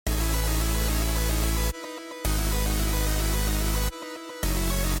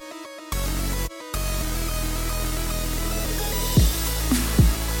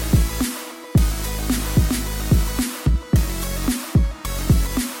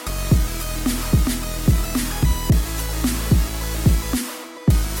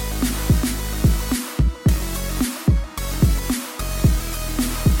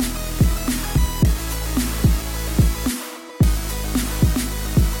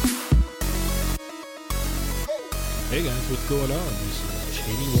Hey guys, what's going on? This is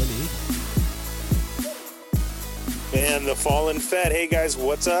Cheney 180. Man, the fallen fed. Hey guys,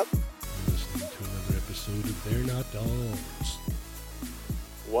 what's up? You're listening to another episode of They're Not Dogs.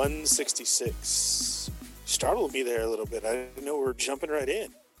 166. Startled me there a little bit. I didn't know we were jumping right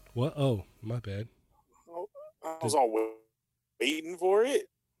in. What? Oh, my bad. I was all waiting for it.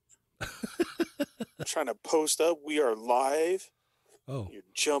 Trying to post up. We are live. Oh, You're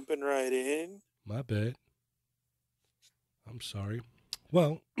jumping right in. my bad. I'm sorry.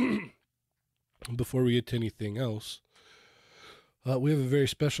 Well, before we get to anything else, we have a very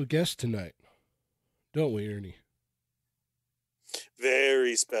special guest tonight, don't we, Ernie?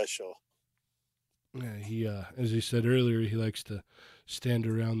 Very special. Yeah, he, as he said earlier, he likes to stand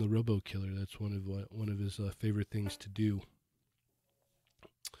around the Robo Killer. That's one of his favorite things to do.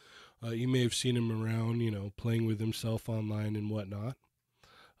 You may have seen him around, playing with himself online and whatnot.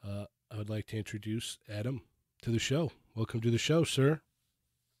 I would like to introduce Adam to the show. Welcome to the show, sir.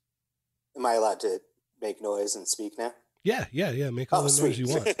 Am I allowed to make noise and speak now? Yeah. Make all the noise sweet. you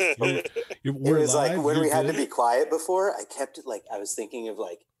want. It was live, like when we had to be quiet before, I kept it I was thinking of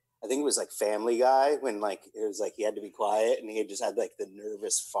I think it was like Family Guy when it was he had to be quiet and he just had the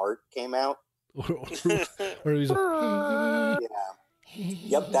nervous fart came out. or he's yeah.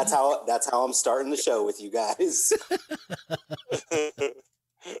 Yep, that's how I'm starting the show with you guys.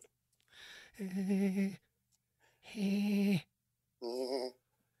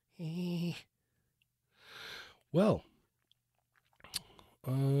 Well,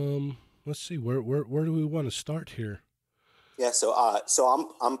 let's see. Where do we want to start here? Yeah, so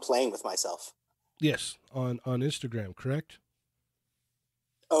I'm playing with myself. Yes, on Instagram, correct?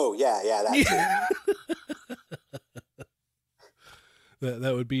 Oh yeah, that's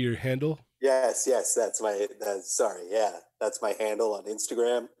that would be your handle. Yes, that's my handle on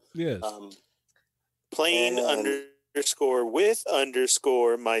Instagram. Yes. Plain underscore with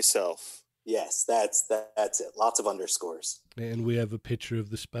underscore myself. Yes, that's it. Lots of underscores. And we have a picture of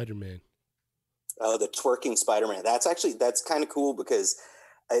the Spider-Man. Oh, the twerking Spider-Man. That's kind of cool because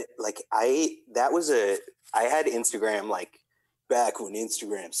I had Instagram back when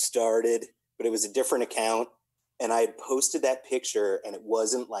Instagram started, but it was a different account. And I had posted that picture and it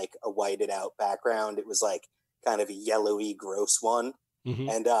wasn't a whited out background. It was kind of a yellowy, gross one. Mm-hmm.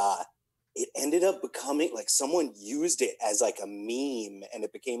 And it ended up becoming someone used it as a meme and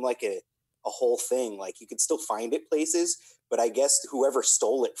it became a whole thing. You could still find it places, but I guess whoever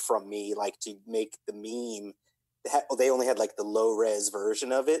stole it from me, to make the meme, they only had the low res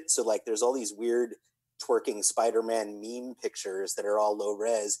version of it. So there's all these weird twerking Spider-Man meme pictures that are all low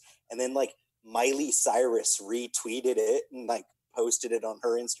res. And then Miley Cyrus retweeted it and posted it on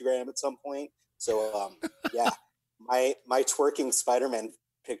her Instagram at some point. So yeah, my twerking Spider-Man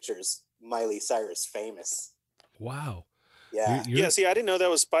pictures, Miley Cyrus famous. Wow. Yeah. Yeah, see, I didn't know that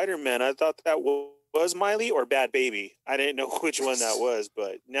was Spider-Man. I thought that was Miley or Bad Baby. I didn't know which one that was,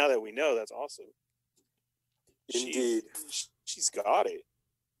 but now that we know, that's awesome. Indeed. She's got it.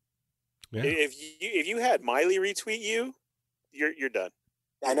 Yeah. If you had Miley retweet you, you're done.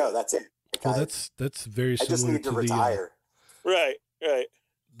 I know, that's it. Well, that's very similar. I just need to retire. Right.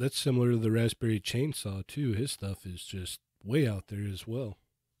 That's similar to the Raspberry Chainsaw too. His stuff is just way out there as well.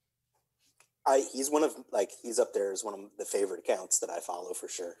 He's he's up there as one of the favorite accounts that I follow for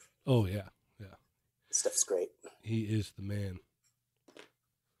sure. Oh yeah. This stuff's great. He is the man.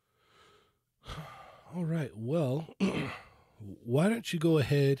 All right. Well, why don't you go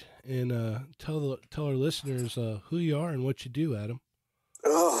ahead and tell our listeners who you are and what you do, Adam?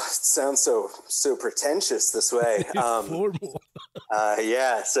 Oh, it sounds so pretentious this way. Formal.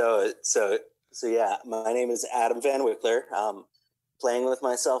 Yeah. So yeah, my name is Adam Van Wickler. Playing with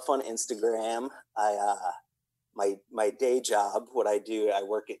myself on Instagram. My day job, what I do, I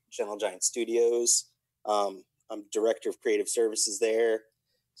work at Gentle Giant Studios. I'm director of creative services there.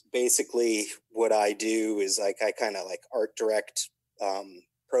 So basically, what I do is I kind of art direct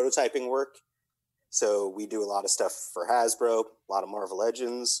prototyping work. So we do a lot of stuff for Hasbro, a lot of Marvel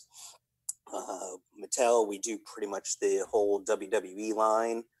Legends, Mattel. We do pretty much the whole WWE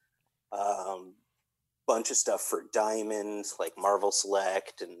line. Bunch of stuff for Diamond, like Marvel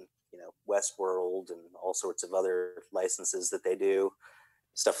Select and Westworld and all sorts of other licenses that they do.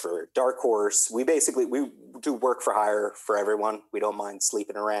 Stuff for Dark Horse. We do work for hire for everyone. We don't mind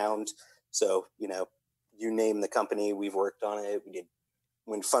sleeping around. So you name the company, we've worked on it. We did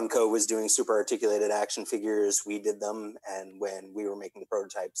when Funko was doing super articulated action figures, we did them, and when we were making the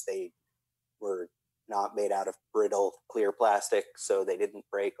prototypes, they were not made out of brittle clear plastic, so they didn't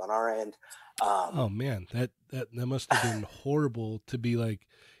break on our end. Oh man, that must have been horrible to be like,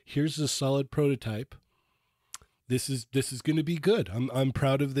 here's a solid prototype. this is going to be good. I'm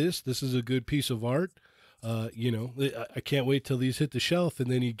proud of this. This is a good piece of art. I can't wait till these hit the shelf, and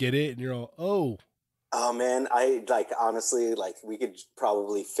then you get it, and you're all, oh man, I like honestly, like we could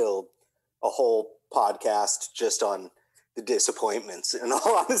probably fill a whole podcast just on the disappointments. In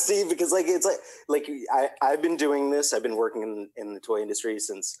all honesty, because like it's like I've been doing this. I've been working in the toy industry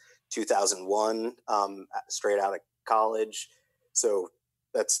since 2001, straight out of college. So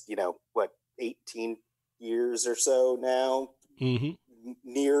that's 18 years or so now,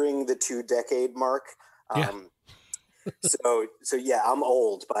 nearing the 2-decade mark. Yeah. So yeah, I'm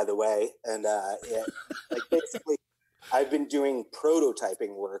old, by the way, and like basically, I've been doing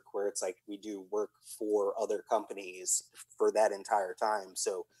prototyping work where it's like we do work for other companies for that entire time.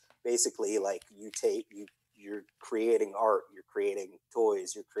 So basically, like you're creating art, you're creating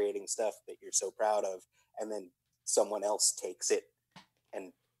toys, you're creating stuff that you're so proud of, and then someone else takes it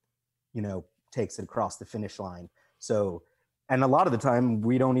and takes it across the finish line. So. And a lot of the time,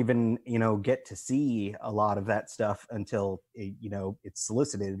 we don't even, get to see a lot of that stuff until, it's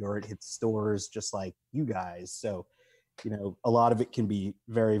solicited or it hits stores just like you guys. So, a lot of it can be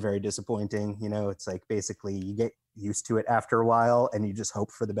very, very disappointing. It's like basically you get used to it after a while and you just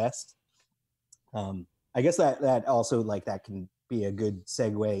hope for the best. I guess that also like that can be a good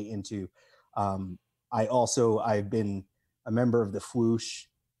segue into, I've been a member of the Fwoosh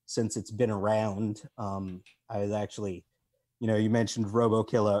since it's been around. I was actually... you mentioned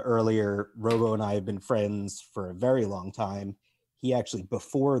RoboKilla earlier. Robo and I have been friends for a very long time. He actually,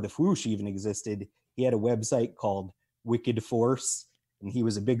 before the Fwoosh even existed, he had a website called Wicked Force, and he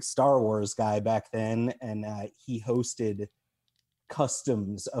was a big Star Wars guy back then, and he hosted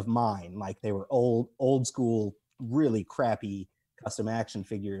customs of mine. Like they were old school, really crappy custom action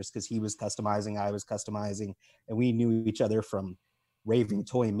figures because he was customizing, I was customizing, and we knew each other from Raving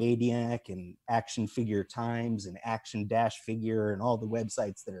Toy Maniac and Action Figure Times and Action Dash Figure and all the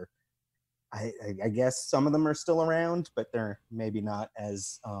websites that are, I guess some of them are still around, but they're maybe not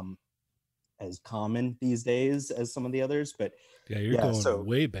as common these days as some of the others. But yeah, you're going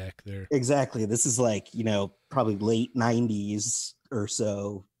way back there. Exactly. This is like, probably late 90s or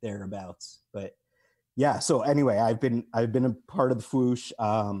so, thereabouts. But yeah, so anyway, I've been a part of the Fwoosh.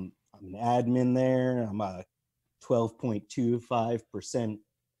 I'm an admin there. I'm a 12.25%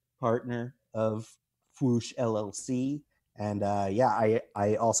 partner of Fwoosh LLC. And I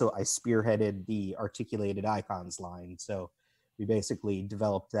spearheaded the articulated icons line. So we basically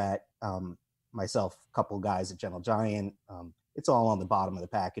developed that myself, a couple guys at Gentle Giant. It's all on the bottom of the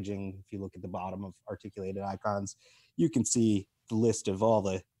packaging. If you look at the bottom of articulated icons, you can see the list of all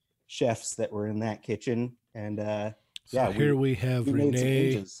the chefs that were in that kitchen. And here we have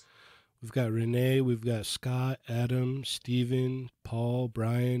Renee. We've got Renee, we've got Scott, Adam, Steven, Paul,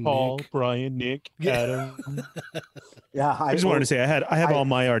 Brian, Nick, Adam. Yeah, I just wanted to say I have all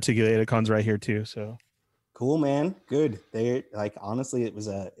my articulated icons right here too. So cool, man. Good. They honestly, it was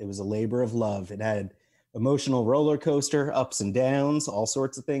a labor of love. It had emotional roller coaster, ups and downs, all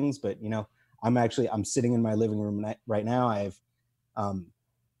sorts of things. But I'm sitting in my living room right now. I have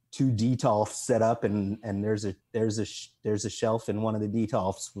 2 Detolfs set up, and there's a shelf in one of the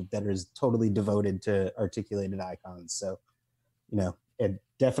Detolfs that is totally devoted to articulated icons. So, and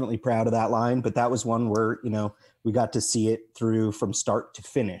definitely proud of that line. But that was one where we got to see it through from start to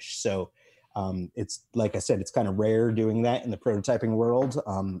finish. So it's like I said, it's kind of rare doing that in the prototyping world.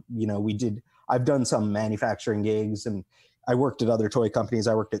 I've done some manufacturing gigs, and I worked at other toy companies.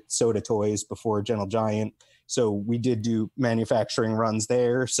 I worked at Soda Toys before Gentle Giant. So we did do manufacturing runs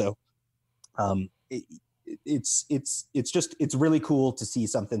there. So it's really cool to see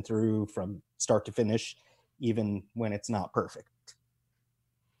something through from start to finish, even when it's not perfect.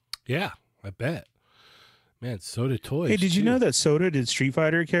 Yeah, I bet. Man, Soda Toys. Hey, did you know that Soda did Street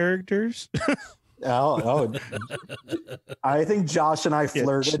Fighter characters? Oh, I think Josh and I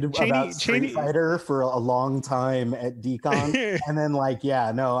flirted about Street Fighter for a long time at DCon, and then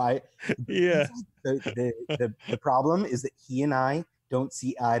the problem is that he and I don't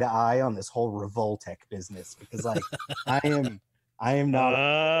see eye to eye on this whole Revoltech business, because I am not,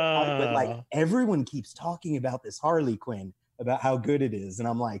 but everyone keeps talking about this Harley Quinn, about how good it is, and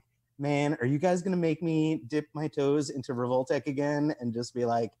I'm like, man, are you guys gonna make me dip my toes into Revoltech again and just be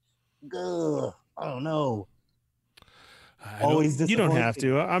like, ugh, I don't know. Always you don't have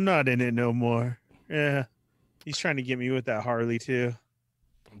to. I'm not in it no more. Yeah. He's trying to get me with that Harley too.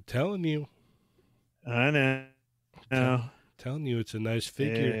 I'm telling you. I know. Telling you, it's a nice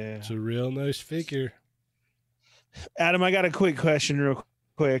figure. Yeah. It's a real nice figure. Adam, I got a quick question real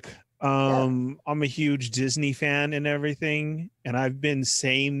quick. I'm a huge Disney fan and everything, and I've been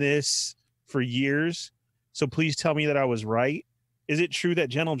saying this for years. So please tell me that I was right. Is it true that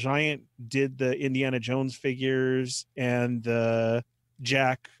Gentle Giant did the Indiana Jones figures and the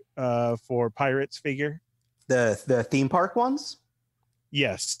Jack for Pirates figure? The theme park ones?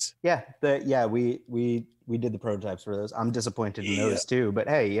 Yes. Yeah, we did the prototypes for those. I'm disappointed in those too, but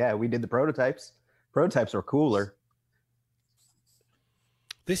hey, yeah, we did the prototypes. Prototypes are cooler.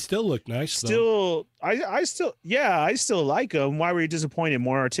 They still look nice. Though. I still like them. Why were you disappointed?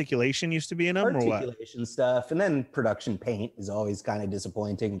 More articulation used to be in them, or what? Articulation stuff, and then production paint is always kind of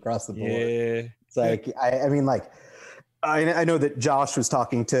disappointing across the board. Yeah, it's like I mean, like I know that Josh was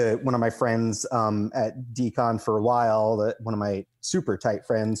talking to one of my friends at Decon for a while. That one of my super tight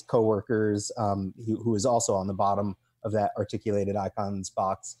friends, coworkers, who is also on the bottom of that articulated icons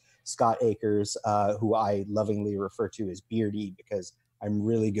box, Scott Akers, who I lovingly refer to as Beardy because I'm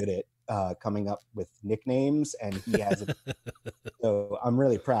really good at coming up with nicknames, and he has it. So I'm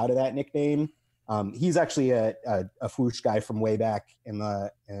really proud of that nickname. He's actually a Fwoosh guy from way back in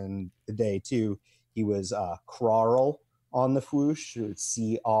the day too. He was Crarl on the Fwoosh,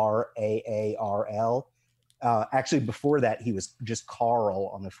 Cararl. Actually, before that, he was just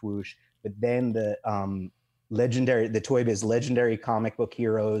Carl on the Fwoosh. But then the Toy Biz legendary comic book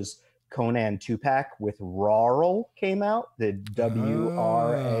heroes Conan 2-pack with Rarl came out, the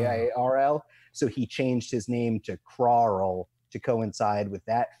Wararl. So he changed his name to Crarl to coincide with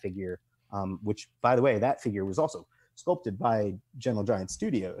that figure, which, by the way, that figure was also sculpted by Gentle Giant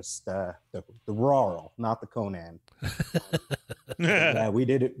Studios, the Rarl, not the Conan. Yeah, we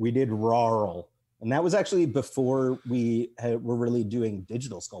did Rarl. And that was actually before were really doing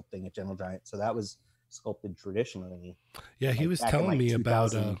digital sculpting at Gentle Giant. So that was sculpted traditionally. Yeah, he was telling me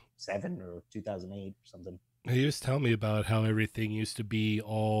about 2007 or 2008 or something. He was telling me about how everything used to be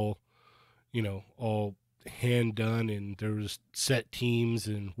all hand done, and there was set teams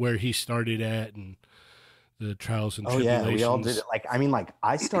and where he started at and the trials and tribulations. Yeah, we all did it.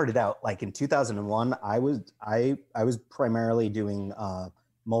 I started out in 2001. I was primarily doing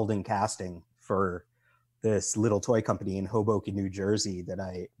molding casting for this little toy company in Hoboken, New Jersey that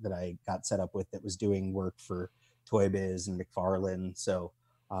I got set up with that was doing work for Toy Biz and McFarlane. So,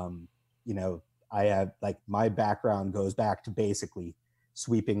 I have my background goes back to basically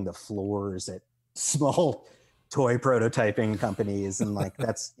sweeping the floors at small toy prototyping companies. And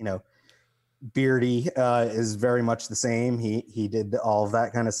that's, Beardy is very much the same. He did all of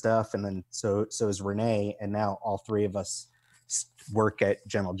that kind of stuff. And then so is Renee. And now all three of us work at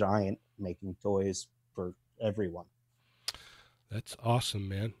Gentle Giant making toys for everyone. That's awesome,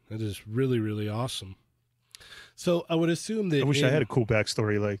 man. That is really, really awesome. So I would assume that I wish I had a cool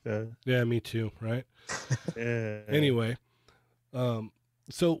backstory like that. Yeah, me too. Right. Yeah. Anyway,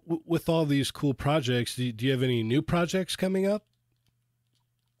 so with all these cool projects, do you have any new projects coming up?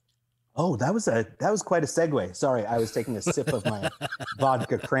 Oh, that was quite a segue. Sorry, I was taking a sip of my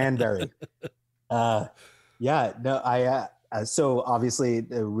vodka cranberry. So obviously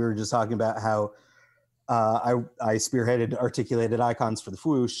we were just talking about how I spearheaded articulated icons for the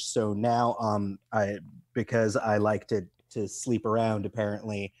Fwoosh. So now because I like to sleep around,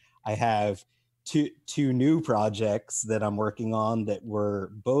 apparently I have two new projects that I'm working on that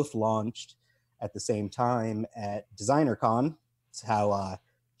were both launched at the same time at DesignerCon. It's how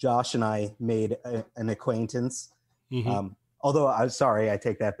Josh and I made an acquaintance. Mm-hmm. Although I'm sorry, I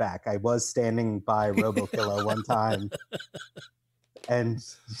take that back. I was standing by RoboKilla one time, and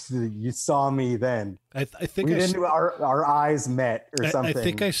you saw me then. I think our eyes met or something. I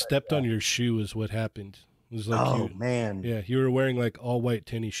think I stepped on your shoe is what happened. It was like man. Yeah, you were wearing all white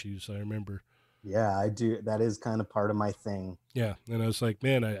tennis shoes, I remember. Yeah, I do. That is kind of part of my thing. Yeah, and I was like,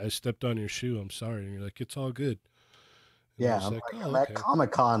 man, I stepped on your shoe. I'm sorry. And you're like, it's all good. And yeah, I'm at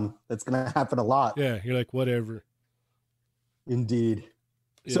Comic-Con. That's going to happen a lot. Yeah, you're like, whatever. Indeed.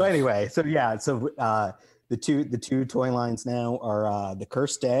 Yes. So anyway, the two toy lines now are the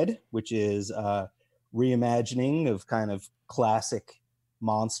Cursed Dead, which is reimagining of kind of classic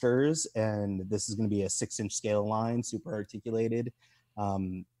monsters, and this is going to be a 6-inch scale line, super articulated.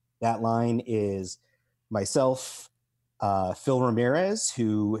 That line is myself, Phil Ramirez,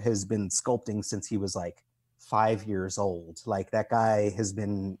 who has been sculpting since he was 5 years old. That guy has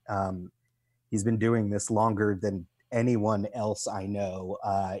been he's been doing this longer than anyone else I know.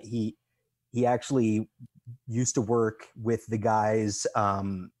 He actually used to work with the guys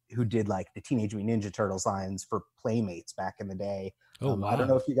who did the Teenage Mutant Ninja Turtles lines for Playmates back in the day. Oh, wow. I don't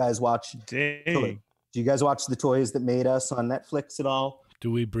know if you guys watch. Dang. Do you guys watch The Toys That Made Us on Netflix at all?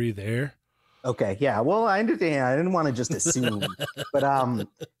 Do we breathe air? Okay, yeah. Well, I understand. I didn't want to just assume, but the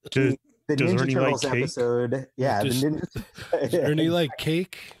does Ninja Ernie Turtles like cake? episode, yeah. Does Ernie like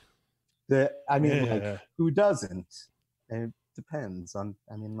cake? Yeah. who doesn't? And it depends on.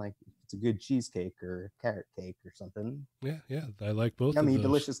 I mean, like, if it's a good cheesecake or carrot cake or something. Yeah, I like both Yummy, of those.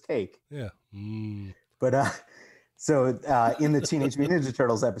 delicious cake. Yeah. But so in the Teenage Mutant Ninja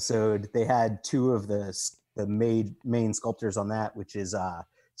Turtles episode, they had two of the main sculptors on that, which is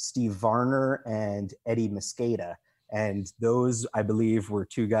Steve Varner and Eddie Mosqueda. And those, I believe, were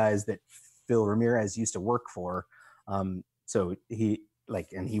two guys that Phil Ramirez used to work for. So he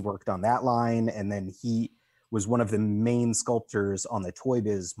worked on that line, and then he was one of the main sculptors on the Toy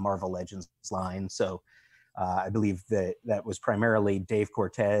Biz Marvel Legends line. So I believe that was primarily Dave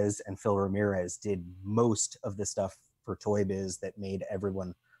Cortez and Phil Ramirez did most of the stuff for Toy Biz that made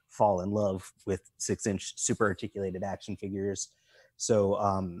everyone fall in love with 6-inch super articulated action figures.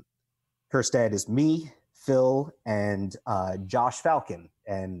 So Cursed Dad is me, Phil, and Josh Falcon.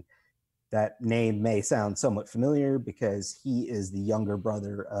 And that name may sound somewhat familiar because he is the younger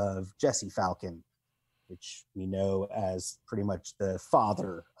brother of Jesse Falcon, which we know as pretty much the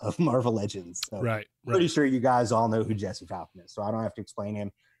father of Marvel Legends. So Right. pretty sure you guys all know who Jesse Falcon is, so I don't have to explain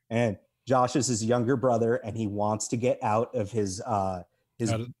him. And Josh is his younger brother, and he wants to get out of his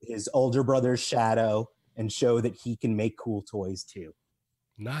older brother's shadow and show that he can make cool toys too.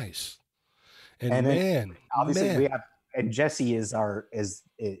 Nice. And man, obviously we have, and Jesse is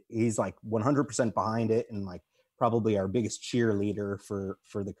he's like 100% behind it, and like probably our biggest cheerleader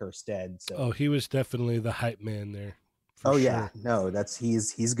for the Cursed Dead. So he was definitely the hype man there. Oh sure. Yeah, no,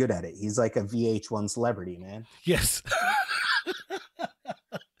 he's good at it. He's like a VH1 celebrity, man. Yes.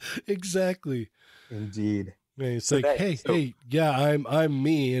 Exactly. Indeed. It's so like, hey, yeah, I'm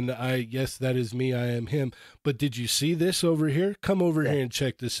me, and I guess that is me. I am him. But did you see this over here? Come over here and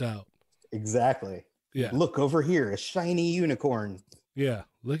check this out. Exactly. Yeah. Look over here, a shiny unicorn. Yeah.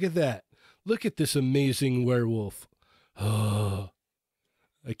 Look at that. Look at this amazing werewolf. Oh,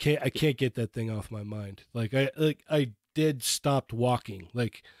 I can't get that thing off my mind. I did stopped walking.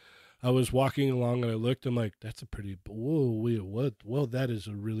 Like I was walking along and I looked, I'm like, that's a pretty, whoa, that is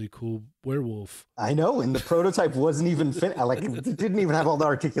a really cool werewolf. I know. And the prototype wasn't even like it didn't even have all the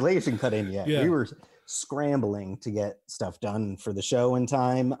articulation cut in yet. Yeah. We were scrambling to get stuff done for the show in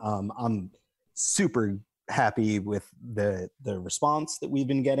time. I'm super happy with the response that we've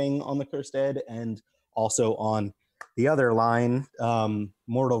been getting on the Cursed Dead and also on the other line,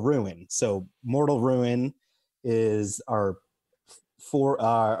 Mortal Ruin. So Mortal Ruin is our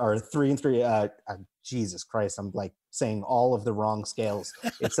 3 and 3. Jesus Christ, I'm like saying all of the wrong scales.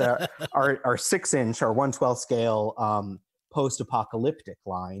 It's our 6-inch, our 1/12 scale post-apocalyptic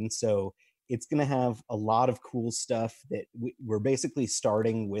line. So it's going to have a lot of cool stuff that we're basically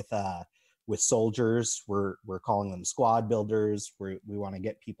starting with soldiers. We're calling them squad builders. We want to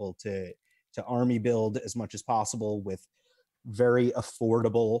get people to army build as much as possible with very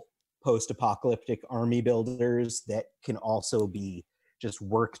affordable post-apocalyptic army builders that can also be just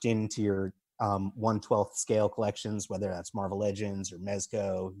worked into your 1/12 scale collections, whether that's Marvel Legends or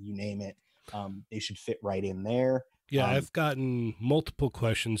Mezco, you name it. They should fit right in there. Yeah, I've gotten multiple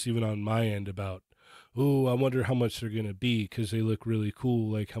questions even on my end about, I wonder how much they're going to be because they look really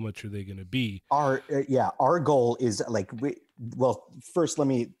cool. Like, how much are they going to be? Our goal is like, first, let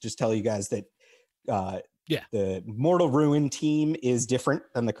me just tell you guys that the Mortal Ruin team is different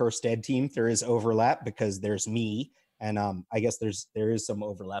than the Cursed Dead team. There is overlap because there's me. And I guess there is some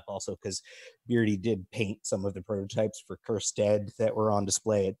overlap also because Beardy did paint some of the prototypes for Cursed Dead that were on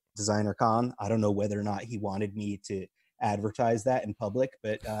display at Designer Con. I don't know whether or not he wanted me to advertise that in public,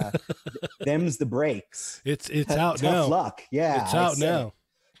 but them's the breaks. It's out now. Tough luck. Yeah. It's out now.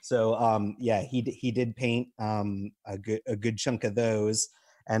 So he did paint a good chunk of those.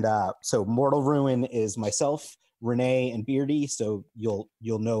 And so Mortal Ruin is myself, Renee, and Beardy. So you'll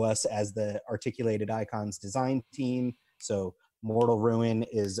know us as the Articulated Icons design team. So Mortal Ruin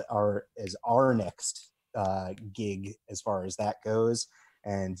is our next gig as far as that goes.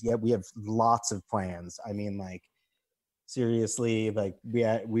 And we have lots of plans. I mean, like, seriously, like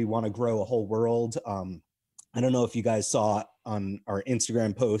we want to grow a whole world. I don't know if you guys saw on our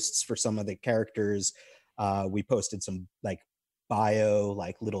Instagram posts for some of the characters. We posted some like bio,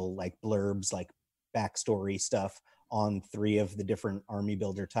 like little like blurbs, like backstory stuff on 3 of the different army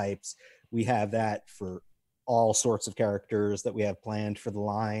builder types. We have that for all sorts of characters that we have planned for the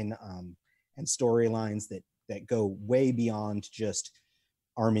line, and storylines that go way beyond just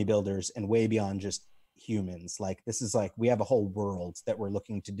army builders and way beyond just humans. Like, this is like, we have a whole world that we're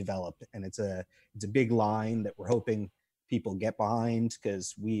looking to develop, and it's a big line that we're hoping people get behind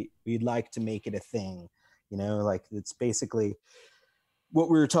because we'd like to make it a thing, like it's basically what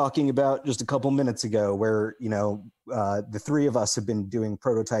we were talking about just a couple minutes ago, where, you know, the three of us have been doing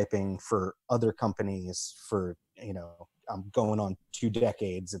prototyping for other companies for, you know, I'm going on 2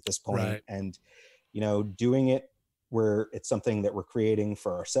 decades at this point. Right. And, you know, doing it where it's something that we're creating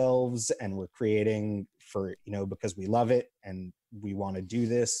for ourselves and we're creating for, you know, because we love it and we want to do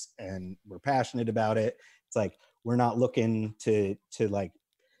this and we're passionate about it. It's like, we're not looking to like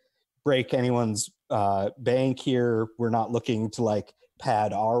break anyone's bank here. We're not looking to like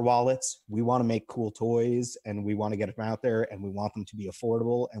pad our wallets. We want to make cool toys and we want to get them out there and we want them to be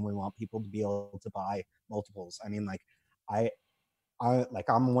affordable and we want people to be able to buy multiples. I mean, like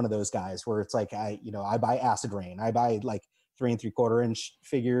I'm one of those guys where it's like, I buy Acid Rain. I buy like 3 3/4 inch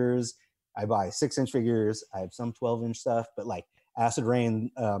figures. I buy 6-inch figures. I have some 12-inch stuff, but like Acid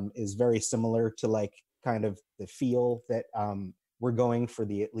Rain is very similar to like kind of the feel that we're going for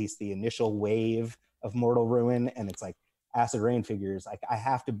at least the initial wave of Mortal Ruin. And it's like Acid Rain figures. Like I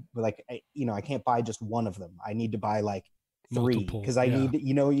have to I can't buy just one of them. I need to buy like 3 because I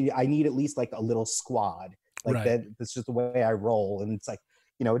need, I need at least like a little squad. Like right. that's just the way I roll. And it's like,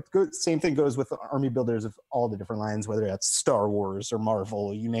 it goes, same thing goes with army builders of all the different lines, whether that's Star Wars or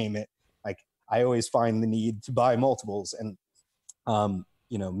Marvel, you name it. Like I always find the need to buy multiples and,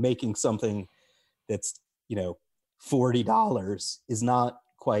 making something that's, $40 is not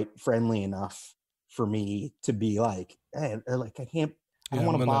quite friendly enough for me to be like, hey, like I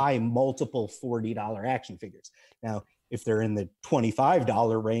want to buy multiple $40 action figures. Now, if they're in the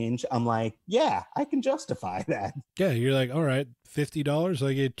 $25 range, I'm like, yeah, I can justify that. Yeah, you're like, all right, $50,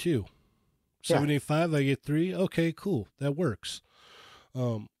 I get 2. $75, I get 3. Okay, cool, that works.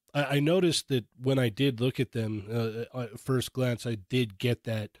 I noticed that when I did look at them at first glance, I did get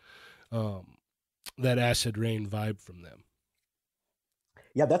that Acid Rain vibe from them.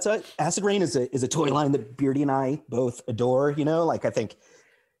 Yeah, Acid Rain is a toy line that Beardy and I both adore. Like I think,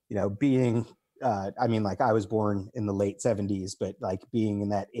 being. I was born in the late 70s, but like being in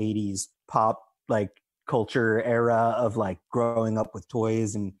that 80s pop like culture era of like growing up with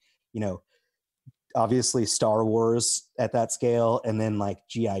toys and, obviously Star Wars at that scale. And then like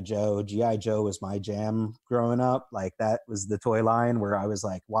G.I. Joe. G.I. Joe was my jam growing up. Like that was the toy line where I was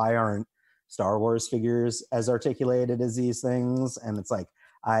like, why aren't Star Wars figures as articulated as these things? And it's like,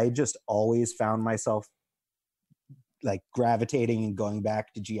 I just always found myself like gravitating and going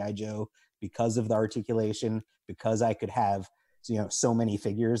back to G.I. Joe because of the articulation, because I could have, so many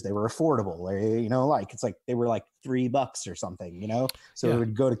figures. They were affordable, like it's like they were like $3 or something, so yeah. It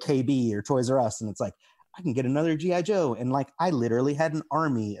would go to KB or Toys R Us and it's like, I can get another G.I. Joe. And like, I literally had an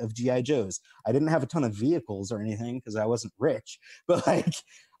army of G.I. Joes. I didn't have a ton of vehicles or anything because I wasn't rich, but like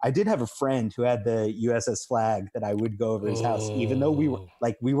I did have a friend who had the USS Flag that I would go over his house, even though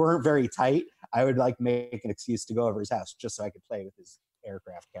we weren't very tight. I would like make an excuse to go over his house just so I could play with his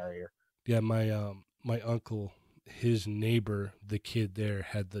aircraft carrier. Yeah, my uncle, his neighbor, the kid there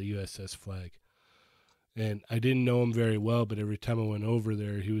had the USS Flag. And I didn't know him very well, but every time I went over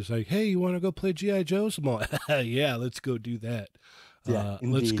there, he was like, "Hey, you want to go play G.I. Joe's?" I'm like, "Yeah, let's go do that." Yeah,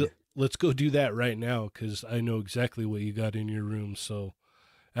 let's go do that right now because I know exactly what you got in your room. So,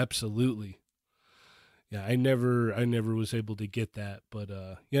 absolutely. Yeah, I never was able to get that, but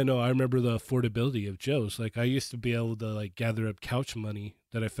I remember the affordability of Joe's. Like I used to be able to like gather up couch money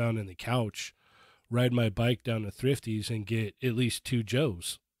that I found in the couch, ride my bike down to Thrifty's and get at least 2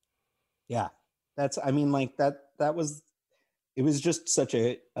 Joe's. Yeah. It was just such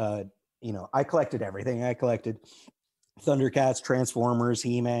a I collected everything. I collected Thundercats, Transformers,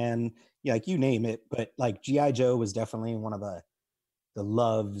 He-Man, like you name it, but like G.I. Joe was definitely one of the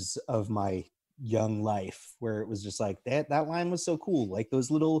loves of my young life, where it was just like that line was so cool, like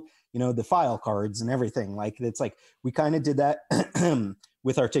those little the file cards and everything. Like it's like we kind of did that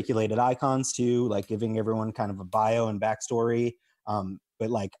with articulated icons too, like giving everyone kind of a bio and backstory,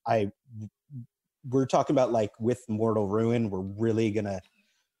 but like we're talking about like with Mortal Ruin, we're really gonna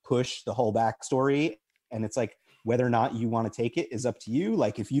push the whole backstory, and it's like whether or not you want to take it is up to you.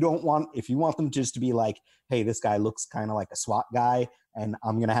 Like if you want them just to be like, hey, this guy looks kind of like a SWAT guy and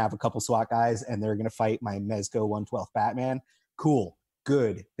I'm going to have a couple SWAT guys and they're going to fight my Mezco 112th Batman. Cool.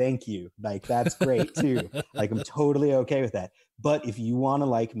 Good. Thank you. Like, that's great too. Like, I'm totally okay with that. But if you want to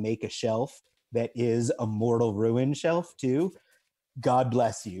like make a shelf that is a Mortal Ruin shelf too, God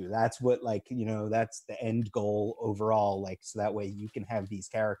bless you. That's what that's the end goal overall. Like, so that way you can have these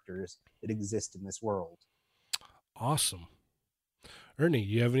characters that exist in this world. Awesome. Ernie,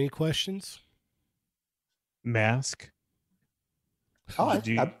 you have any questions? Mask. Oh,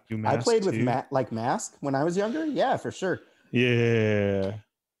 I played with Mask when I was younger. Yeah, for sure. Yeah,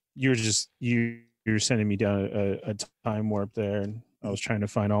 you're sending me down a time warp there, and I was trying to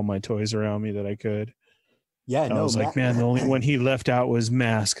find all my toys around me that I could. Yeah, I no, was like, man, the only one he left out was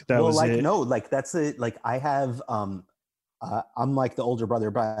Mask. That was like it. no, like that's it. Like I have, I'm like the older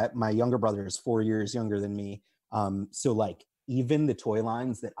brother, but my younger brother is 4 years younger than me. So like even the toy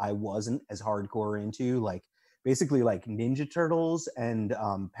lines that I wasn't as hardcore into, like basically like Ninja Turtles and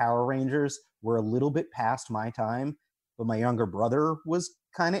Power Rangers were a little bit past my time, but my younger brother was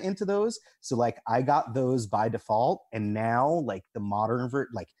kind of into those. So like I got those by default, and now like the modern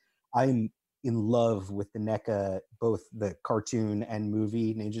like I'm in love with the NECA, both the cartoon and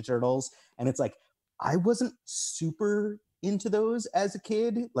movie Ninja Turtles, and it's like I wasn't super into those as a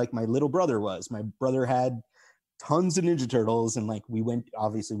kid, like my little brother was. My brother had tons of Ninja Turtles, and like we went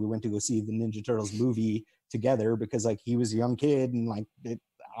to go see the Ninja Turtles movie together because like he was a young kid, and like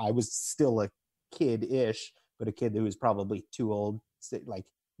I was still a kid-ish, but a kid who was probably too old, like,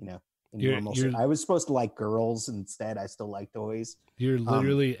 you know, I was supposed to like girls. Instead, I still like toys. You're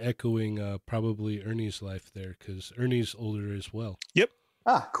literally echoing probably Ernie's life there, because Ernie's older as well. Yep.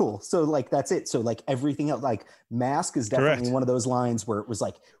 Ah, cool. So like that's it. So like everything else, like Mask is definitely Correct. one of those lines where it was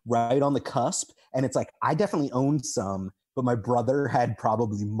like right on the cusp, and it's like I definitely owned some, but my brother had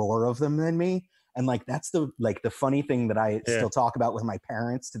probably more of them than me. And like that's the funny thing that I still talk about with my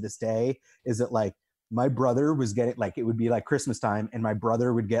parents to this day is that like my brother was getting, like, it would be like Christmas time, and my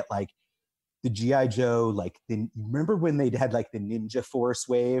brother would get like the G.I. Joe, like you remember when they had like the Ninja Force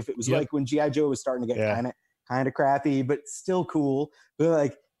wave? It was like when G.I. Joe was starting to get kind of crappy, but still cool. But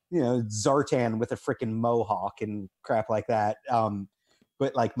like, you know, Zartan with a freaking mohawk and crap like that.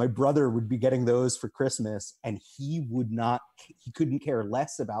 But like my brother would be getting those for Christmas, and he couldn't care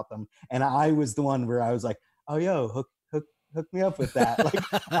less about them. And I was the one where I was like, oh, yo, hook me up with that.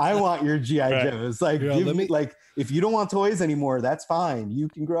 Like, I want your G.I. Joes. Like, give me, like, if you don't want toys anymore, that's fine. You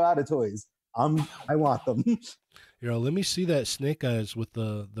can grow out of toys. I want them. Let me see that Snake Eyes with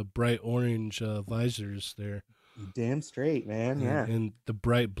the bright orange visors there. Damn straight, man. Yeah. And the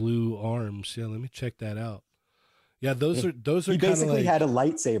bright blue arms. Yeah, let me check that out. Yeah, those are He basically had a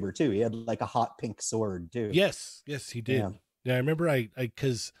lightsaber too. He had like a hot pink sword too. Yes, he did. Yeah, I remember I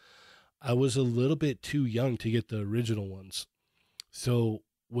because I was a little bit too young to get the original ones. So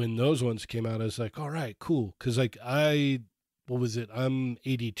when those ones came out, I was like, all right, cool. Because like I'm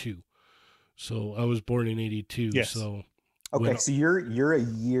 82. So I was born in 82. Yes. So okay, so you're a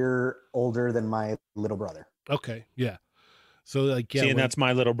year older than my little brother. Okay, yeah. So like and that's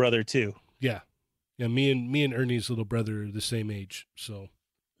my little brother too. Yeah. Yeah, me and Ernie's little brother are the same age. So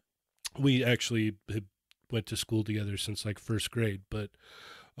we actually went to school together since like first grade, but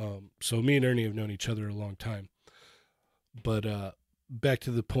so me and Ernie have known each other a long time. But back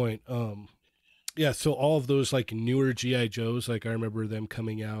to the point, yeah, so all of those like newer G.I. Joes, like I remember them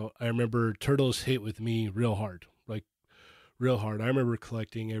coming out. I remember Turtles hit with me real hard. I remember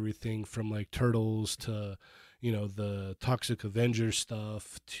collecting everything from like Turtles to, you know, the Toxic Avenger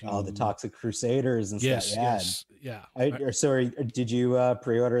stuff to the Toxic Crusaders and stuff. Yes, yeah. Sorry, did you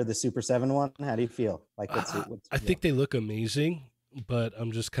pre-order the Super 7 one? How do you feel? Like, I think they look amazing, but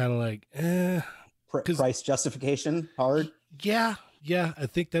I'm just kind of like, price justification hard. Yeah. I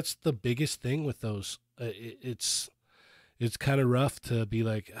think that's the biggest thing with those. It's kind of rough to be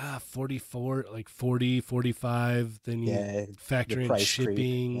like 44, like 40, 45. Then you factor in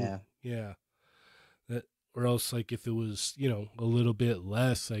shipping. Yeah. Or else like if it was, you know, a little bit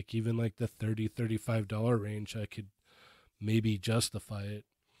less, like even like the $30, $35 range, I could maybe justify it.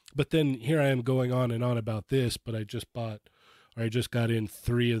 But then here I am going on and on about this, but I just got in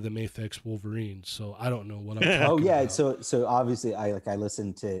 3 of the Mafex Wolverines, so I don't know what I'm talking about. So obviously I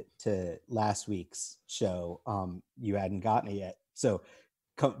listened to last week's show. You hadn't gotten it yet. So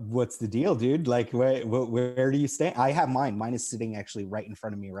what's the deal, dude? Like where do you stand? I have mine. Mine is sitting actually right in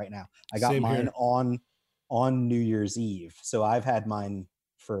front of me right now. I got mine on New Year's Eve. So I've had mine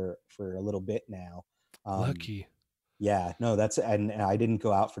for a little bit now. Lucky. Yeah, no, and I didn't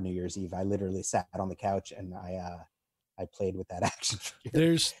go out for New Year's Eve. I literally sat on the couch and I played with that action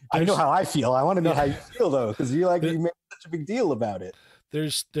figure. I know how I feel. I want to know how you feel though, because you made such a big deal about it.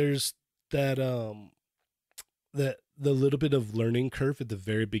 There's that the little bit of learning curve at the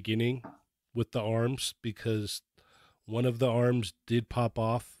very beginning with the arms, because one of the arms did pop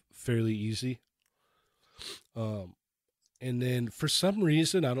off fairly easy. And then for some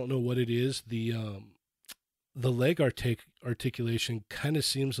reason, I don't know what it is, the leg articulation kind of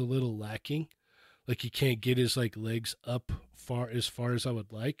seems a little lacking. Like he can't get his like legs up as far as I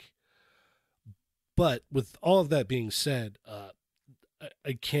would like. But with all of that being said,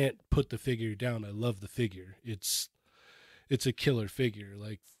 I can't put the figure down. I love the figure. It's a killer figure.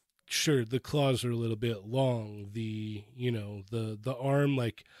 Like sure, the claws are a little bit long. The, you know, the arm,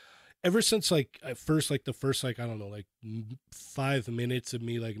 like, ever since like at first, like the first, like, I don't know, like 5 minutes of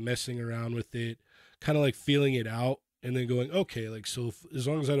me like messing around with it, kind of like feeling it out, and then going, okay, like, so as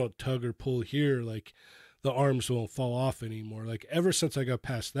long as I don't tug or pull here, like the arms won't fall off anymore. Like ever since I got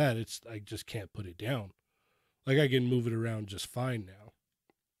past that, I just can't put it down. Like I can move it around just fine now.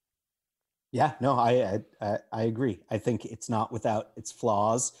 Yeah, no, I agree. I think it's not without its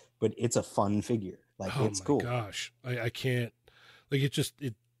flaws, but it's a fun figure. Like Oh it's my cool. gosh. I can't, like,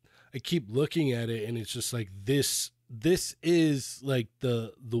 I keep looking at it and it's just like this is like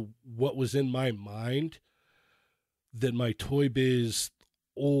the what was in my mind that my Toy Biz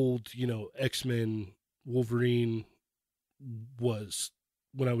old, you know, X-Men Wolverine was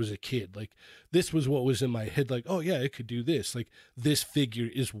when I was a kid. Like this was what was in my head, like, oh yeah, it could do this. Like this figure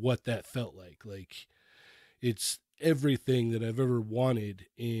is what that felt like. Like it's everything that I've ever wanted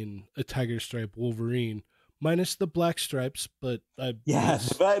in a Tiger Stripe Wolverine, minus the black stripes, but but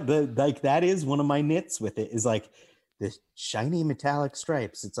like that is one of my nits with it, is like the shiny metallic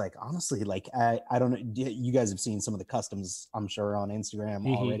stripes. It's like, honestly, like I don't know, you guys have seen some of the customs, I'm sure, on Instagram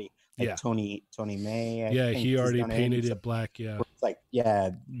already. Like Yeah. Tony May, yeah, think, he has already done painted So it black. Yeah. it's like,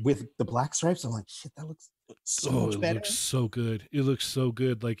 yeah, with the black stripes, I'm like, shit, that looks so much it better. looks so good. It looks so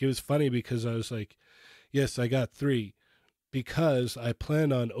good. Like it was funny because I was like, yes, I got 3 because I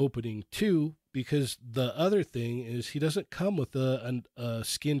plan on opening 2, because the other thing is he doesn't come with a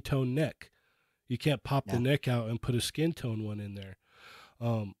skin tone neck. You can't pop the neck out and put a skin tone one in there.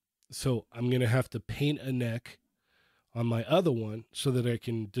 So I'm going to have to paint a neck on my other one so that I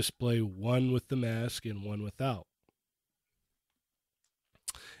can display one with the mask and one without.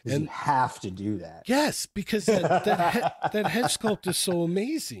 And you have to do that. Yes, because that head sculpt is so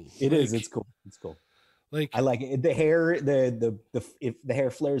amazing. It is. It's cool. It's cool. Like I like it. The hair, if the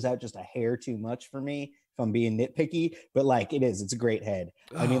hair flares out just a hair too much for me, if I'm being nitpicky, but like it is, it's a great head.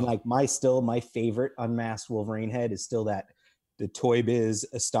 I mean, like my favorite unmasked Wolverine head is still the Toy Biz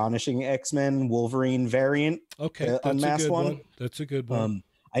Astonishing X-Men Wolverine variant. Okay, that's unmasked a good one. That's a good one.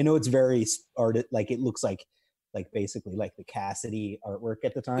 I know it's very like it looks like basically like the Cassidy artwork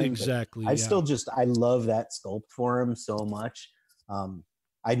at the time. Exactly. I love that sculpt for him so much.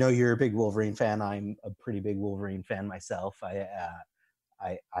 I know you're a big Wolverine fan. I'm a pretty big Wolverine fan myself.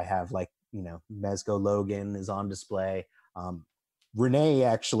 I have, like, you know, Mezco Logan is on display. Renee,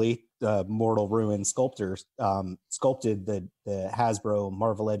 actually, the Mortal Ruin sculptor, sculpted the Hasbro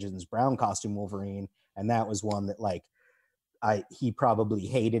Marvel Legends brown costume Wolverine, and that was one that, like, he probably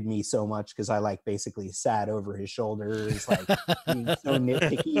hated me so much because I, like, basically sat over his shoulders, like, being so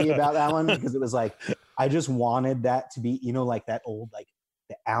nitpicky about that one, because it was like I just wanted that to be, you know, like that old, like,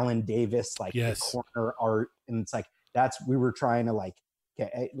 the Alan Davis, like, the corner art, and it's like we were trying to like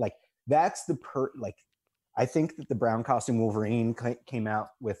that's like I think that the brown costume Wolverine came out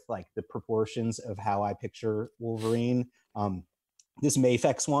with like the proportions of how I picture Wolverine. This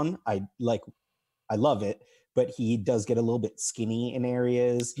Mafex one, I love it, but he does get a little bit skinny in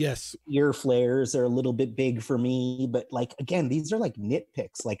areas. Yes, ear flares are a little bit big for me, but like, again, these are like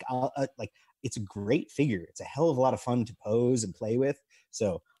nitpicks. Like it's a great figure. It's a hell of a lot of fun to pose and play with.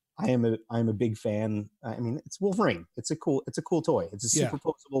 So I'm a big fan. I mean, it's Wolverine. It's a cool toy. It's a super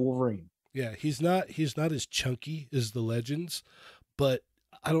posable Wolverine. Yeah, he's not as chunky as the Legends, but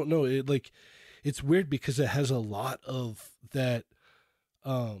I don't know. It's weird because it has a lot of that.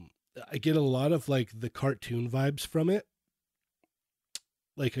 I get a lot of like the cartoon vibes from it.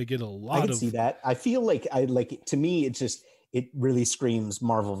 Like I get a lot. I can see that. I feel like to me, it's just, it really screams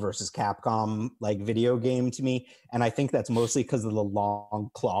Marvel versus Capcom, like, video game to me. And I think that's mostly because of the long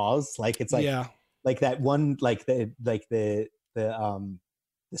claws. Like, it's like, like that one, like the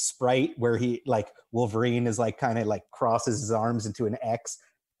sprite where he, like, Wolverine is like kind of like crosses his arms into an X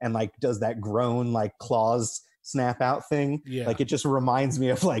and like does that groan, like, claws snap out thing. Yeah. Like, it just reminds me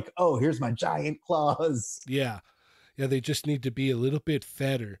of like, oh, here's my giant claws. Yeah. Yeah. They just need to be a little bit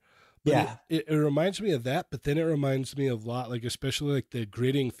fatter. But it reminds me of that, but then it reminds me of a lot, like, especially like the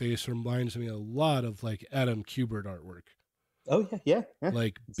gritting face reminds me a lot of like Adam Kubert artwork. Oh yeah.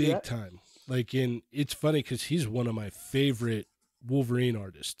 Like big time. Like, it's funny because he's one of my favorite Wolverine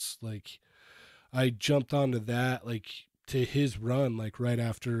artists. Like, I jumped onto that, like, to his run, like right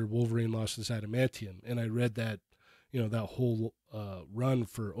after Wolverine lost his adamantium, and I read that, you know, that whole run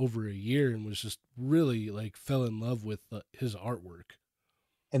for over a year, and was just really like fell in love with his artwork.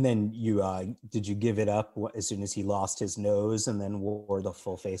 And then did you give it up as soon as he lost his nose and then wore the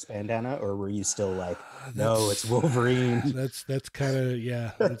full face bandana, or were you still like, no, it's Wolverine? That's kind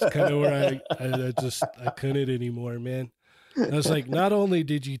of, that's kind of where I couldn't anymore, man. I was like, not only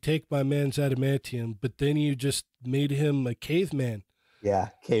did you take my man's adamantium, but then you just made him a caveman. Yeah,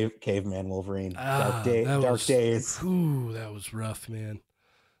 caveman Wolverine. That Dark was, days. Ooh, that was rough, man.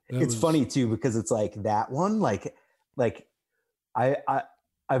 It's funny too because it's like that one, like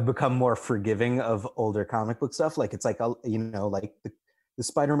I've become more forgiving of older comic book stuff. Like it's like like the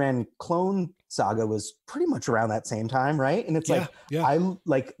Spider-Man clone saga was pretty much around that same time, right? And it's I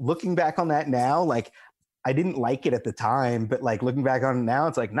like looking back on that now, like I didn't like it at the time, but like looking back on it now,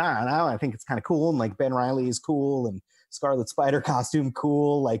 it's like now I think it's kind of cool, and like Ben Reilly is cool, and Scarlet Spider costume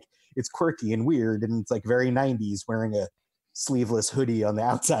cool, like it's quirky and weird, and it's like very 90s wearing a sleeveless hoodie on the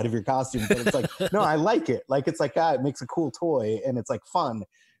outside of your costume, but it's like no, I like it. Like it's like it makes a cool toy and it's like fun.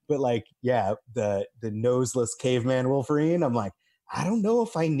 But like the noseless caveman Wolverine, I'm like, I don't know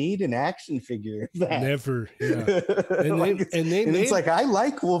if I need an action figure of that. Never. Yeah. And it's like I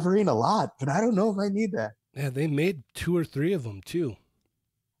like Wolverine a lot, but I don't know if I need that. Yeah, they made 2 or 3 of them too.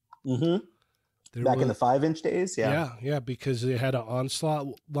 Mm-hmm. Back in the 5-inch days, yeah, because they had an Onslaught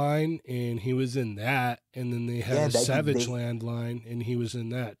line, and he was in that, and then they had a Savage Land line, and he was in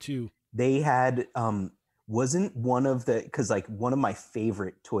that too. They had wasn't one of the because like one of my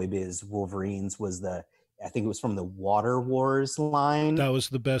favorite Toy Biz Wolverines was I think it was from the Water Wars line. That was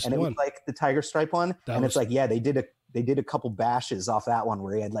the best and it one. Was like the Tiger Stripe one, it's like they did a couple bashes off that one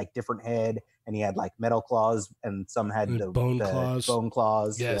where he had like different head, and he had like metal claws, and some had the bone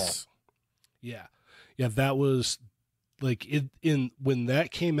claws. Yes. Yeah. That was like when that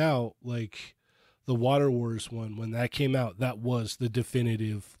came out, like the Water Wars one, when that came out, that was the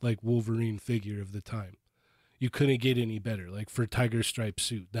definitive like Wolverine figure of the time. You couldn't get any better. Like for Tiger Stripe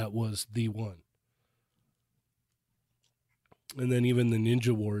suit, that was the one. And then even the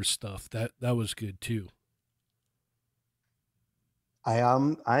Ninja Wars stuff, that was good too. I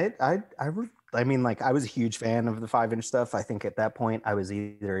mean, like I was a huge fan of the 5-inch stuff. I think at that point I was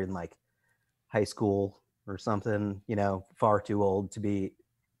either in like high school or something, far too old to be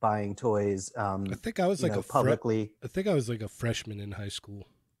buying toys. I think I was like publicly. I think I was like a freshman in high school.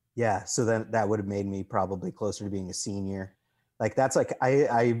 Yeah, so then that would have made me probably closer to being a senior. Like that's like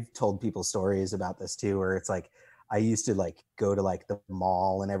I've told people stories about this too, where it's like I used to like go to like the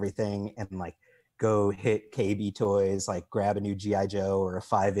mall and everything, and like go hit KB Toys, like grab a new G.I. Joe or a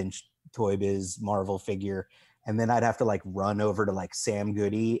 5-inch Toy Biz Marvel figure. And then I'd have to like run over to like Sam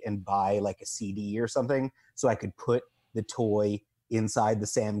Goody and buy like a CD or something so I could put the toy inside the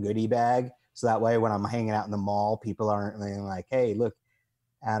Sam Goody bag. So that way when I'm hanging out in the mall, people aren't like, hey, look,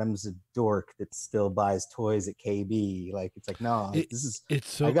 Adam's a dork that still buys toys at KB. Like, it's like, no,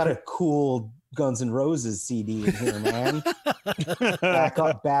 I got a cool Guns N' Roses CD in here, man.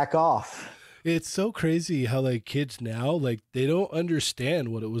 back off. It's so crazy how like kids now, like they don't understand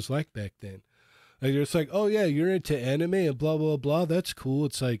what it was like back then. Like it's like, oh yeah, you're into anime and blah blah blah. That's cool.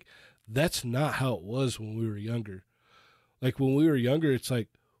 It's like that's not how it was when we were younger. Like when we were younger, it's like,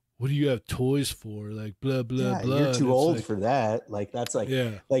 what do you have toys for? Like blah blah blah. You're too old for that. Like that's like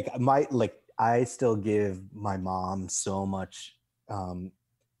I still give my mom so much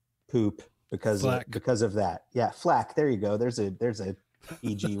poop because of that. Yeah, flack. There you go. There's a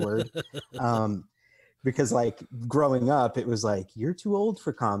PG word. Because like growing up, it was like, you're too old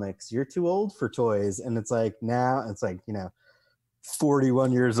for comics, you're too old for toys. And it's like now it's like,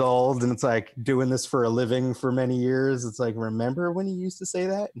 41 years old, and it's like doing this for a living for many years. It's like, remember when you used to say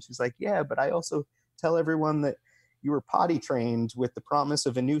that? And she's like, yeah, but I also tell everyone that you were potty trained with the promise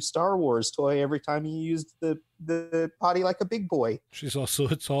of a new Star Wars toy every time you used the potty like a big boy. She's also,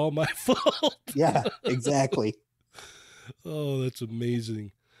 it's all my fault. Yeah, exactly. Oh, that's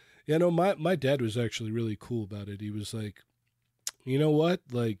amazing. Yeah, no, my dad was actually really cool about it. He was like, you know what?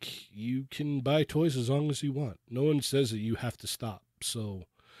 Like, you can buy toys as long as you want. No one says that you have to stop. So,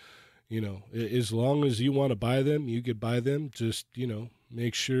 as long as you want to buy them, you could buy them. Just,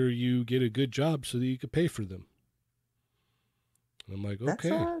 make sure you get a good job so that you could pay for them. And I'm like,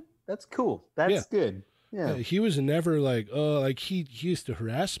 okay. That's cool. That's good. Yeah. He was never like, he used to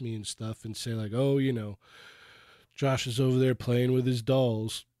harass me and stuff and say like, oh, Josh is over there playing with his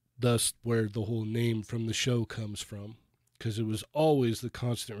dolls. Thus, where the whole name from the show comes from, because it was always the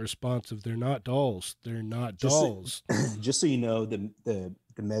constant response of, "They're not dolls. They're not dolls." Just so you know, the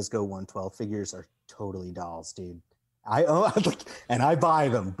Mezco 112 figures are totally dolls, dude. And I buy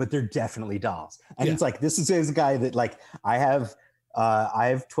them, but they're definitely dolls. And it's like, this is a guy that like I have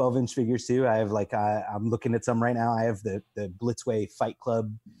 12-inch figures too. I have like I'm looking at some right now. I have the Blitzway Fight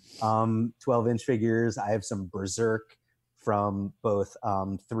Club 12-inch figures. I have some Berserk from both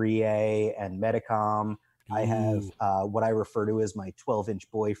 3A and Medicom. I have what I refer to as my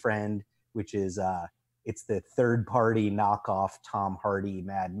 12-inch boyfriend, which is it's the third party knockoff Tom Hardy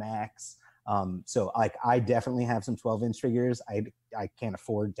Mad Max. So like I definitely have some 12-inch figures. I can't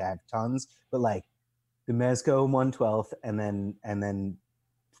afford to have tons, but like the Mezco 1/12 and then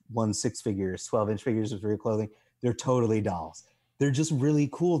 1/6 figures, 12-inch figures with real clothing, they're totally dolls. They're just really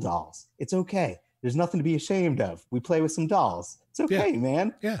cool dolls. It's okay. There's nothing to be ashamed of. We play with some dolls. It's okay,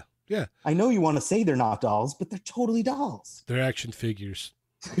 man. Yeah. Yeah. I know you want to say they're not dolls, but they're totally dolls. They're action figures.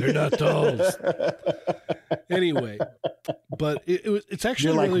 They're not dolls. Anyway, but it's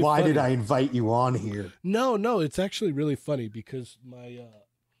actually You're like, really why funny. did I invite you on here? No, it's actually really funny because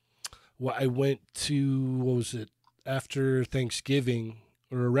I went to, what was it, after Thanksgiving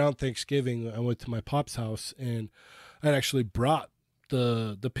or around Thanksgiving, I went to my pop's house and I actually brought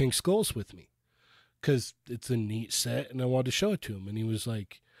the pink skulls with me because it's a neat set and I wanted to show it to him. And he was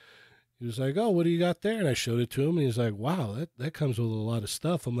like, oh, what do you got there? And I showed it to him and he's like, wow, that comes with a lot of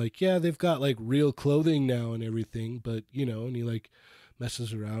stuff. I'm like, yeah, they've got like real clothing now and everything, but and he like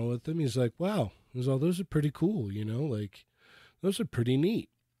messes around with them. He's like, wow, those are pretty cool, like those are pretty neat.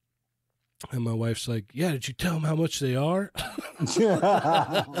 And my wife's like, yeah, did you tell him how much they are?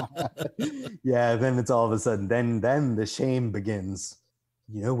 Yeah, then it's all of a sudden, then the shame begins.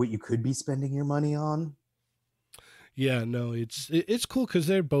 You know what you could be spending your money on? Yeah, no, it's cool because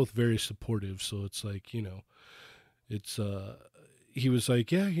they're both very supportive. So it's like, it's he was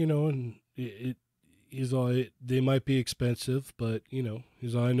like, yeah, and he's all, they might be expensive, but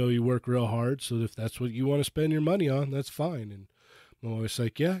he's all, I know you work real hard, so if that's what you want to spend your money on, that's fine. And my wife's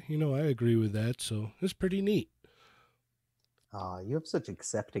like, yeah, I agree with that. So it's pretty neat. You have such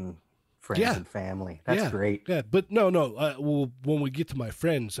accepting friends and family. That's great. Yeah, but no. Well, when we get to my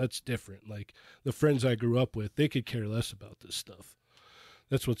friends, that's different. Like the friends I grew up with, they could care less about this stuff.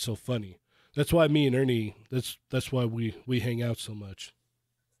 That's what's so funny. That's why me and Ernie, that's why we hang out so much.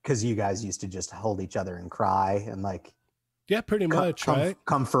 Because you guys used to just hold each other and cry and like. Yeah, pretty much, right?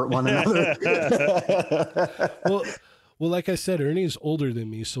 Comfort one another. Well, like I said, Ernie's older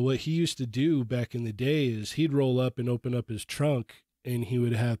than me. So what he used to do back in the day is he'd roll up and open up his trunk and he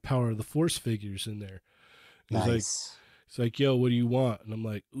would have Power of the Force figures in there. Nice. He's like, yo, what do you want? And I'm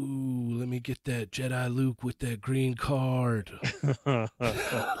like, ooh, let me get that Jedi Luke with that green card. I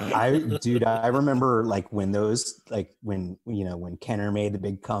remember like when when Kenner made the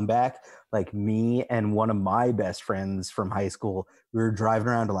big comeback, like me and one of my best friends from high school, we were driving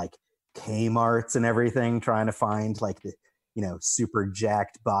around to like Kmart's and everything, trying to find like the super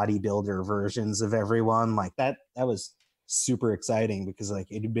jacked bodybuilder versions of everyone. Like that was super exciting because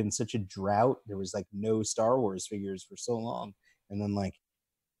like it had been such a drought. There was like no Star Wars figures for so long, and then like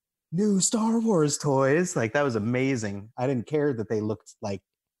new Star Wars toys, like that was amazing. I didn't care that they looked like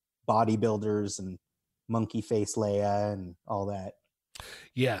bodybuilders and monkey face Leia and all that.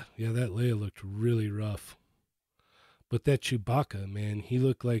 Yeah, that Leia looked really rough. But that Chewbacca, man, he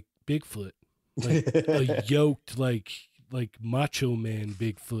looked like Bigfoot, like a yoked, like Macho Man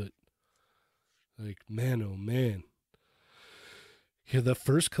Bigfoot. Like, man, oh man. Yeah, the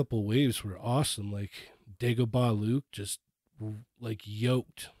first couple waves were awesome. Like Dagobah Luke, just like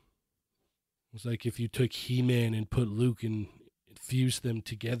yoked. It was like if you took He-Man and put Luke and fused them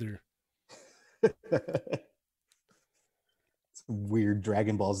together. It's a weird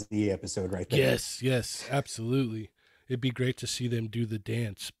Dragon Ball Z episode right there. Yes, absolutely. It'd be great to see them do the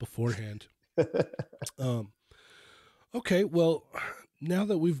dance beforehand. Okay, well, now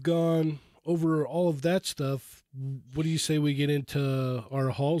that we've gone over all of that stuff, what do you say we get into our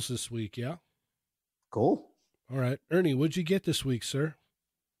hauls this week, yeah? Cool. All right. Ernie, what'd you get this week, sir?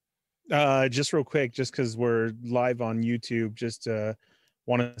 Just real quick, just because we're live on YouTube, just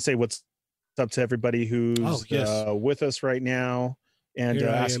want to say what's up to everybody who's with us right now and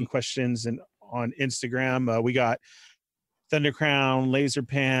asking questions and on Instagram. We got Thundercrown, Laser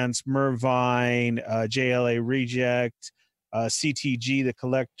Pants, Mervine, JLA Reject, CTG the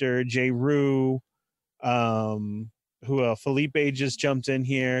Collector, J. Rue, Felipe just jumped in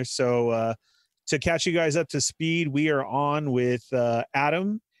here. So to catch you guys up to speed, we are on with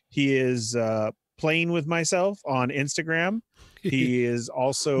Adam. He is playing with myself on Instagram. He is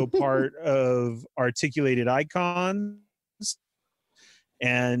also part of Articulated Icons.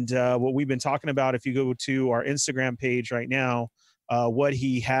 And what we've been talking about, if you go to our Instagram page right now, what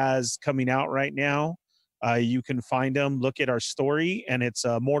he has coming out right now, you can find him. Look at our story, and it's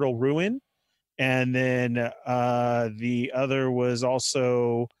Mortal Ruin. And then the other was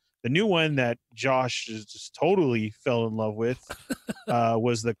also the new one that Josh just totally fell in love with,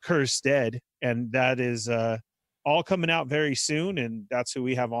 was the Cursed Dead. And that is all coming out very soon, and that's who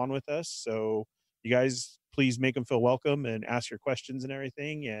we have on with us. So you guys please make them feel welcome and ask your questions and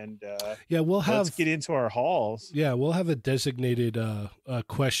everything. And Yeah, let's get into our hauls. Yeah, we'll have a designated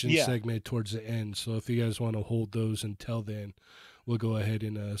question Yeah. segment towards the end. So if you guys want to hold those until then, we'll go ahead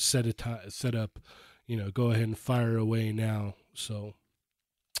and set up. Go ahead and fire away now. So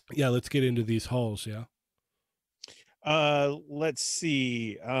yeah, let's get into these hauls. Yeah. Let's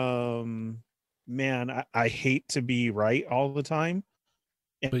see. Man, I hate to be right all the time.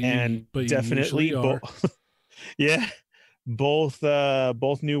 But and you definitely usually are. yeah, both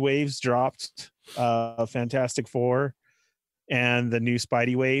new waves dropped, Fantastic Four and the new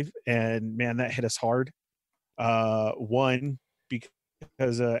Spidey wave, and man, that hit us hard. One,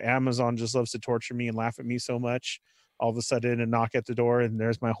 because Amazon just loves to torture me and laugh at me so much. All of a sudden, a knock at the door, and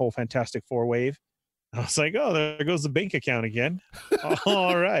there's my whole Fantastic Four wave. I was like, oh, there goes the bank account again.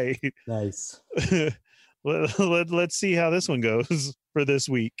 All right. Nice. Let's see how this one goes for this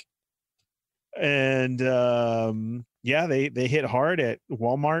week. And yeah, they hit hard at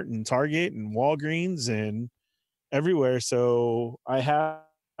Walmart and Target and Walgreens and everywhere. So I have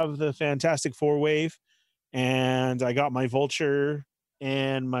the Fantastic Four wave, and I got my Vulture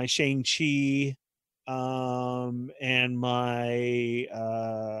and my Shang-Chi, and my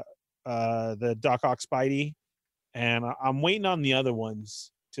the Doc Ock Spidey, and I'm waiting on the other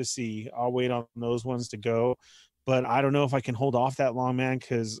ones to see. I'll wait on those ones to go, but I don't know if I can hold off that long, man,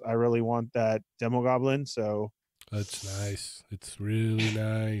 because I really want that Demogoblin. So that's nice. It's really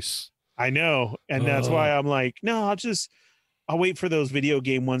nice. I know, and that's why I'm like, no, I'll wait for those video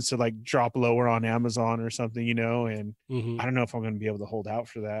game ones to like drop lower on Amazon or something, and I don't know if I'm going to be able to hold out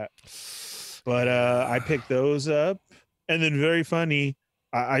for that. But I picked those up, and then very funny.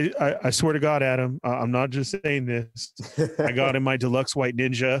 I swear to God, Adam, I'm not just saying this. I got in my deluxe White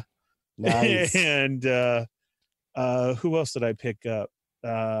Ninja. Nice. And who else did I pick up?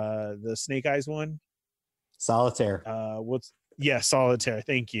 The Snake Eyes one? Solitaire. Solitaire.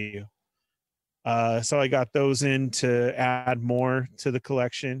 Thank you. So I got those in to add more to the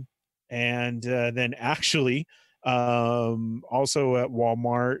collection. And then actually, also at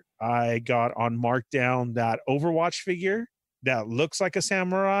Walmart, I got on markdown that Overwatch figure that looks like a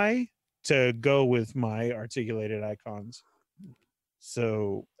samurai to go with my articulated icons.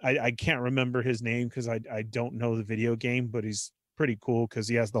 So I can't remember his name because I don't know the video game, but he's pretty cool because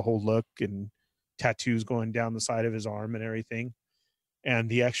he has the whole look and tattoos going down the side of his arm and everything. And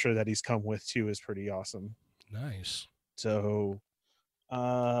the extra that he's come with too is pretty awesome. Nice. So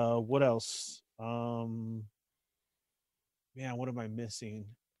what else? Man, what am I missing?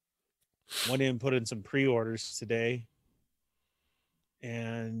 Went in and put in some pre-orders today.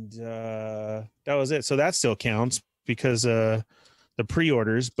 And that was it. So that still counts because the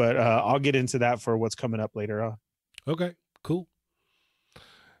pre-orders, but I'll get into that for what's coming up later on. Okay, cool.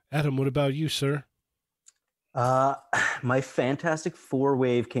 Adam, what about you, sir? My Fantastic Four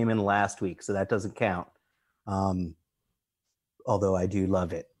wave came in last week, so that doesn't count. Although I do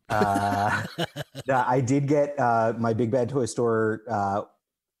love it. I did get my Big Bad Toy Store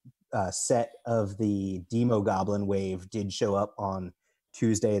set of the Demogoblin wave did show up on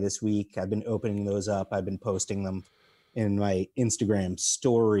Tuesday this week. I've been opening those up. I've been posting them in my Instagram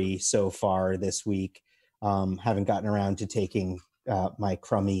story so far this week. Haven't gotten around to taking my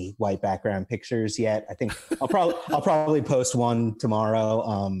crummy white background pictures yet. I think I'll probably post one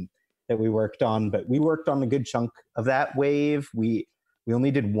tomorrow that we worked on, but we worked on a good chunk of that wave. We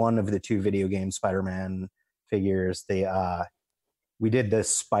only did one of the two video game Spider-Man figures. We did the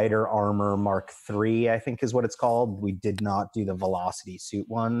Spider Armor Mark III, I think is what it's called. We did not do the Velocity suit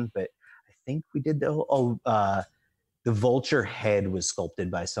one, but I think we did the Vulture head was sculpted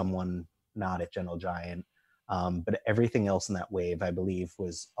by someone not at Gentle Giant. But everything else in that wave, I believe,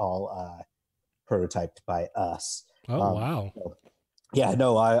 was all prototyped by us. Oh, wow. So, yeah,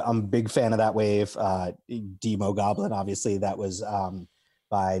 no, I'm a big fan of that wave. Demogoblin, obviously, that was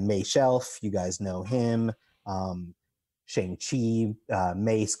by May Shelf. You guys know him. Shang-Chi,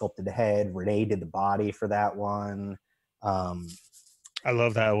 May sculpted the head. Renee did the body for that one. I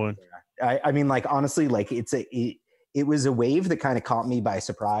love that one. I mean, like, honestly, like it was a wave that kind of caught me by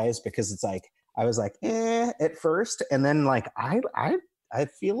surprise because it's like, I was like, at first. And then like, I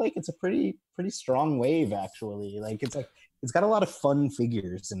feel like it's a pretty strong wave actually. Like it's got a lot of fun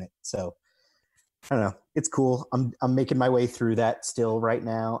figures in it. So I don't know. It's cool. I'm making my way through that still right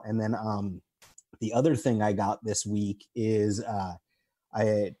now. And then the other thing I got this week is I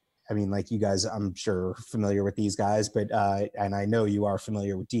mean, like you guys, I'm sure familiar with these guys, but and I know you are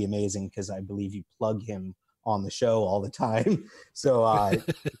familiar with D Amazing because I believe you plug him on the show all the time. So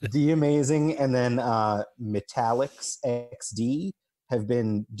D Amazing and then Metallics XD have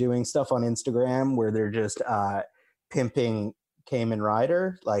been doing stuff on Instagram where they're just pimping Kamen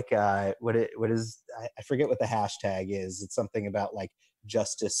Rider. Like what is I forget what the hashtag is. It's something about like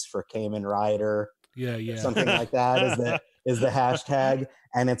justice for Kamen Rider. Yeah. Something like that is the hashtag.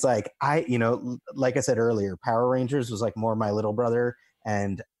 And it's like, like I said earlier, Power Rangers was like more my little brother,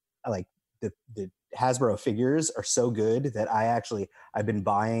 and like the Hasbro figures are so good that I've been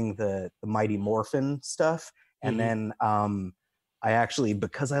buying the Mighty Morphin stuff. And then I actually,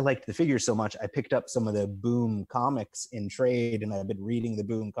 because I liked the figures so much, I picked up some of the Boom comics in trade, and I've been reading the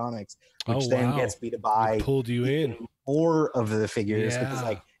Boom comics, which then gets me to buy pulled you in more of the figures, because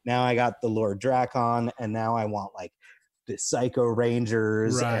like now I got the Lord Dracon, and now I want like the Psycho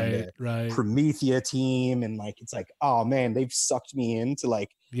Rangers and the Promethea team, and like it's like, oh man, they've sucked me into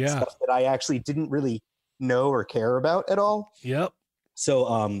like stuff that I actually didn't really know or care about at all. Yep.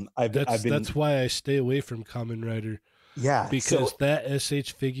 So that's why I stay away from Kamen Rider. Yeah, because that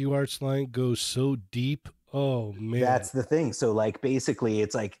SH Figuarts line goes so deep. Oh man, that's the thing. So like basically,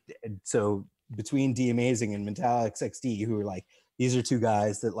 it's like, so between D Amazing and Metallics XD, who are like, these are two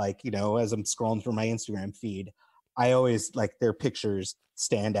guys that, like, you know, as I'm scrolling through my Instagram feed, I always like their pictures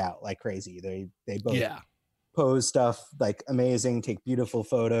stand out like crazy. They both pose stuff like amazing, take beautiful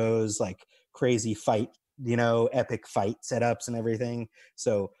photos, like crazy fight, you know, epic fight setups and everything.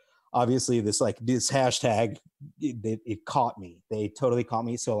 So obviously this hashtag, it caught me. They totally caught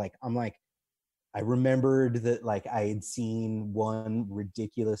me. So like, I'm like, I remembered that like I had seen one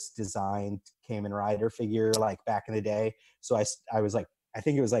ridiculous designed Kamen Rider figure like back in the day. So I was like, I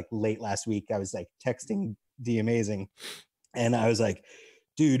think it was like late last week, I was like texting D Amazing, and I was like,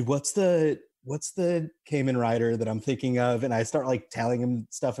 dude, what's the Kamen Rider that I'm thinking of? And I start like telling him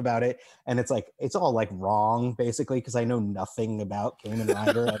stuff about it, and it's like, it's all like wrong basically, because I know nothing about Kamen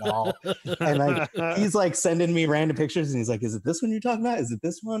Rider at all. And like he's like sending me random pictures, and he's like, is it this one you're talking about? Is it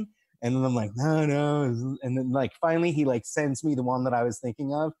this one? And then I'm like, no. And then like finally he like sends me the one that I was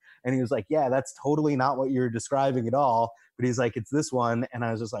thinking of, and he was like, yeah, that's totally not what you're describing at all. But he's like, it's this one. And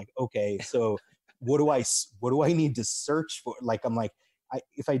I was just like, okay, so what do I need to search for? Like, I'm like,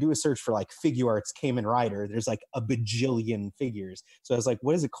 if I do a search for like Figuarts Kamen Rider, there's like a bajillion figures. So I was like,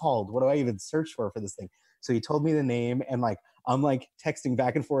 what is it called? What do I even search for this thing? So he told me the name, and like I'm like texting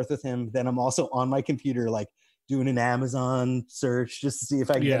back and forth with him. Then I'm also on my computer like doing an Amazon search just to see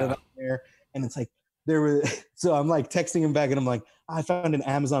if I can get it up there. And it's like so I'm like texting him back, and I'm like, I found an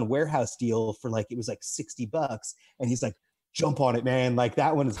Amazon warehouse deal for like, it was like $60. And he's like, jump on it, man. Like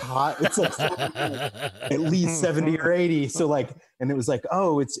that one is hot. It's like at least 70 or 80. So like, and it was like,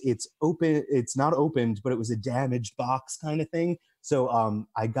 oh, it's open. It's not opened, but it was a damaged box kind of thing. So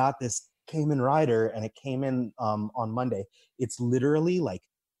I got this Kamen Rider, and it came in on Monday. It's literally like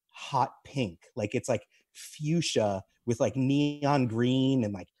hot pink. Like it's like fuchsia with like neon green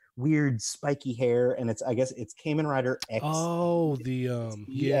and like weird spiky hair, and I guess it's Kamen Rider X. Oh, the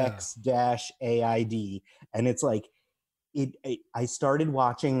X-AID, and it's like I started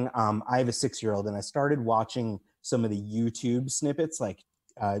watching. I have a 6-year-old, and I started watching some of the YouTube snippets. Like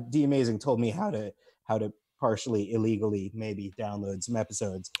D Amazing told me how to partially illegally maybe download some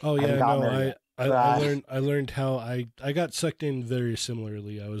episodes. Oh yeah, no, I learned how I got sucked in very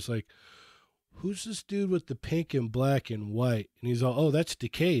similarly. I was like, who's this dude with the pink and black and white? And he's all, oh, that's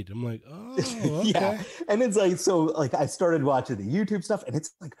Decade. I'm like, oh, okay. Yeah. And it's like, so like I started watching the YouTube stuff, and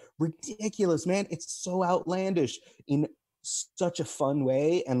it's like ridiculous, man. It's so outlandish in such a fun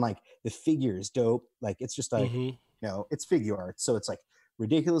way. And like the figure is dope. Like it's just like, you know, it's figure art. So it's like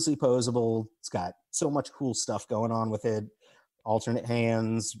ridiculously posable. It's got so much cool stuff going on with it. Alternate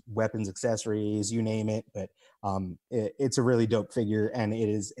hands, weapons, accessories, you name it. But it's a really dope figure, and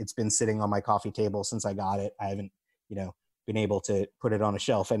it's been sitting on my coffee table since I got it. I haven't, you know, been able to put it on a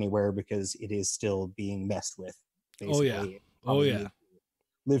shelf anywhere because it is still being messed with. Basically. Oh yeah.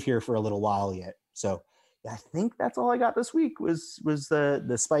 Live here for a little while yet. So I think that's all I got this week was the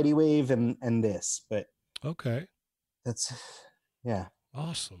Spidey Wave and this. But okay, that's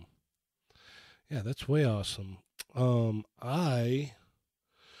awesome. Yeah, that's way awesome.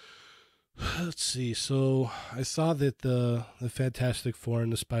 Let's see. So I saw that the Fantastic Four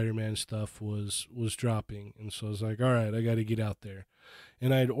and the Spider-Man stuff was dropping, and so I was like, all right, I got to get out there.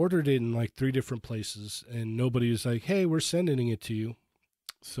 And I had ordered it in like 3 different places, and nobody was like, hey, we're sending it to you.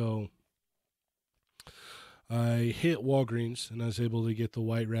 So I hit Walgreens, and I was able to get the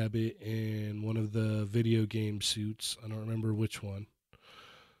White Rabbit and one of the video game suits. I don't remember which one.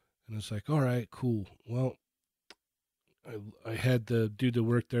 And it's like, all right, cool. Well, I had the dude that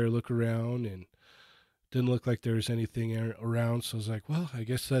worked there look around, and didn't look like there was anything around. So I was like, well, I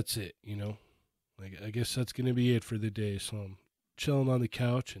guess that's it, you know. Like, I guess that's going to be it for the day. So I'm chilling on the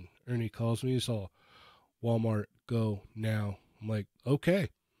couch, and Ernie calls me. He's all, Walmart, go now. I'm like, okay.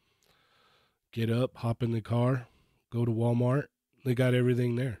 Get up, hop in the car, go to Walmart. They got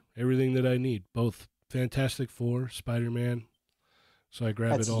everything there, everything that I need, both Fantastic Four, Spider-Man. So I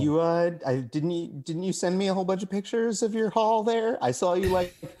grab That's it all. you. Didn't you send me a whole bunch of pictures of your haul there? I saw you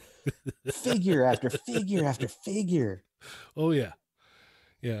like figure after figure after figure. Oh yeah,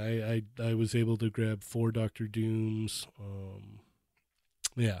 yeah. I was able to grab 4 Doctor Dooms.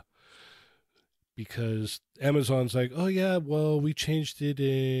 Yeah, because Amazon's like, oh yeah, well we changed it,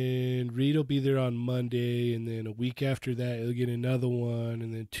 and Reed will be there on Monday, and then a week after that he'll get another one,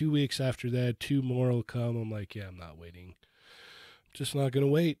 and then 2 weeks after that 2 more will come. I'm like, yeah, I'm not waiting. Just not gonna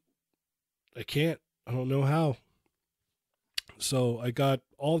wait. I can't. I don't know how. So I got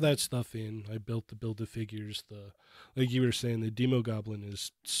all that stuff in. I built the Build-A-Figures. The, like you were saying, the Demo Goblin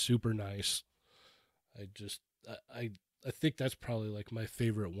is super nice. I think that's probably like my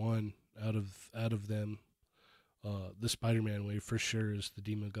favorite one out of them. The Spider-Man wave for sure is the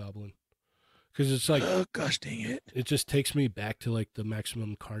Demo Goblin, because it's like, Oh gosh, dang it! it just takes me back to like the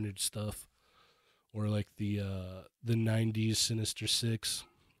Maximum Carnage stuff, or like the 90s Sinister Six,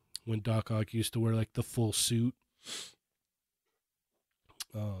 when Doc Ock used to wear like the full suit.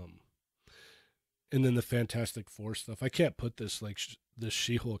 And then the Fantastic Four stuff. I can't put this like this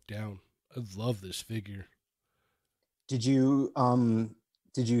She-Hulk down. I love this figure. Did you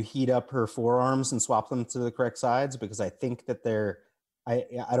heat up her forearms and swap them to the correct sides? Because I think that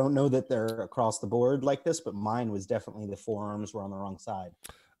I don't know that they're across the board like this, but mine was definitely the forearms were on the wrong side.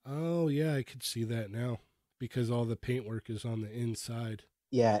 Oh yeah, I could see that now, because all the paintwork is on the inside.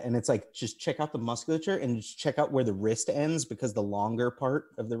 Yeah, and it's like, just check out the musculature and just check out where the wrist ends, because the longer part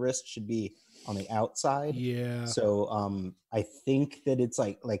of the wrist should be on the outside. Yeah. So I think that it's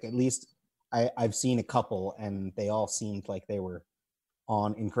like at least I've seen a couple and they all seemed like they were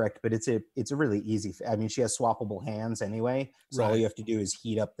on incorrect, but it's a really easy. I mean, she has swappable hands anyway, so all Right. you have to do is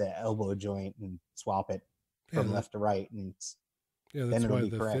heat up the elbow joint and swap it from Yeah, left to right, and yeah, then that's it'll why be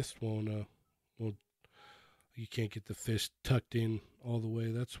the correct. fist won't. You can't get the fist tucked in all the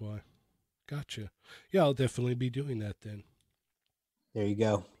way. That's why. Gotcha. Yeah, I'll definitely be doing that then. There you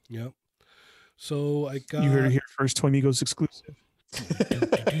go. Yep. So I got. You heard it here first. Toy Migos exclusive.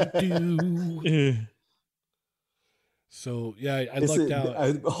 Do-do-do-do. Eh. So yeah, I This lucked is-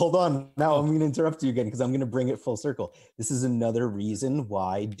 out. hold on. Now Oh. I'm going to interrupt you again, because I'm going to bring it full circle. This is another reason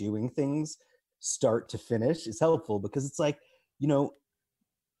why doing things start to finish is helpful, because it's like,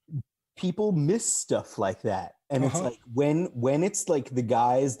 people miss stuff like that. And it's Uh-huh. like when it's like the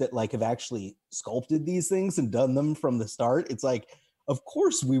guys that like have actually sculpted these things and done them from the start, it's like, of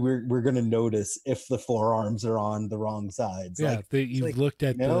course we're going to notice if the forearms are on the wrong sides. Yeah, Like, you've like, looked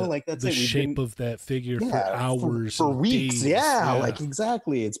at that's the it. We've shape been- of that figure for yeah, hours, for and weeks. days. Yeah, like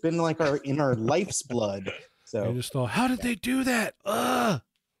exactly. It's been like in our life's blood. I So just thought, how did they do that? Ugh.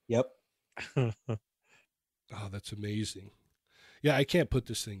 yep. Oh, that's amazing. Yeah, I can't put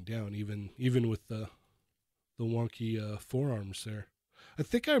this thing down, even with the wonky forearms there. I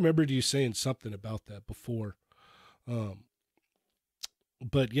think I remembered you saying something about that before. But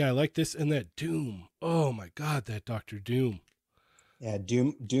yeah, I like this, and that Doom. Oh my God, that Dr. Doom. Yeah,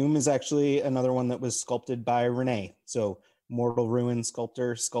 Doom is actually another one that was sculpted by Renee. So Mortal Ruin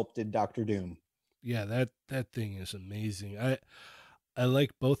sculptor sculpted Dr. Doom. Yeah, that thing is amazing. I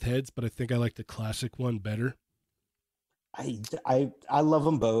like both heads, but I think I like the classic one better. I love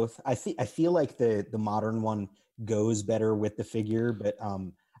them both. I feel like the modern one goes better with the figure, but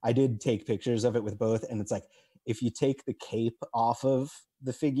I did take pictures of it with both, and it's like, if you take the cape off of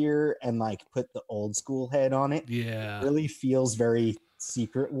the figure and like put the old school head on it, Yeah. it really feels very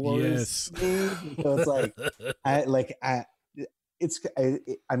Secret Wars. Yes. to me. So it's like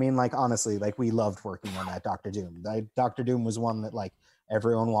I mean, like, honestly, like, we loved working on that Doctor Doom. Doctor Doom was one that like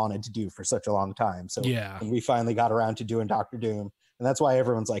everyone wanted to do for such a long time. So Yeah. when we finally got around to doing Doctor Doom, and that's why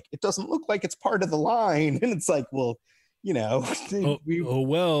everyone's like, it doesn't look like it's part of the line. And it's like, well, we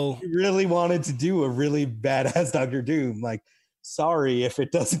well. really wanted to do a really badass Doctor Doom. Like, sorry if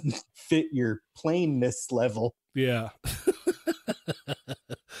it doesn't fit your plainness level. Yeah.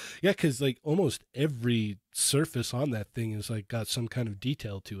 Yeah, because like almost every surface on that thing is like got some kind of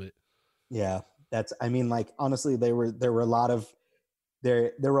detail to it. Yeah, I mean, like, honestly, there were a lot of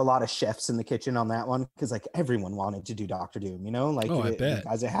chefs in the kitchen on that one, because like everyone wanted to do Doctor Doom, like Oh, I the bet.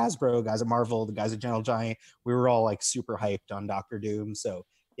 guys at Hasbro, guys at Marvel, the guys at Gentle Giant, we were all like super hyped on Doctor Doom. So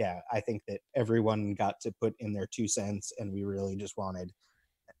yeah, I think that everyone got to put in their 2 cents, and we really just wanted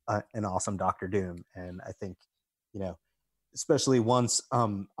an awesome Doctor Doom. And I think, especially once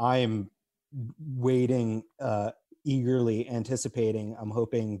I am waiting eagerly anticipating. I'm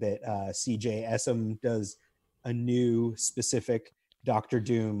hoping that CJ Essam does a new specific Doctor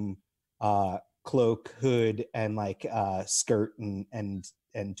Doom cloak, hood, and like skirt and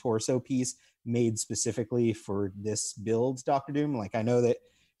torso piece made specifically for this build Doctor Doom. Like I know that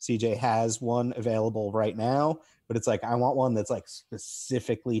CJ has one available right now, but it's like I want one that's like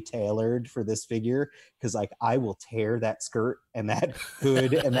specifically tailored for this figure, because like I will tear that skirt and that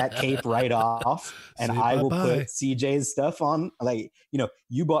hood and that cape right off, and Say I will bye-bye. put CJ's stuff on. Like, you know,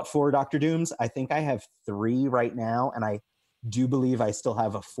 you bought 4 Doctor Dooms. I think I have 3 right now, and I do believe I still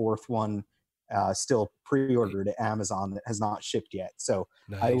have a 4th one still pre-ordered at Amazon that has not shipped yet. So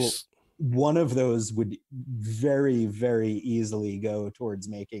I will. Nice. One of those would very, very easily go towards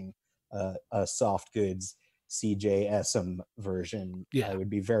making a soft goods CJ Essam version. Yeah. I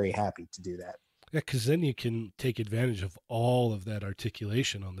would be very happy to do that. Yeah, because then you can take advantage of all of that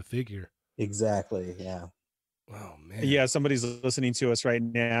articulation on the figure. Exactly. Yeah. Oh man. Yeah, somebody's listening to us right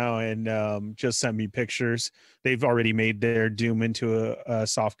now and just sent me pictures. They've already made their Doom into a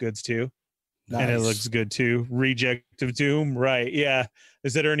soft goods too. Nice. And it looks good too. Reject of Doom, right? Yeah. They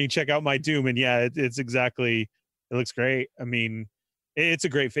said, Ernie, check out my Doom, and yeah, it's exactly. It looks great. I mean, it's a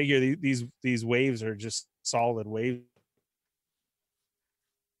great figure. These waves are just solid waves.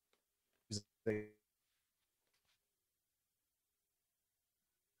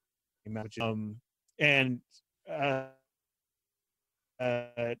 And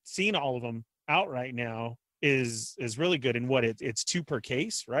seeing all of them out right now is really good. And what it's 2 per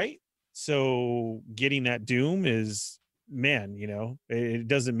case, right? So getting that Doom is, man, you know, it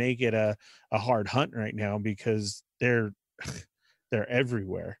doesn't make it a hard hunt right now because they're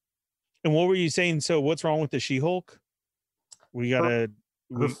everywhere. And what were you saying? So what's wrong with the She-Hulk? We gotta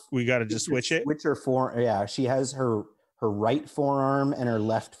just switch it. Switch her forearm. Yeah, she has her right forearm and her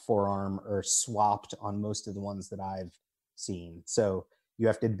left forearm are swapped on most of the ones that I've seen. So you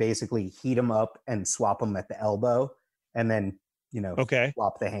have to basically heat them up and swap them at the elbow, and then, you know,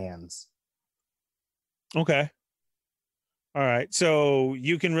 swap the hands. Okay. All right. So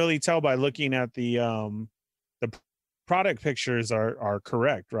you can really tell by looking at the product pictures are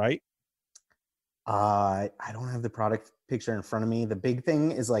correct, right? I don't have the product picture in front of me. The big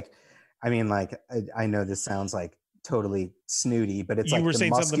thing is like, I mean, like I know this sounds like totally snooty, but it's you like were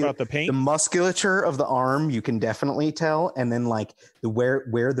saying something about the paint. The musculature of the arm, you can definitely tell, and then like the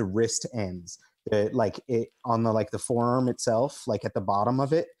where the wrist ends, like it on the like the forearm itself, like at the bottom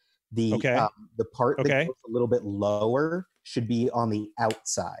of it, the part that goes a little bit lower should be on the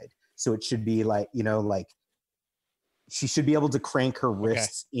outside. So it should be like, you know, like she should be able to crank her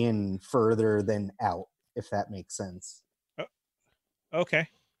wrists in further than out, if that makes sense. Okay.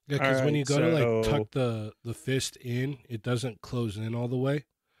 Yeah, because when you go to like tuck the fist in, it doesn't close in all the way.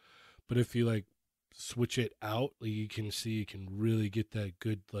 But if you like switch it out, like, you can see you can really get that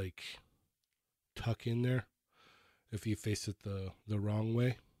good like tuck in there. If you face it the wrong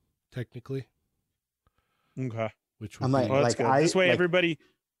way, technically. Okay. Which would be like this way, like, everybody.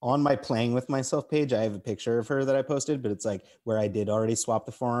 On my Playing With Myself page, I have a picture of her that I posted, but it's like where I did already swap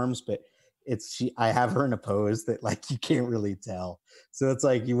the forearms, but I have her in a pose that like you can't really tell. So it's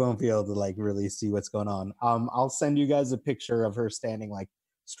like you won't be able to like really see what's going on. I'll send you guys a picture of her standing like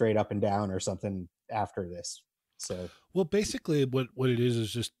straight up and down or something after this. So well, basically what it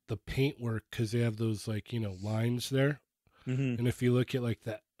is just the paint work, because they have those like, you know, lines there. Mm-hmm. And if you look at like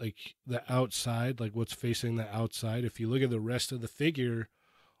that, like the outside, like what's facing the outside, if you look at the rest of the figure,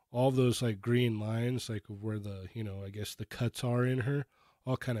 all those like green lines, like where the, you know, I guess the cuts are in her,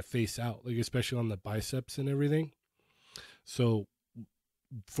 all kind of face out, like especially on the biceps and everything. So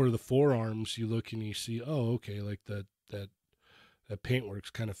for the forearms, you look and you see, oh, okay, like that paintwork's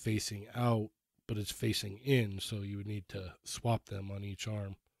kind of facing out, but it's facing in, so you would need to swap them on each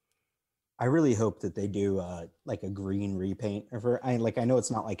arm. I really hope that they do like a green repaint of her. I know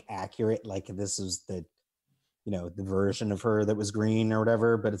it's not like accurate, like this is the, you know, the version of her that was green or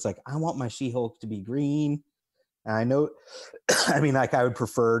whatever, but it's like I want my She-Hulk to be green. And I know, I mean, like I would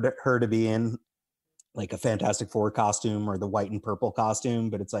prefer her to be in like a Fantastic Four costume or the white and purple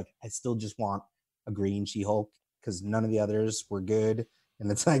costume, but it's like I still just want a green She-Hulk because none of the others were good.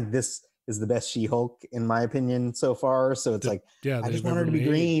 And it's like this is the best She-Hulk in my opinion so far. So it's like, I just want her to be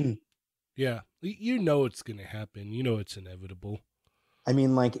green. Yeah, you know it's going to happen. You know it's inevitable. I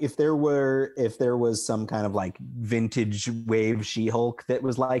mean, like if there was some kind of like vintage wave She-Hulk that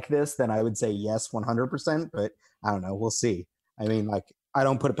was like this, then I would say yes, 100%. But I don't know. We'll see. I mean, like I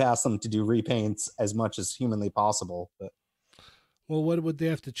don't put it past them to do repaints as much as humanly possible. But well, what would they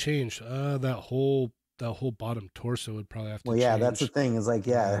have to change? That whole bottom torso would probably have to. Well, yeah, that's the thing. Is like,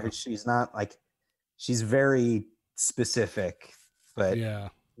 yeah, she's not like she's very specific, but Yeah.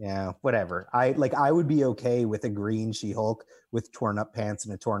 yeah, whatever. I would be okay with a green She-Hulk with torn up pants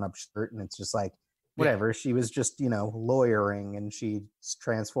and a torn up shirt, and it's just like whatever. She was just, lawyering, and she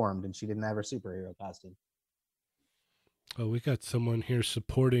transformed, and she didn't have her superhero costume. Oh, we got someone here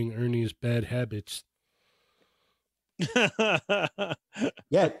supporting Ernie's bad habits.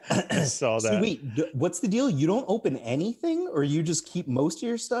 Yeah. I saw So that. wait, what's the deal? You don't open anything, or you just keep most of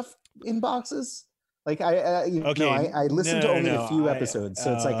your stuff in boxes? Like I listened to only a few episodes,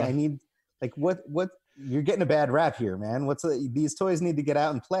 so it's like I need what you're getting a bad rap here, man. These toys need to get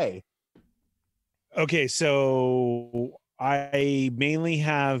out and play. Okay, so I mainly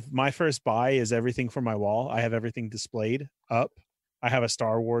have my first buy is everything for my wall. I have everything displayed up. I have a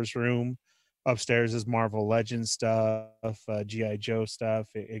Star Wars room. Upstairs is Marvel Legends stuff, G.I. Joe stuff.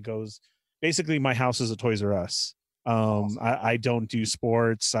 It goes basically my house is a Toys R Us. Awesome. I don't do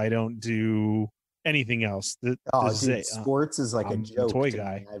sports. I don't do anything else. Sports is like I'm a joke. toy to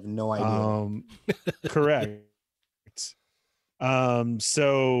guy. me. I have no idea. Correct.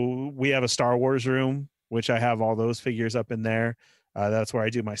 So we have a Star Wars room, which I have all those figures up in there. That's where I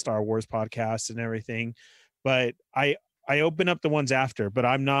do my Star Wars podcast and everything. But I open up the ones after, but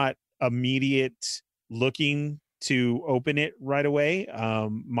I'm not immediate looking to open it right away.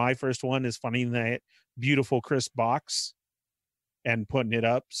 My first one is finding that beautiful crisp box and putting it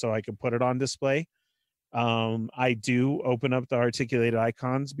up so I can put it on display. I do open up the articulated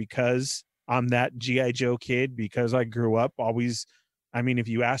icons because I'm that G.I. Joe kid, because I grew up always. I mean, if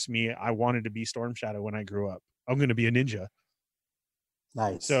you ask me, I wanted to be Storm Shadow when I grew up. I'm going to be a ninja.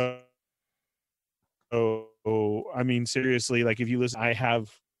 Nice. So, I mean, seriously, like if you listen, I have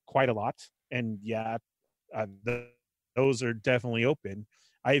quite a lot, and yeah, those are definitely open.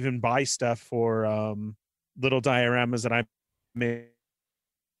 I even buy stuff for little dioramas that I make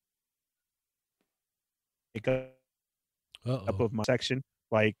up of my section,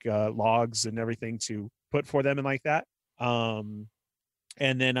 like logs and everything to put for them and like that. And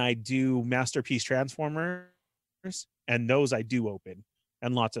then I do Masterpiece Transformers, and those I do open,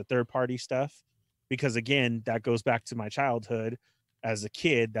 and lots of third-party stuff, because again, that goes back to my childhood as a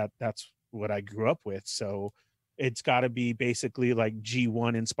kid. That's what I grew up with. So it's got to be basically like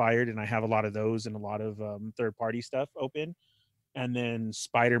G1 inspired, and I have a lot of those and a lot of third-party stuff open. And then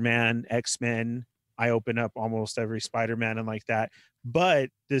Spider-Man, X-Men, I open up almost every Spider-Man and like that. But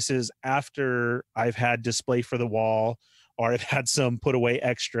this is after I've had display for the wall, or I've had some put away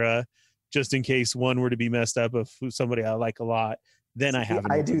extra just in case one were to be messed up of somebody I like a lot. Then I have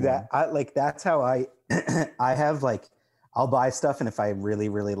I do that. That's how I have I'll buy stuff, and if I really,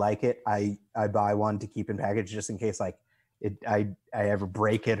 really like it, I buy one to keep in package just in case I ever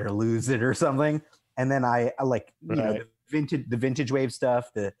break it or lose it or something. And then I the vintage wave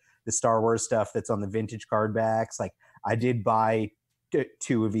stuff, the Star Wars stuff that's on the vintage card backs. Like I did buy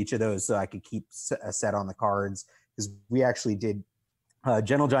 2 of each of those so I could keep a set on the cards, because we actually did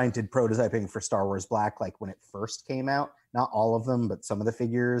Gentle Giant did prototyping for Star Wars Black like when it first came out. Not all of them, but some of the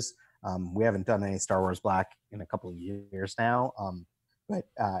figures. We haven't done any Star Wars Black in a couple of years now.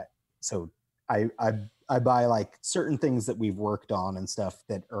 So I buy like certain things that we've worked on and stuff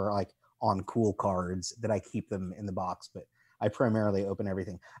that are like on cool cards that I keep them in the box, but I primarily open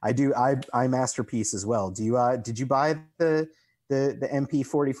everything. I Masterpiece as well. Did you buy the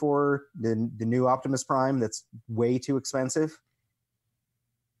MP44, the new Optimus Prime that's way too expensive?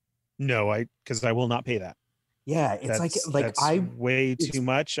 No, because I will not pay that. Yeah, it's that's way too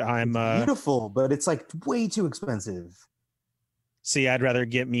much. I'm beautiful, but it's like way too expensive. See, I'd rather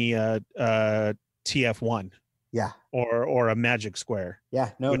get me a TF1. Yeah. Or a Magic Square.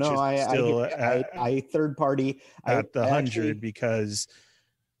 Yeah. No. I third party at the 100 because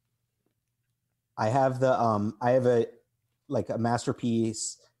I have a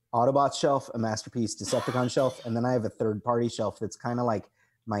Masterpiece Autobots shelf, a Masterpiece Decepticon shelf, and then I have a third party shelf that's kind of like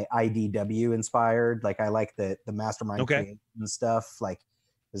my IDW inspired. Like I like the Mastermind creation and stuff. Like,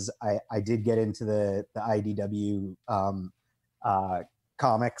 because I did get into the IDW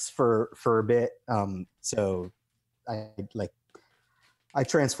comics for a bit. So I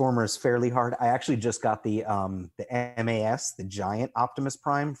Transformers fairly hard. I actually just got the MAS, the giant Optimus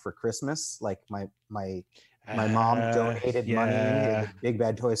Prime, for Christmas. Like my mom donated money. The Big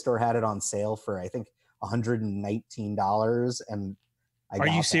Bad Toy Store had it on sale for I think $119, and are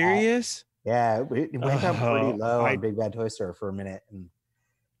you serious? Yeah, it went up pretty low on Big Bad Toy Store for a minute, and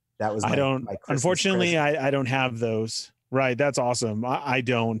that was my Christmas unfortunately present. I don't have those. Right, that's awesome. I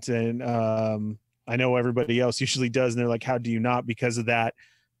don't, and I know everybody else usually does, and they're like, "How do you not?" Because of that,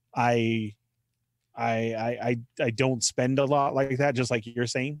 I don't spend a lot like that. Just like you're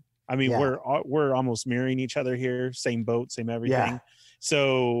saying, I mean, Yeah. we're almost mirroring each other here, same boat, same everything. Yeah.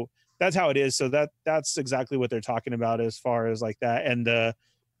 So that's how it is. So that's exactly what they're talking about as far as like that, and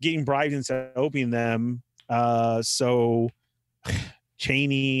getting bribed into opening them. So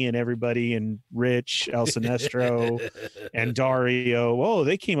Cheney and everybody, and Rich, El Sinestro, and Dario, oh,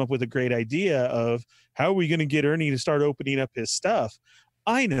 they came up with a great idea of how are we going to get Ernie to start opening up his stuff.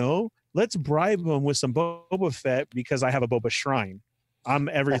 I know. Let's bribe him with some Boba Fett because I have a Boba shrine. I'm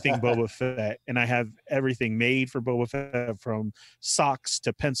everything Boba Fett, and I have everything made for Boba Fett, from socks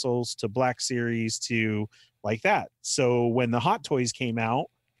to pencils to Black Series to like that. So when the Hot Toys came out,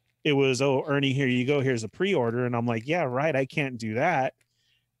 it was, oh, Ernie, here you go. Here's a pre-order. And I'm like, yeah, right. I can't do that.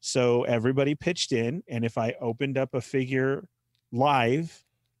 So everybody pitched in. And if I opened up a figure live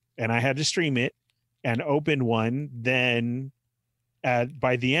and I had to stream it and opened one, then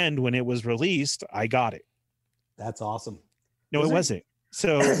by the end, when it was released, I got it. That's awesome. No, it wasn't.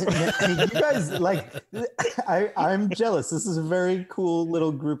 So you guys, like, I'm jealous. This is a very cool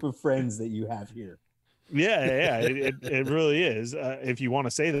little group of friends that you have here. yeah, it really is. If you want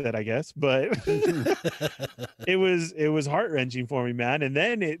to say that, I guess, but it was heart-wrenching for me, man. And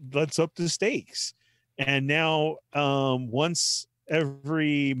then it lets up the stakes. And now, once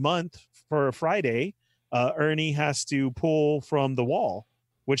every month for a Friday, Ernie has to pull from the wall,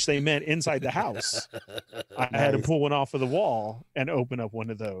 which they meant inside the house. I had to pull one off of the wall and open up one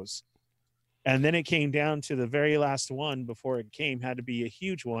of those. And then it came down to the very last one before it had to be a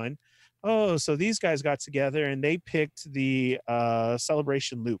huge one. Oh, so these guys got together and they picked the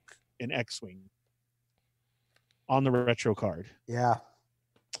Celebration Luke in X-Wing on the retro card. Yeah,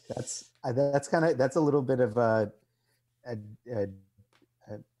 that's a little bit of a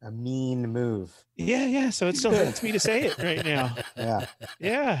mean move. Yeah. So it still hurts me to say it right now.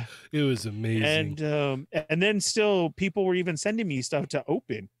 Yeah. It was amazing. And then still people were even sending me stuff to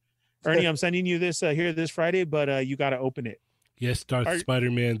open. Ernie, I'm sending you this here this Friday, but you got to open it. Yes, Darth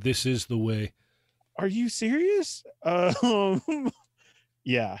Spider-Man, this is the way. Are you serious?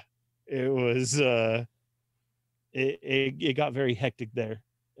 Yeah, it was. It got very hectic there,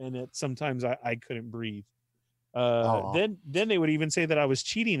 and sometimes I couldn't breathe. Then they would even say that I was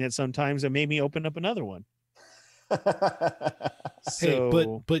cheating at sometimes and made me open up another one. Hey,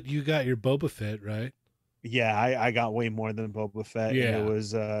 but you got your Boba Fett, right? Yeah, I got way more than Boba Fett. Yeah, and it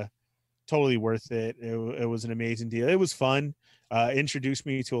was totally worth it. It was an amazing deal. It was fun. Introduced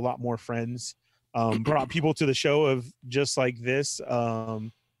me to a lot more friends. Brought people to the show of just like this.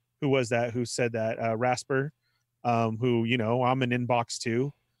 Who was that? Who said that? Rasper. Who, I'm an inbox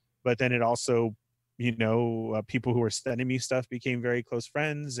too, but then it also, people who were sending me stuff became very close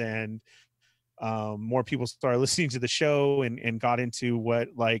friends, and more people started listening to the show and got into what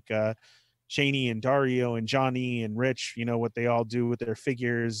Cheney and Dario and Johnny and Rich, what they all do with their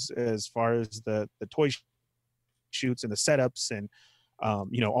figures as far as the toy shoots and the setups and,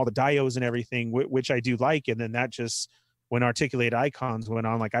 all the dios and everything, which I do like. And then that just, when Articulated Icons went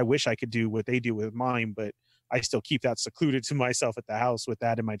on, I wish I could do what they do with mine, but I still keep that secluded to myself at the house with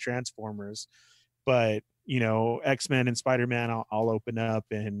that and my Transformers. But, X-Men and Spider-Man, I'll open up,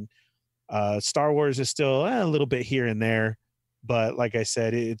 and Star Wars is still a little bit here and there. But like I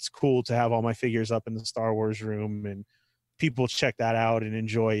said, it's cool to have all my figures up in the Star Wars room, and people check that out and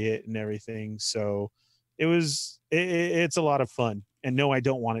enjoy it and everything. So it's a lot of fun. And no, I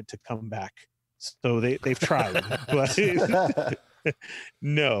don't want it to come back. So they've tried, but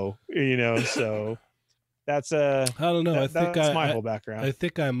no, so that's I don't know. That's my whole background. I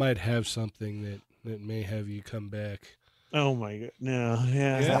think I might have something that may have you come back. Oh my god, no,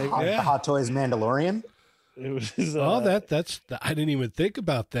 yeah. The Hot Toys Mandalorian. It was that's I didn't even think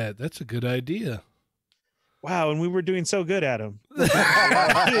about that. That's a good idea. Wow, and we were doing so good, Adam.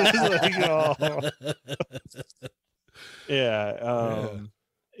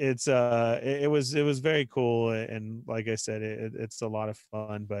 It's it was very cool, and like I said, it's a lot of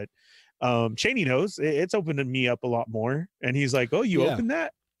fun. But Cheney knows it's opened me up a lot more, and he's like, "Oh, you opened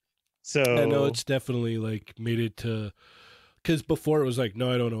that?" So I know it's definitely made it to. Because before it was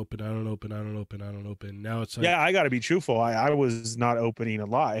no, I don't open. Now it's yeah, I got to be truthful. I was not opening a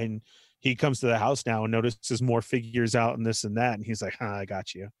lot, and he comes to the house now and notices more figures out and this and that, and he's like, I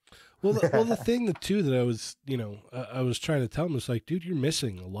got you. Well, the thing too that I was, I was trying to tell him was dude, you're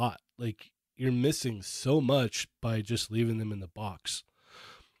missing a lot. You're missing so much by just leaving them in the box.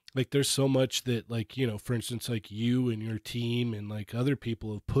 There's so much that for instance, you and your team and other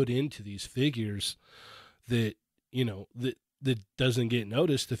people have put into these figures that, that doesn't get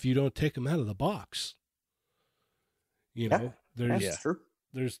noticed if you don't take them out of the box. That's true.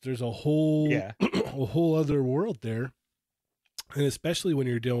 There's a whole a whole other world there And especially when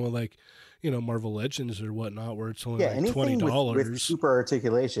you're dealing with like, Marvel Legends or whatnot, where it's only Yeah, like anything $20. with super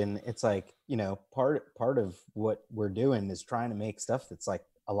articulation, it's like, part of what we're doing is trying to make stuff that's like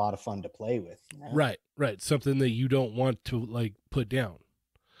a lot of fun to play with. Right. Something that you don't want to like put down.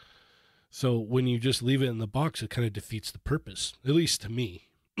 So when you just leave it in the box, it kind of defeats the purpose, at least to me.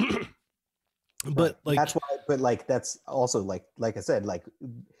 But like that's why, but like that's also like I said, like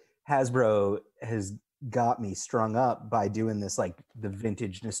Hasbro has got me strung up by doing this, like the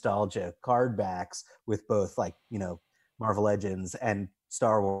vintage nostalgia card backs with both like Marvel Legends and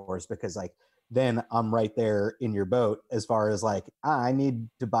Star Wars, because like then I'm right there in your boat as far as like I need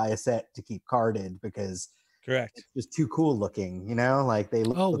to buy a set to keep carded because Correct. it's just too cool looking, like they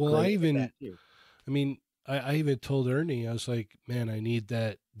look. Oh well, great I even told Ernie, I was like, man, I need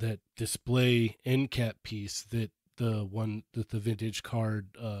that display end cap piece that the vintage card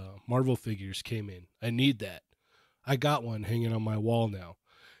Marvel figures came in. I need that. I got one hanging on my wall now,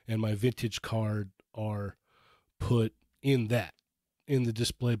 and my vintage card are put in the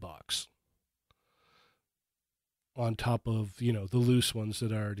display box on top of the loose ones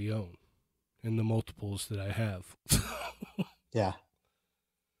that I already own and the multiples that I have. Yeah.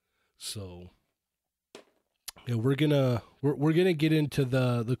 So yeah, we're gonna get into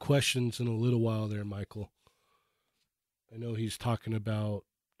the questions in a little while there, Michael. I know he's talking about,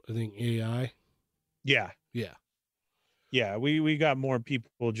 I think, AI. Yeah. We got more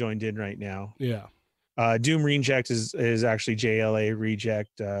people joined in right now. Yeah. Doom Reject is actually JLA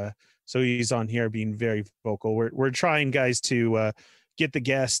Reject. So he's on here being very vocal. We're trying, guys, to get the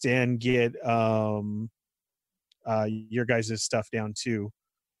guest and get your guys' stuff down too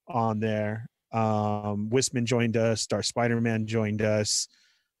on there. Wisman joined us. Star Spider-Man joined us.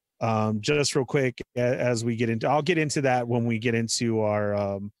 Just real quick, as we get into, I'll get into that when we get into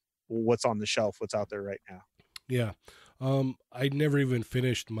our what's on the shelf, what's out there right now. Yeah. I never even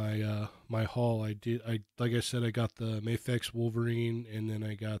finished my my haul. Like I said, I got the Mafex Wolverine, and then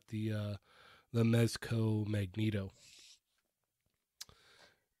I got the Mezco Magneto.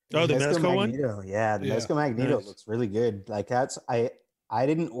 Oh, the Mezco one? Yeah, the Mezco Magneto looks really good. Like that's I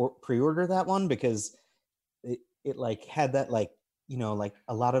didn't pre-order that one because it like had that like like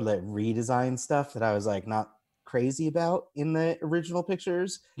a lot of the redesign stuff that I was like not crazy about in the original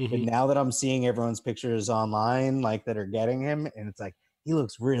pictures. Mm-hmm. But now that I'm seeing everyone's pictures online, like that are getting him, and it's like he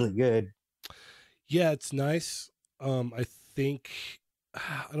looks really good. Yeah, it's nice. I think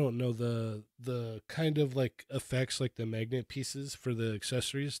I don't know, the kind of like effects, like the magnet pieces for the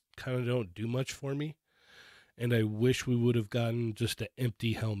accessories kind of don't do much for me. And I wish we would have gotten just an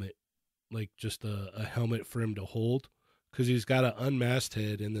empty helmet, like just a helmet for him to hold, because he's got an unmasked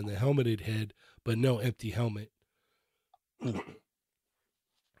head and then the helmeted head, but no empty helmet.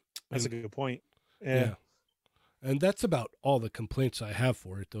 That's a good point. Yeah. And that's about all the complaints I have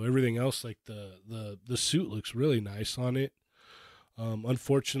for it, though. Everything else, like the suit looks really nice on it.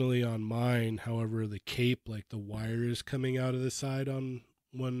 Unfortunately, on mine, however, the cape, like the wire is coming out of the side on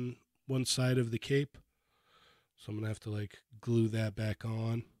one side of the cape. So I'm going to have to like glue that back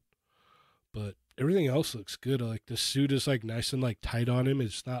on. But everything else looks good. Like the suit is like nice and like tight on him.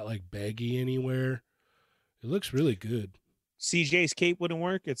 It's not like baggy anywhere. It looks really good. CJ's cape wouldn't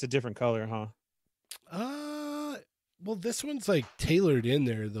work. It's a different color, huh? Well, this one's like tailored in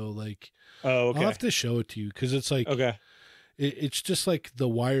there though. Like, oh, okay. I'll have to show it to you because it's like, okay. It's just like the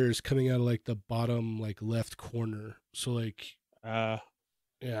wires coming out of like the bottom, like left corner. So like, yeah,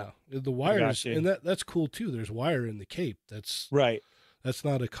 the wires, and that's cool too. There's wire in the cape. That's right. That's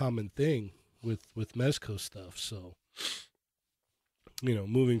not a common thing with Mezco stuff. So,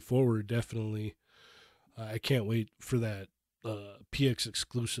 moving forward, definitely, I can't wait for that PX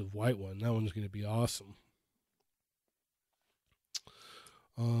exclusive white one. That one's going to be awesome.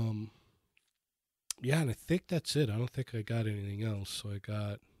 Yeah, and I think that's it. I don't think I got anything else. So I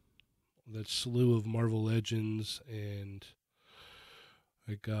got that slew of Marvel Legends, and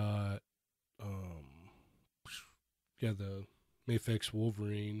I got the Mafex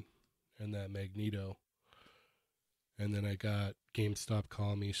Wolverine and that Magneto. And then I got GameStop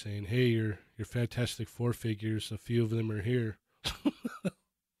calling me saying, "Hey, your Fantastic Four figures, a few of them are here." So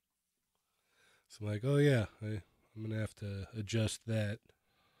I'm like, "Oh yeah, I'm gonna have to adjust that."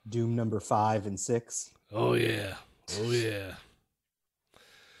 Doom number 5 and 6. Oh yeah. Yeah,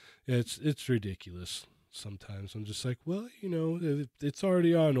 it's ridiculous. Sometimes I'm just like, well, it's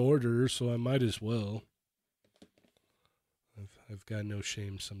already on order, so I might as well. I've got no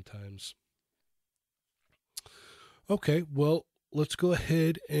shame sometimes. Okay, well, let's go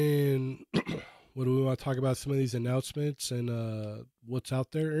ahead and what do we want to talk about? Some of these announcements and what's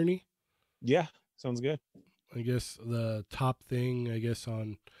out there, Ernie? Yeah, sounds good. I guess the top thing, I guess,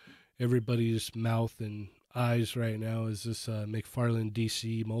 on everybody's mouth and eyes right now is this McFarlane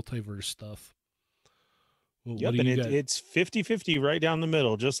DC multiverse stuff. Yep, and it's 50-50 right down the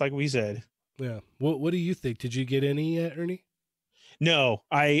middle, just like we said. Yeah. What do you think? Did you get any yet, Ernie? No,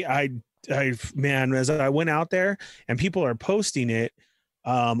 I man, as I went out there and people are posting it,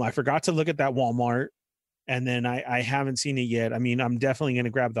 I forgot to look at that Walmart, and then I haven't seen it yet. I mean, I'm definitely going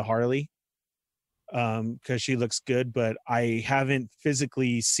to grab the Harley because she looks good, but I haven't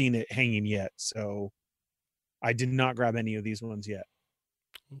physically seen it hanging yet. So I did not grab any of these ones yet.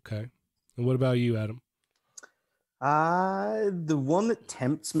 Okay. And what about you, Adam? The one that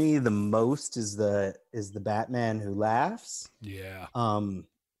tempts me the most is the Batman Who Laughs. Yeah.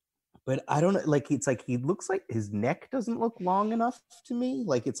 But I don't know, like, it's like he looks like his neck doesn't look long enough to me.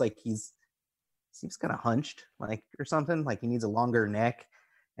 Like, it's like seems kind of hunched, like, or something. Like, he needs a longer neck.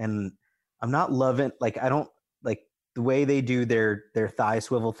 And I'm not loving, like, I don't like the way they do their thigh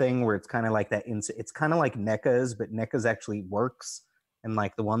swivel thing, where it's kind of like that. It's kind of like NECA's, but NECA's actually works. And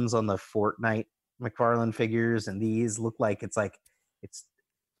like the ones on the Fortnite McFarlane figures and these look like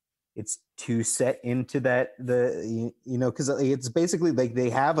it's too set into that, because it's basically like they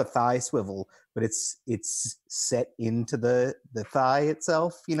have a thigh swivel, but it's set into the thigh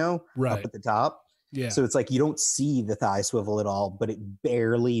itself, right up at the top. Yeah. So it's like you don't see the thigh swivel at all, but it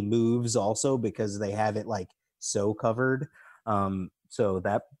barely moves also because they have it like so covered. So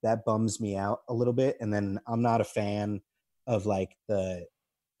that bums me out a little bit. And then I'm not a fan of like the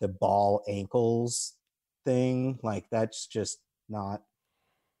ball ankles thing. Like, that's just not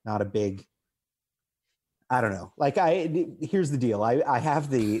a big, I don't know. Like, here's the deal. I have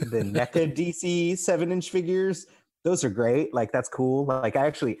the NECA DC 7-inch figures. Those are great. Like, that's cool. Like,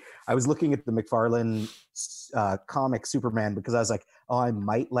 I was looking at the McFarlane comic Superman because I was like, oh, I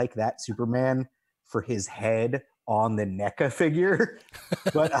might like that Superman for his head on the NECA figure.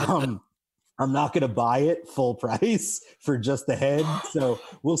 But I'm not going to buy it full price for just the head. So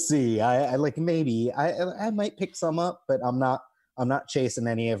we'll see. I like, maybe I might pick some up, but I'm not chasing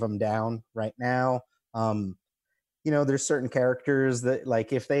any of them down right now. There's certain characters that,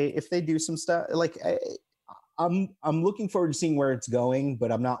 like, if they do some stuff, like, I'm looking forward to seeing where it's going,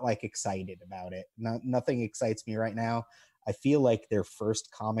 but I'm not like excited about it. Nothing excites me right now. I feel like their first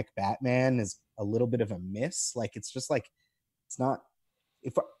comic Batman is a little bit of a miss. Like, it's just like, it's not,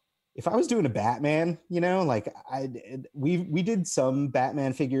 if I was doing a Batman, like we did some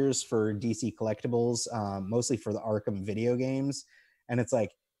Batman figures for DC Collectibles, mostly for the Arkham video games. And it's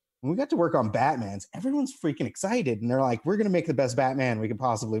like, when we got to work on Batmans, everyone's freaking excited. And they're like, we're going to make the best Batman we could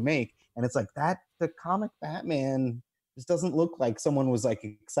possibly make. And it's like the comic Batman just doesn't look like someone was like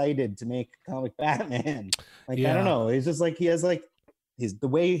excited to make comic Batman. Like, yeah. I don't know. It's just like, he has like the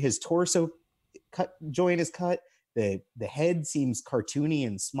way his torso joint is cut. The head seems cartoony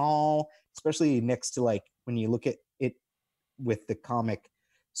and small, especially next to, like, when you look at it with the comic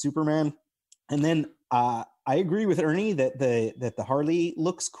Superman. And then I agree with Ernie that the Harley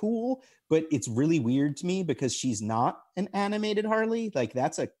looks cool, but it's really weird to me because she's not an animated Harley. Like,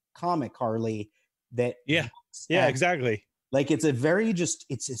 that's a comic Harley that exactly. Like, it's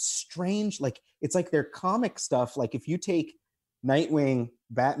a strange, like, it's like their comic stuff. Like, if you take Nightwing,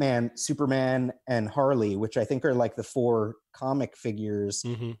 Batman, Superman, and Harley, which I think are like the 4 comic figures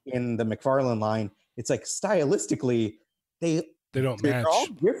in the McFarlane line, it's like stylistically they're don't match. They're all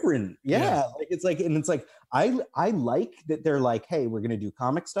different. Yeah. Like, it's like, and it's like, I like that they're like, hey, we're going to do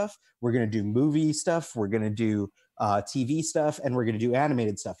comic stuff. We're going to do movie stuff. We're going to do TV stuff, and we're going to do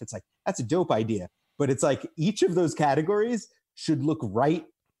animated stuff. It's like, that's a dope idea. But it's like, each of those categories should look right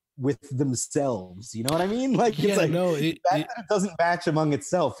with themselves. You know what I mean? Like, it's like, it doesn't match among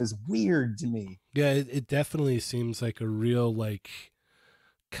itself is weird to me. Yeah. It definitely seems like a real, like,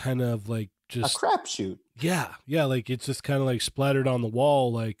 kind of like just a crapshoot. Yeah. Yeah. Like, it's just kind of like splattered on the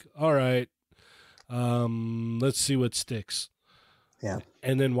wall. Like, all right, let's see what sticks. Yeah.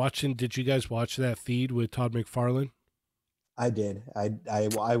 And then did you guys watch that feed with Todd McFarlane? I did. I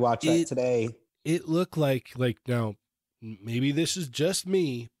watched that today. It looked like now, maybe this is just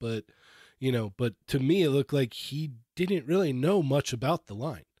me, but to me, it looked like he didn't really know much about the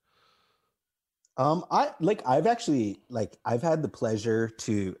line. I've had the pleasure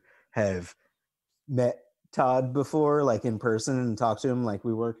to have met Todd before, like, in person, and talked to him. Like,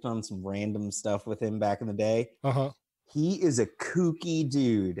 we worked on some random stuff with him back in the day. He is a kooky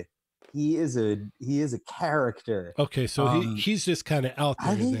dude. He is a character. Okay, so he's just kind of out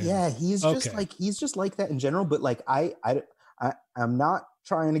there. I think, he's just like that in general. But like, I'm not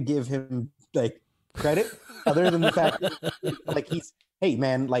trying to give him like credit other than the fact that, like, hey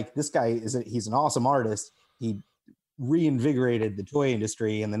man, like, this guy he's an awesome artist. he reinvigorated the toy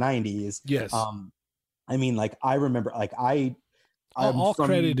industry in the 90s. Yes. I mean, like, I remember, like, I'm all from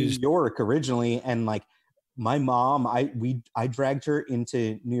credit New is York originally, and like my mom, I dragged her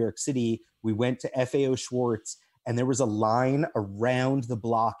into New York City. We went to FAO Schwartz, and there was a line around the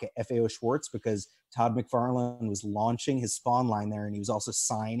block at FAO Schwartz because Todd McFarlane was launching his Spawn line there, and he was also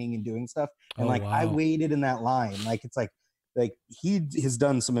signing and doing stuff. And Oh, I wow. waited in that line. Like, it's like he has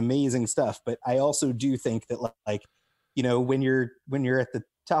done some amazing stuff, but I also do think that, like, you know, when you're at the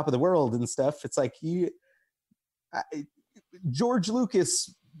top of the world and stuff, it's like George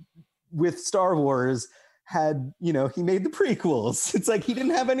Lucas with Star Wars had, you know, he made the prequels. It's like he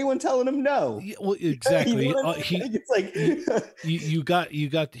didn't have anyone telling him no. Yeah, well, exactly. You know what I mean? It's like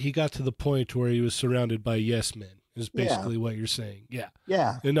he got to the point where he was surrounded by yes men. Is basically what you're saying. Yeah.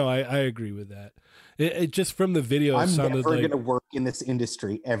 Yeah. No, I agree with that. It just from the video, I'm sounded never like going to work in this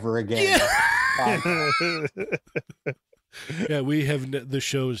industry ever again. Yeah, we have the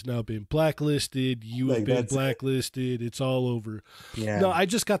show has now been blacklisted. You have Like, been that's it. blacklisted. It's all over. Yeah. No, I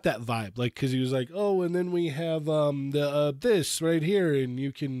just got that vibe, like, because he was like, oh, and then we have the this right here, and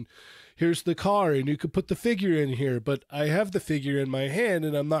you can, here's the car, and you could put the figure in here, but I have the figure in my hand,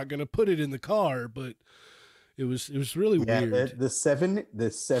 and I'm not gonna put it in the car, but it was really weird. The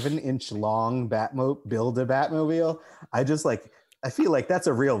 7-inch long build a Batmobile. I feel like that's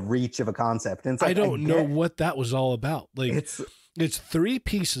a real reach of a concept. And it's like, I don't know what that was all about. Like, it's 3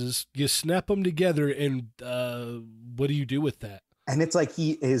 pieces. You snap them together, and what do you do with that? And it's like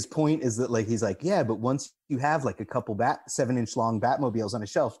his point is that, like, he's like, yeah, but once you have like a couple 7-inch long Batmobiles on a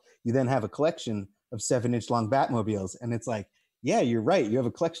shelf, you then have a collection of 7-inch long Batmobiles. And it's like, yeah, you're right. You have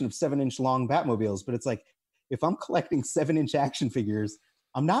a collection of 7-inch long Batmobiles, but it's like, if I'm collecting 7-inch action figures,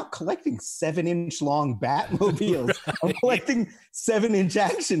 I'm not collecting 7-inch long Batmobiles. I'm collecting 7-inch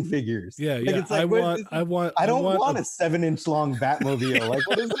action figures. Yeah, like, yeah. it's like, I don't want a 7-inch long Batmobile. Like,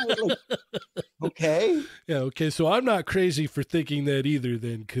 what is it? Like, okay. Yeah, okay. So I'm not crazy for thinking that either,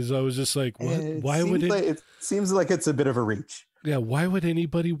 then, because I was just like, what? Why would it seems like it's a bit of a reach. Yeah, why would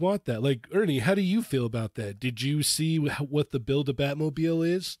anybody want that? Like, Ernie, how do you feel about that? Did you see what the Build a Batmobile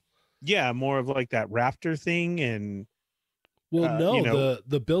is? Yeah, more of like that Raptor thing. And well, no, you know,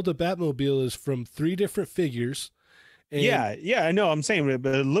 the Build a Batmobile is from 3 different figures. And yeah, I know. I'm saying it,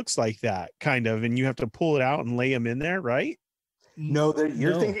 but it looks like that kind of, and you have to pull it out and lay them in there, right? No,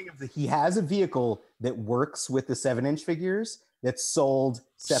 you're thinking of he has a vehicle that works with the 7-inch figures that's sold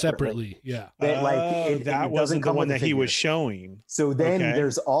separately. Yeah. That, that wasn't the one that he was showing. So then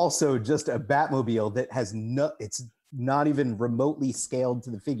there's also just a Batmobile that has it's not even remotely scaled to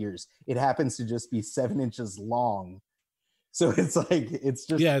the figures. It happens to just be 7 inches long. So it's like, it's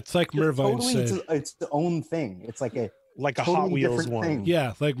just, it's like Mervine totally said, it's the own thing. It's like a totally Hot Wheels one. thing.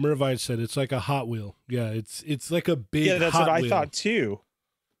 Yeah, like Mervine said, it's like a Hot Wheel. Yeah, it's like a big. Yeah, that's Hot what I Wheel. thought too.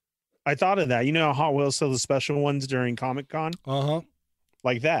 I thought of that. You know, how Hot Wheels sell the special ones during Comic-Con,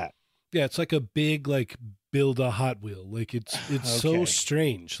 like that. Yeah, it's like a big, like, build a Hot Wheel. Like, it's so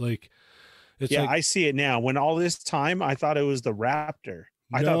strange. Like, it's yeah, like, I see it now. When all this time, I thought it was the Raptor.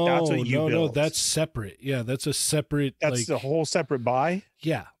 I thought that's what you built. No, that's separate. Yeah, that's a separate. That's a whole separate buy.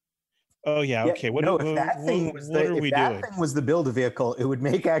 Yeah. Oh yeah. Okay. If that thing was the build a vehicle, it would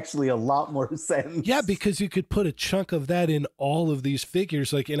make actually a lot more sense. Yeah, because you could put a chunk of that in all of these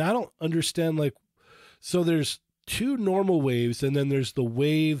figures. Like, and I don't understand. Like, so there's 2 normal waves, and then there's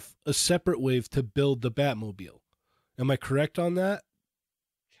a separate wave to build the Batmobile. Am I correct on that?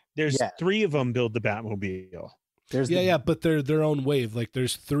 There's 3 of them build the Batmobile. But they're their own wave. Like,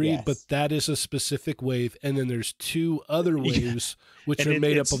 there's 3, but that is a specific wave, and then there's 2 other waves which are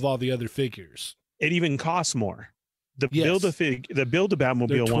made up of all the other figures. It even costs more. The build a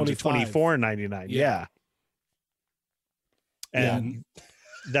Batmobile ones are $24.99. Yeah. And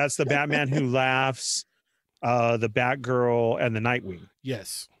that's the Batman Who Laughs, the Batgirl, and the Nightwing.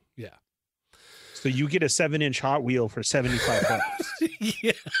 Yes. Yeah. So you get a 7-inch Hot Wheel for $75.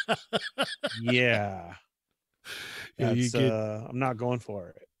 Yeah. I'm not going for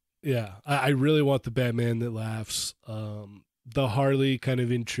it. Yeah, I really want the Batman That Laughs. The Harley kind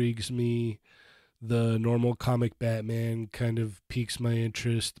of intrigues me. The normal comic Batman kind of piques my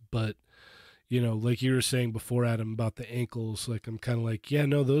interest, but you know, like you were saying before, Adam, about the ankles, like I'm kind of like, yeah,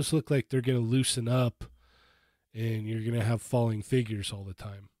 no, those look like they're going to loosen up, and you're going to have falling figures all the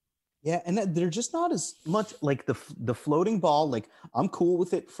time. Yeah, and they're just not as much like the floating ball. Like, I'm cool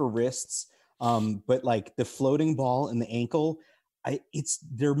with it for wrists. But like the floating ball and the ankle,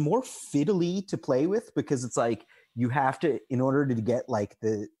 they're more fiddly to play with, because it's like you have to, in order to get like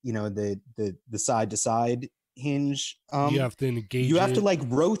the side to side hinge. You have to engage. You have to it. like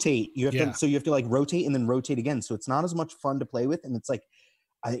rotate. You have Yeah. to, so you have to like rotate and then rotate again. So it's not as much fun to play with. And it's like,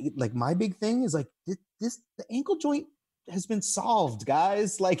 my big thing is like the ankle joint has been solved,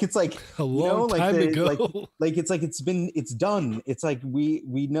 guys. Like it's like a long time ago. It's done. It's like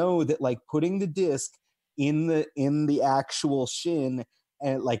we know that like putting the disc in the actual shin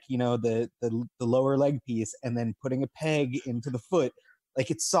and like the lower leg piece and then putting a peg into the foot,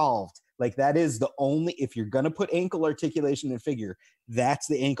 like it's solved. Like that is the only, if you're gonna put ankle articulation in a figure, that's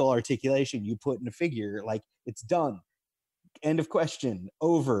the ankle articulation you put in a figure. Like it's done. End of question.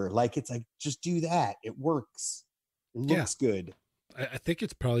 Over. Like it's like just do that. It works. It looks good. I think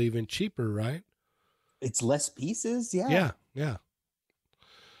it's probably even cheaper, right? It's less pieces. Yeah. Yeah.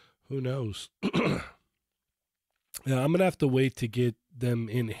 Who knows? Yeah, I'm gonna have to wait to get them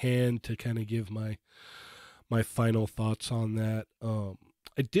in hand to kind of give my final thoughts on that.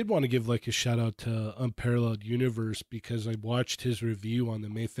 I did want to give like a shout out to Unparalleled Universe because I watched his review on the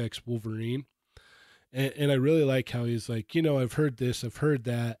Mafex Wolverine, and I really like how he's like, I've heard this, I've heard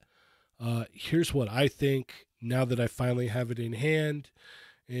that. Here's what I think now that I finally have it in hand,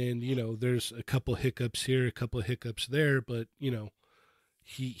 and there's a couple hiccups here, a couple hiccups there, but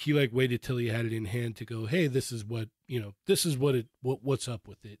he like waited till he had it in hand to go, hey, this is what what's up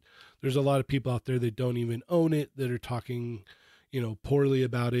with it. There's a lot of people out there that don't even own it, that are talking poorly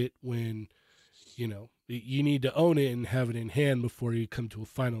about it, when you need to own it and have it in hand before you come to a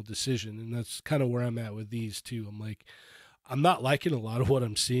final decision. And that's kind of where I'm at with these two. I'm like, I'm not liking a lot of what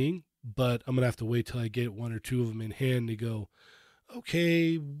I'm seeing, but I'm gonna have to wait till I get one or two of them in hand to go,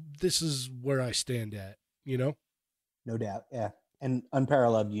 okay, this is where I stand at, No doubt. Yeah. And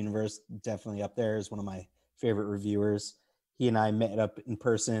Unparalleled Universe, definitely up there, is one of my favorite reviewers. He and I met up in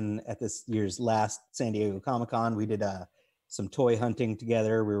person at this year's last San Diego Comic-Con. We did some toy hunting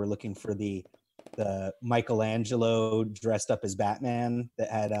together. We were looking for the Michelangelo dressed up as Batman that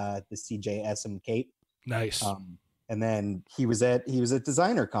had the CJ Essam cape. Nice. And then he was at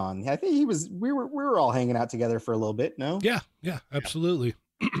Designer Con. I think we were all hanging out together for a little bit. No? Yeah, absolutely.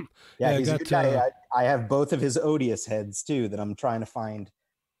 Yeah, he's a good guy. I have both of his Odious heads too that I'm trying to find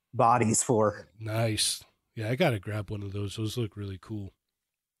bodies for. Nice. Yeah, I gotta grab one of those. Those look really cool.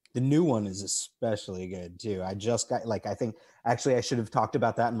 The new one is especially good too. I just got I think actually I should have talked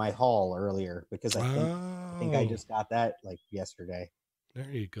about that in my haul earlier because I think I just got that like yesterday.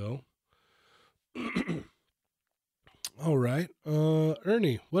 There you go. All right.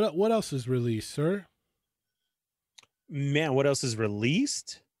 Ernie, what else is released, sir? Man, what else is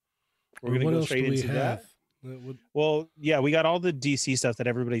released? We're going to go straight into that. Well, yeah, we got all the DC stuff that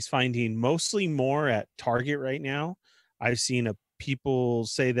everybody's finding, mostly more at Target right now. I've seen people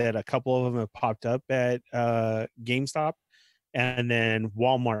say that a couple of them have popped up at GameStop and then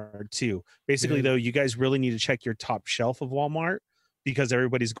Walmart too. Basically, though, you guys really need to check your top shelf of Walmart because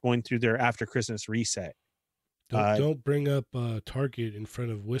everybody's going through their after Christmas reset. Don't bring up Target in front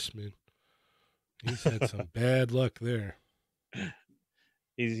of Wisman. He's had some bad luck there.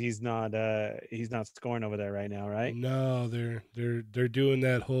 He's not scoring over there right now, right? No, they're doing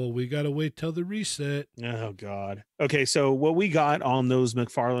that whole we gotta wait till the reset. Oh God. Okay, so what we got on those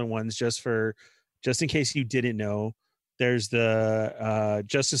McFarlane ones, just in case you didn't know, there's the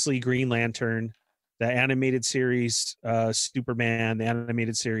Justice League Green Lantern, the animated series Superman, the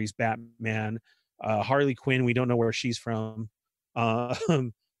animated series Batman, Harley Quinn. We don't know where she's from.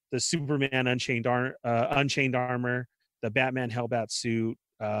 The Superman Unchained Armor, the Batman Hellbat suit,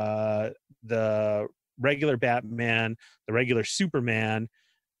 the regular Batman, the regular Superman,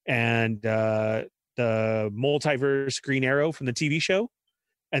 and the multiverse Green Arrow from the TV show.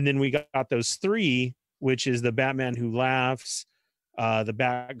 And then we got those three, which is the Batman Who Laughs, the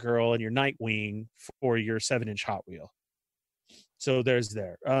Batgirl, and your Nightwing for your 7-inch Hot Wheel. So there's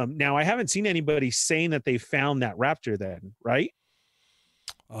there. Now, I haven't seen anybody saying that they found that Raptor then, right?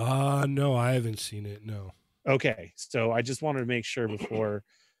 No, I haven't seen it. No. Okay. So I just wanted to make sure before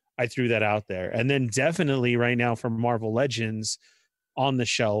I threw that out there. And then definitely right now for Marvel Legends on the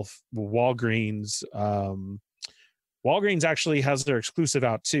shelf, Walgreens. Walgreens actually has their exclusive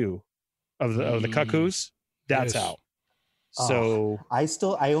out too of the Cuckoos. That's out. So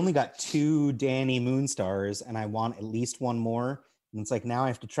I only got 2 Danny Moonstars and I want at least one more. And it's like now I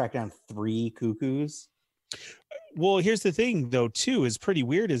have to track down 3 Cuckoos. Well, here's the thing though too, is pretty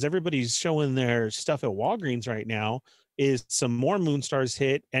weird is everybody's showing their stuff at Walgreens right now is some more Moonstars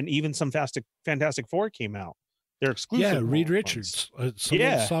hit and even some Fantastic Four came out. They're exclusive. Yeah, Reed Richards.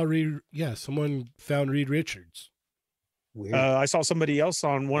 Someone found Reed Richards. Weird. I saw somebody else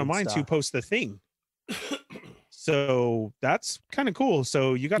on one of mine too post the thing. So that's kind of cool.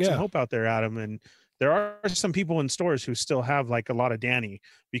 So you got some hope out there, Adam, and there are some people in stores who still have like a lot of Danny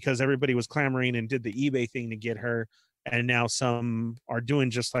because everybody was clamoring and did the eBay thing to get her. And now some are doing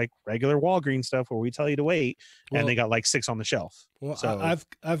just like regular Walgreens stuff where we tell you to wait, and they got like 6 on the shelf. Well, so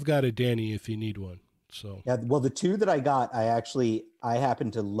I've got a Danny if you need one. So yeah, well, the 2 that I got, I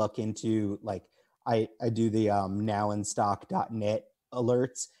happened to look into, like, I do the nowinstock.net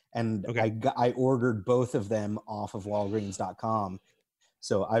alerts, and Okay. I ordered both of them off of Walgreens.com.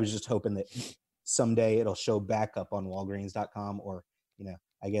 So I was just hoping that someday it'll show back up on Walgreens.com, or, you know,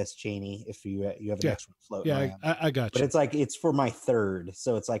 I guess Cheney, if you have an extra float. Yeah, I got but you. it's like, it's for my 3rd,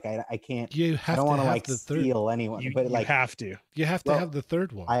 so it's like I can't. You have I don't to want to have like the third. steal anyone, but like have to. You have to have the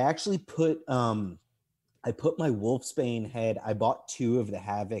 3rd one. I actually put I put my Wolfsbane head. I bought 2 of the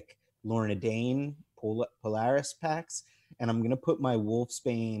Havoc Lorna Dane Polaris packs, and I'm gonna put my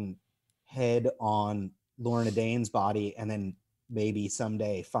Wolfsbane head on Lorna Dane's body, and then maybe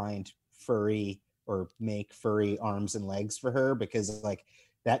someday find furry or make furry arms and legs for her, because like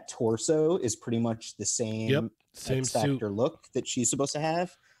that torso is pretty much the same same X-Factor look that she's supposed to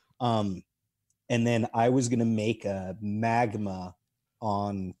have. And then I was gonna make a Magma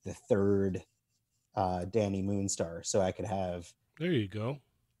on the 3rd Danny Moonstar, so I could have, there you go,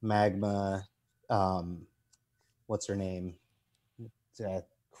 Magma, what's her name,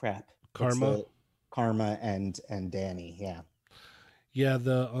 Karma and Danny. Yeah,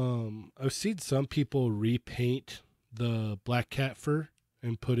 I've seen some people repaint the black cat fur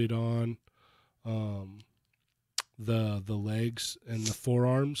and put it on the legs and the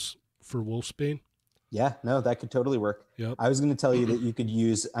forearms for Wolfsbane. Yeah, no, that could totally work. Yep. I was going to tell you that you could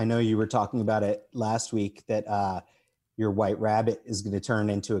use, I know you were talking about it last week, that your White Rabbit is going to turn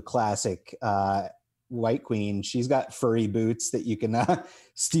into a classic White Queen. She's got furry boots that you can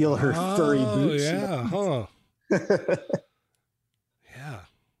steal her furry boots. Yeah, huh? Yeah.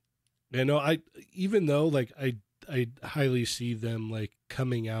 You know, even though like I highly see them like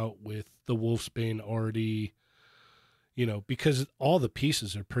coming out with the Wolfsbane already, you know, because all the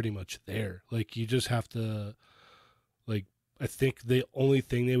pieces are pretty much there. Like you just have to, like, I think the only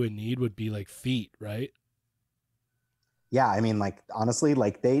thing they would need would be like feet, right? Yeah, I mean, like, honestly,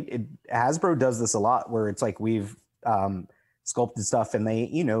 like Hasbro does this a lot, where it's like we've sculpted stuff, and they,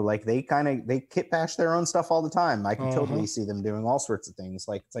 you know, like they kit bash their own stuff all the time. I can totally see them doing all sorts of things.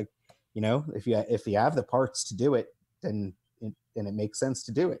 Like, it's like, you know, if you have the parts to do it, then it makes sense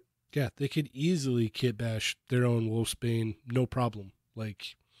to do it. Yeah, they could easily kit bash their own Wolfsbane, no problem.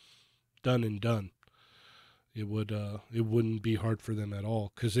 Like, done and done. It wouldn't be hard for them at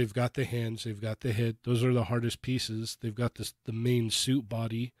all, because they've got the hands, they've got the head. Those are the hardest pieces. They've got the main suit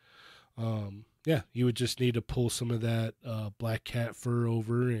body. Yeah, you would just need to pull some of that black cat fur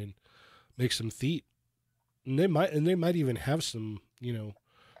over and make some feet. And they might even have some, you know,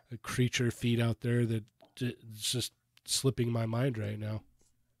 creature feet out there that it's just slipping my mind right now.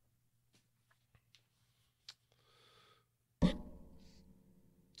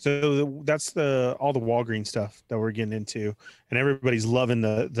 So that's all the Walgreens stuff that we're getting into, and everybody's loving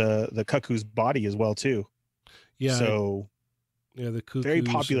the Cuckoo's body as well too. Yeah. So yeah, the Cuckoo's very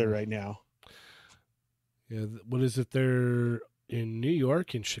popular right now. Yeah, what is it? They're in New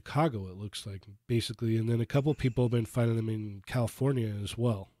York and Chicago, it looks like, basically, and then a couple people have been finding them in California as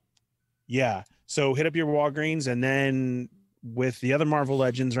well. Yeah. So hit up your Walgreens, and then with the other Marvel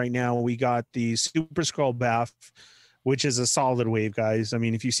Legends right now, we got the Super Skrull Bath, which is a solid wave, guys. I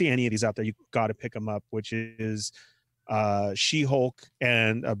mean, if you see any of these out there, you got to pick them up, which is She-Hulk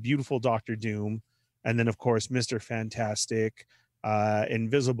and a beautiful Doctor Doom. And then, of course, Mr. Fantastic,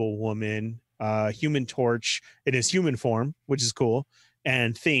 Invisible Woman, Human Torch in his human form, which is cool,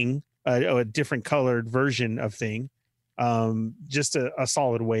 and Thing, a different colored version of Thing. Just a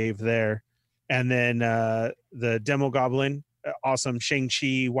solid wave there. And then the Demo Goblin, awesome.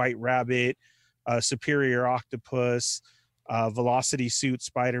 Shang-Chi, White Rabbit, Superior Octopus, Velocity Suit,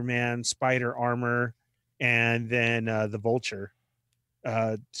 Spider-Man, Spider Armor, and then the Vulture.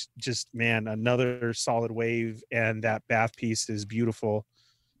 Just, man, another solid wave, and that bath piece is beautiful.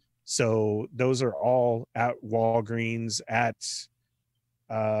 So those are all at Walgreens, at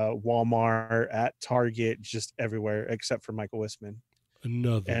Walmart, at Target, just everywhere except for Michael Wissman.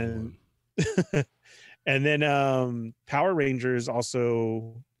 Another one. And then Power Rangers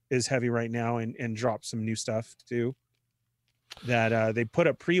also is heavy right now, and dropped some new stuff too, that they put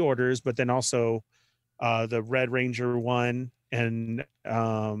up pre-orders, but then also the Red Ranger one, and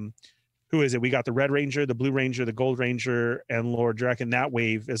who is it? We got the Red Ranger, the Blue Ranger, the Gold Ranger, and Lord Drek, and that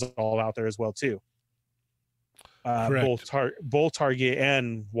wave is all out there as well too. Both Target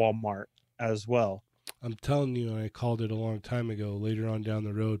and Walmart as well. I'm telling you, I called it a long time ago. Later on down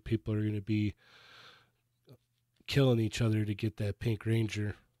the road, people are going to be killing each other to get that Pink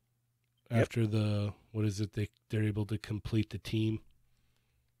Ranger. Yep. After they're able to complete the team.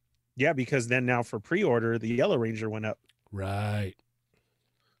 Yeah, because then now for pre-order, the Yellow Ranger went up. Right.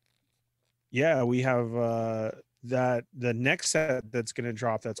 Yeah, we have that the next set that's going to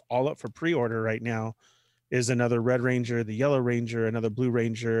drop that's all up for pre-order right now is another Red Ranger, the Yellow Ranger, another Blue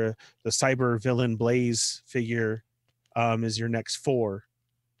Ranger, the Cyber Villain Blaze figure is your next 4.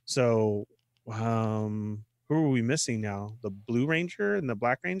 So who are we missing now? The Blue Ranger and the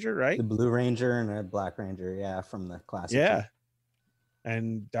Black Ranger, right? The Blue Ranger and a Black Ranger, yeah, from the classic. Yeah.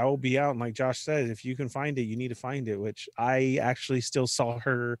 And that will be out. And like Josh said, if you can find it, you need to find it, which I actually still saw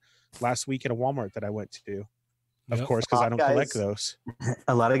her last week at a Walmart that I went to. Of course, because I don't collect those.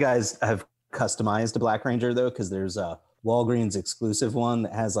 A lot of guys have customized a Black Ranger, though, because there's a Walgreens exclusive one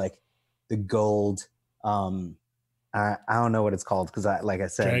that has like the gold. I don't know what it's called because like I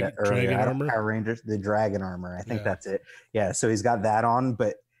said earlier, Power Rangers, the Dragon armor. I think that's it. Yeah, so he's got that on,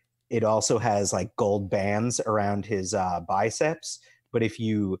 but it also has like gold bands around his biceps. But if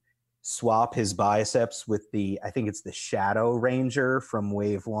you swap his biceps with I think it's the Shadow Ranger from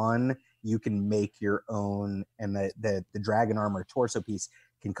Wave 1, you can make your own, and the Dragon armor torso piece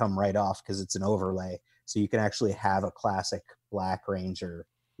can come right off because it's an overlay. So you can actually have a classic Black Ranger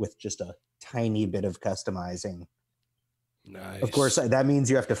with just a tiny bit of customizing. Nice. Of course, that means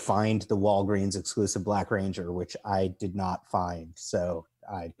you have to find the Walgreens exclusive Black Ranger, which I did not find. So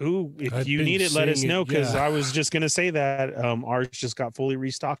if you need it, let us know, because I was just gonna say that ours just got fully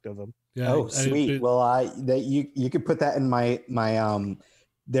restocked of them. Yeah. Oh, sweet. Well, you could put that in my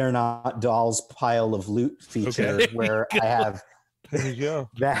They're Not Dolls pile of loot feature, where I have there you go.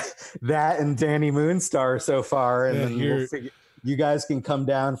 that and Danny Moonstar so far, and then we'll figure. You guys can come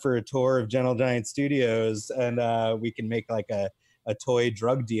down for a tour of Gentle Giant Studios, and we can make like a toy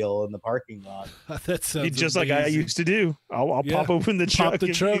drug deal in the parking lot. That sounds just amazing. like I used to do. I'll pop open the truck.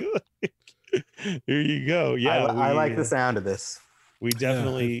 There you go. Yeah, I like the sound of this. We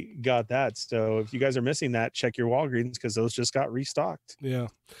definitely got that. So if you guys are missing that, check your Walgreens because those just got restocked. Yeah.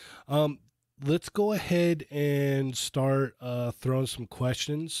 Let's go ahead and start throwing some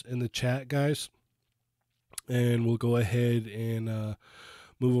questions in the chat, guys. And we'll go ahead and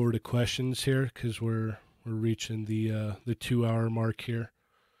move over to questions here because we're reaching the 2-hour mark here.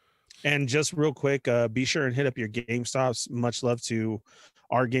 And just real quick, be sure and hit up your GameStops. Much love to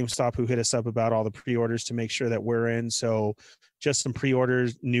our GameStop who hit us up about all the pre-orders to make sure that we're in. So just some pre-order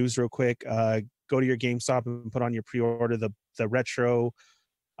news real quick. Go to your GameStop and put on your pre-order the retro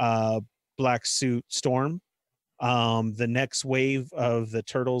Black Suit Storm. The next wave of the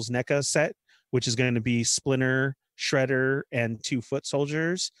Turtles NECA set, which is going to be Splinter, Shredder, and 2 foot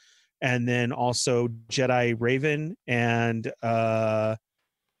soldiers. And then also Jedi Raven and the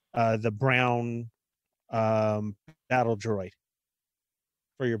brown battle droid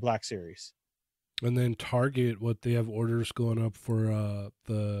for your Black Series. And then Target, they have orders going up for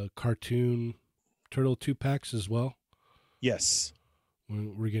the cartoon Turtle 2-packs as well. Yes.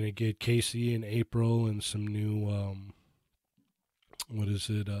 We're going to get Casey in April and some new,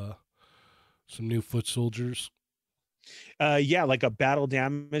 some new foot soldiers. Like a battle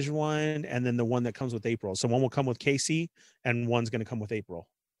damage one, and then the one that comes with April. So one will come with Casey, and one's going to come with April.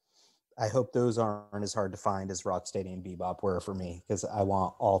 I hope those aren't as hard to find as Rocksteady and Bebop were for me, because I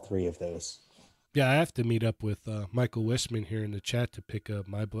want all 3 of those. Yeah, I have to meet up with Michael Westman here in the chat to pick up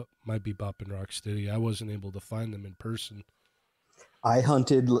my Bebop and Rocksteady. I wasn't able to find them in person. I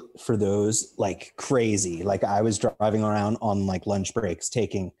hunted for those like crazy. Like I was driving around on like lunch breaks,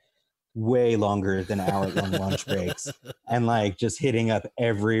 taking way longer than hour-long lunch breaks, and like just hitting up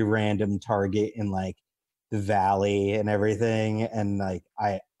every random Target in like the Valley and everything. And like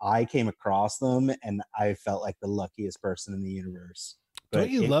I came across them, and I felt like the luckiest person in the universe. But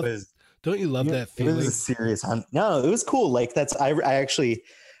don't you love that feeling? It was a serious hunt. No, it was cool. Like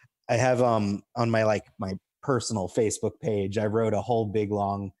I have on my personal Facebook page, I wrote a whole big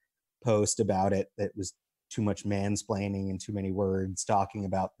long post about it that was too much mansplaining and too many words talking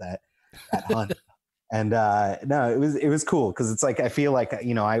about that hunt. And no, it was cool because it's like I feel like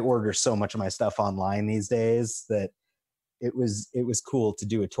I order so much of my stuff online these days that it was cool to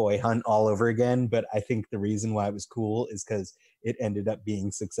do a toy hunt all over again. But I think the reason why it was cool is because it ended up being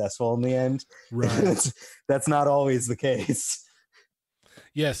successful in the end. Right. That's not always the case.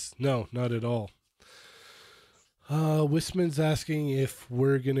 Yes, no, not at all. Wisman's asking if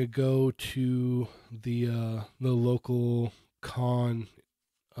we're gonna go to the local con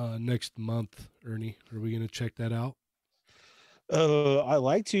next month. Ernie, are we gonna check that out? I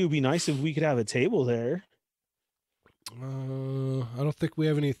like to. Be nice if we could have a table there. I don't think we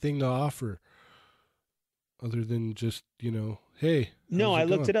have anything to offer. other than just, hey. No, I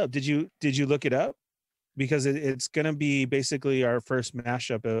looked it up. Did you look it up? Because it's going to be basically our first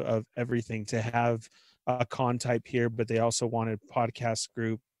mashup of everything, to have a con type here, but they also wanted podcast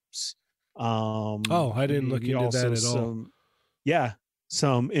groups. I didn't look into that at all. Yeah,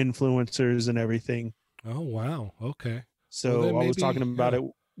 some influencers and everything. Oh, wow. Okay. So I was talking about it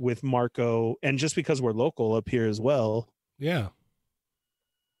with Marco, and just because we're local up here as well. Yeah.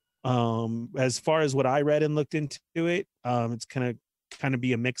 As far as what I read and looked into it, it's gonna kind of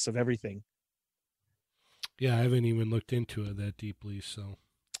be a mix of everything. Yeah, I haven't even looked into it that deeply, so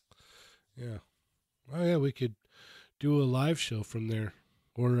yeah. Oh yeah, we could do a live show from there,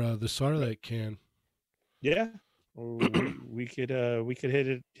 or the Sarlacc can. Yeah, or we could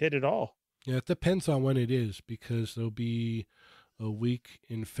hit it all. Yeah, it depends on when it is, because there'll be a week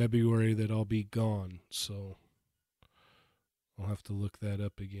in February that I'll be gone, so I'll have to look that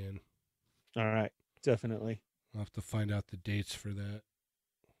up again. All right, definitely. I'll have to find out the dates for that.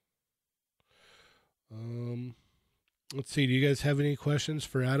 Let's see. Do you guys have any questions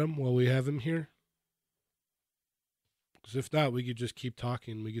for Adam while we have him here? Because if not, we could just keep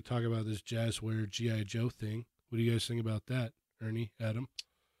talking. We could talk about this Jazzware G.I. Joe thing. What do you guys think about that, Ernie, Adam?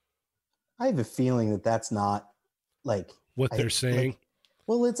 I have a feeling that that's not like what they're saying.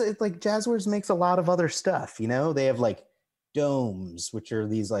 Well, it's like Jazzwares makes a lot of other stuff. They have like domes, which are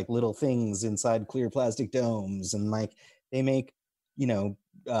these like little things inside clear plastic domes, and like they make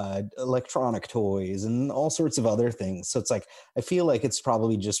electronic toys and all sorts of other things. So it's like, I feel like it's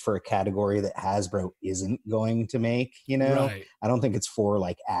probably just for a category that Hasbro isn't going to make, Right. I don't think it's for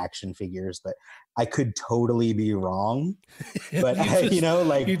like action figures, but I could totally be wrong. But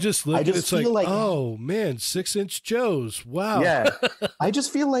you just look, it's feel like, oh man, 6-inch Joes. Wow. Yeah. I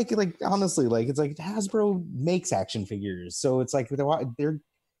just feel like honestly, like it's like Hasbro makes action figures. So it's like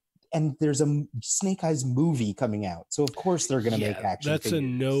and there's a Snake Eyes movie coming out, so of course they're going to make action that's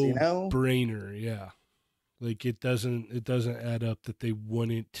figures. That's a no-brainer. Yeah, like it doesn't add up that they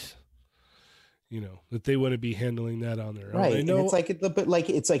wouldn't, that they wouldn't be handling that on their own. Right, I know, and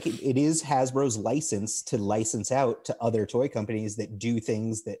it is Hasbro's license to license out to other toy companies that do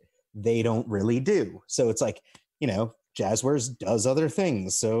things that they don't really do. So it's like, Jazzwares does other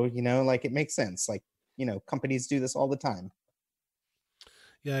things, so like it makes sense. Like companies do this all the time.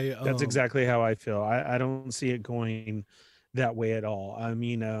 Yeah, that's exactly how I feel. I don't see it going that way at all. I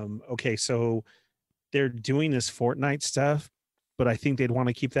mean, okay, so they're doing this Fortnite stuff, but I think they'd want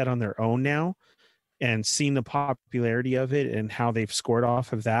to keep that on their own now, and seeing the popularity of it and how they've scored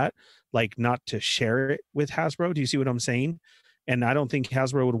off of that, like not to share it with Hasbro. Do you see what I'm saying? And I don't think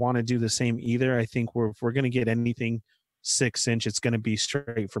Hasbro would want to do the same either. I think if we're going to get anything 6-inch, it's going to be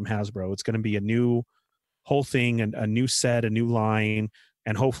straight from Hasbro. It's going to be a new whole thing, and a new set, a new line,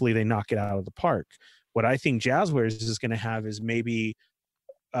 and hopefully they knock it out of the park. What I think Jazzwares is going to have is maybe,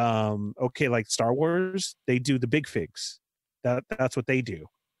 like Star Wars, they do the big figs. That's what they do.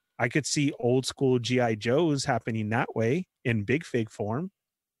 I could see old school G.I. Joes happening that way in big fig form.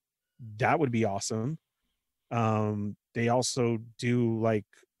 That would be awesome. They also do like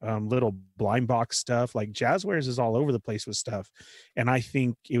little blind box stuff. Like Jazzwares is all over the place with stuff. And I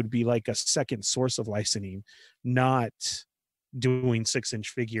think it would be like a second source of licensing, not doing 6-inch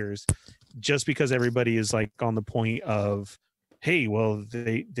figures, just because everybody is like on the point of, hey, well,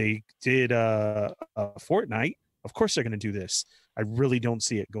 they did a Fortnite, of course they're going to do this. I really don't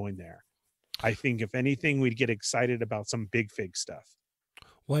see it going there. I think if anything, we'd get excited about some big fig stuff.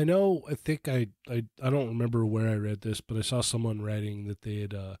 Well, I think I don't remember where I read this, but I saw someone writing that they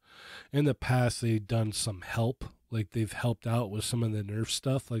had in the past they'd done some help, like they've helped out with some of the Nerf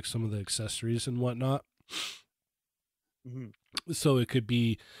stuff, like some of the accessories and whatnot. Mm-hmm. So it could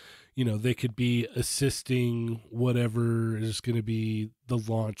be, they could be assisting whatever is going to be the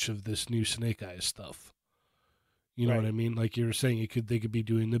launch of this new Snake Eyes stuff. You know what I mean? Like you were saying, they could be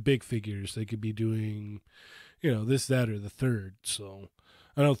doing the big figures. They could be doing, this, that, or the third. So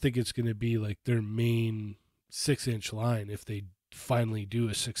I don't think it's going to be like their main 6-inch line if they finally do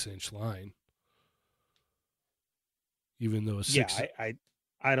a 6-inch line. Even though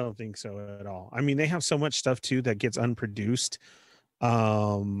I don't think so at all. I mean, they have so much stuff too that gets unproduced.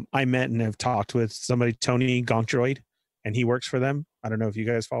 I met and have talked with somebody, Tony Gonkdroid, and he works for them. I don't know if you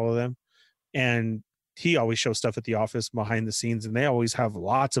guys follow them. And he always shows stuff at the office behind the scenes, and they always have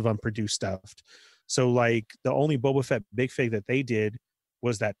lots of unproduced stuff. So like the only Boba Fett big fig that they did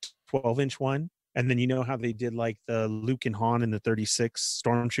was that 12-inch one. And then how they did like the Luke and Han and the 36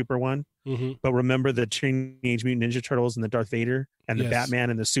 Stormtrooper one. Mm-hmm. But remember the Teenage Mutant Ninja Turtles and the Darth Vader and the Batman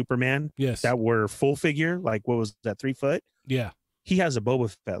and the Superman? Yes. That were full figure. Like, what was that, 3 foot? Yeah. He has a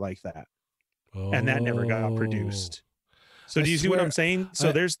Boba Fett like that. and that never got Oh. produced. So I do you see what swear, I'm saying?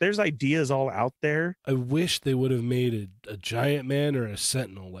 So there's ideas all out there. I wish they would have made a giant man or a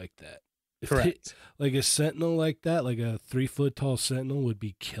sentinel like that. If they- Correct. like a sentinel like that, like a 3-foot tall sentinel would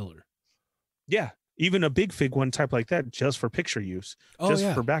be killer. Yeah. Even a big fig one type like that, just for picture use, Oh, just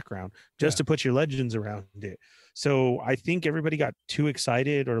yeah. for background, just Yeah. to put your legends around it. So I think everybody got too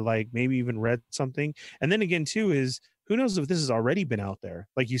excited, or like maybe even read something. And then again, too, is who knows if this has already been out there,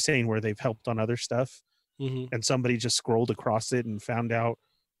 like you saying, where they've helped on other stuff, Mm-hmm. and somebody just scrolled across it and found out,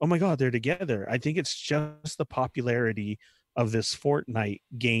 oh my God, they're together. I think it's just the popularity of this Fortnite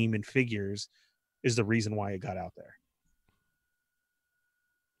game and figures is the reason why it got out there.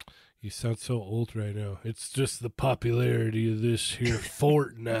 You sound so old right now. It's just the popularity of this here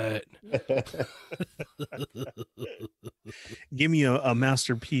Fortnite. Give me a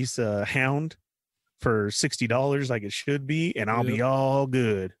masterpiece hound for $60 like it should be, and I'll be Yep. all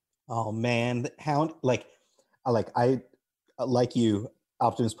good. Oh man, Hound, I like you,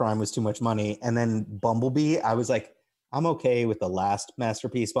 Optimus Prime was too much money, and then Bumblebee, I was like, I'm okay with the last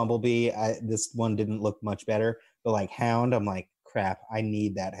masterpiece Bumblebee. This one didn't look much better, but like Hound, I'm like, crap, I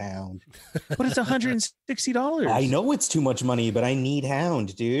need that Hound. But it's $160. I know it's too much money, but I need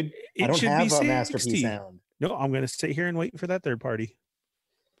Hound, dude. It I don't should have be a 60. masterpiece Hound. No, I'm going to sit here and wait for that third party,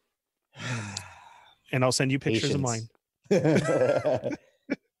 and I'll send you pictures of mine. Patience.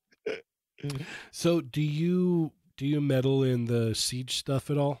 So do you meddle in the Siege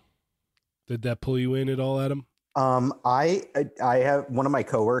stuff at all? Did that pull you in at all, Adam? I have one of my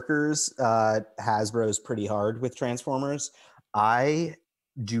coworkers, Hasbro's pretty hard with Transformers. I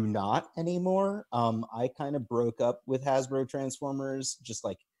do not anymore. I kind of broke up with Hasbro Transformers just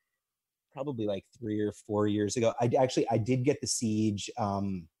like probably like 3 or 4 years ago. I did get the Siege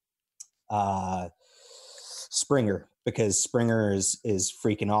Springer, because Springer is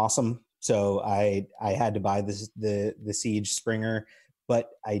freaking awesome. So I had to buy the Siege Springer, but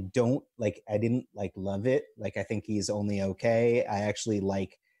I didn't love it. Like, I think he's only okay. I actually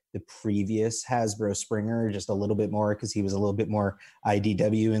like the previous Hasbro Springer just a little bit more, because he was a little bit more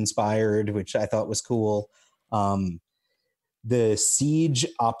IDW inspired, which I thought was cool. The Siege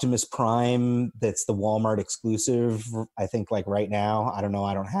Optimus Prime, that's the Walmart exclusive, I think, like right now, I don't know,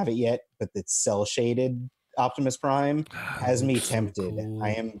 I don't have it yet, but it's cell shaded Optimus Prime has me tempted. Cool.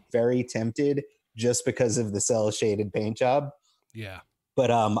 I am very tempted just because of the cell shaded paint job. Yeah.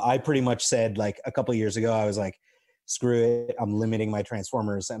 But I pretty much said, like, a couple of years ago, I was like, screw it, I'm limiting my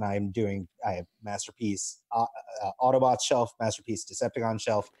Transformers, and I have Masterpiece Autobots shelf, Masterpiece Decepticon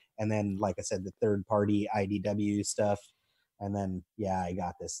shelf, and then, like I said, the third party IDW stuff. And then, yeah, I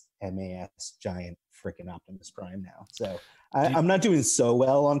got this MAS giant freaking Optimus Prime now. So I'm not doing so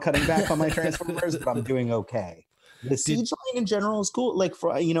well on cutting back on my Transformers, but I'm doing okay. The Siege line in general is cool. Like,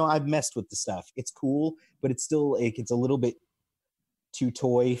 I've messed with the stuff. It's cool, but it's still, it's a little bit too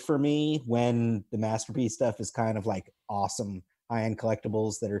toy for me when the Masterpiece stuff is kind of like awesome high-end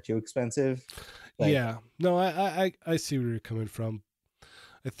collectibles that are too expensive. Like, yeah. No, I see where you're coming from.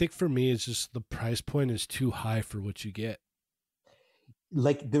 I think for me, it's just the price point is too high for what you get.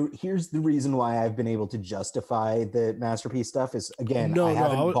 Like, here's the reason why I've been able to justify the Masterpiece stuff is, again, I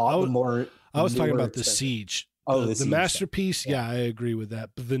haven't bought the more. I was talking newer about the expensive- Siege. Oh, the Siege Masterpiece. stuff. Yeah, I agree with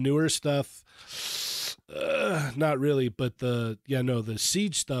that. But the newer stuff, not really. But the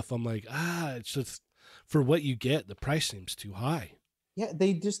Siege stuff, I'm like, it's just for what you get, the price seems too high. Yeah,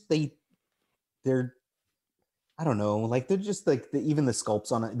 they're I don't know, like, they're just like even the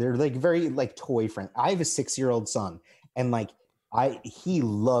sculpts on it, they're like very like toy friendly. I have a 6-year-old son, and like he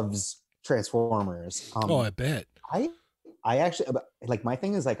loves Transformers. I bet. I actually, like, my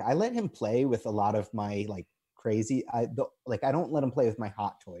thing is, like, I let him play with a lot of my like crazy. I don't let him play with my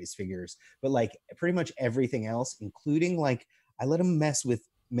Hot Toys figures, but like pretty much everything else, including like I let him mess with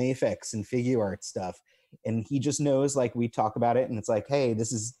Mafex and figure art stuff. And he just knows, like, we talk about it and it's like, hey,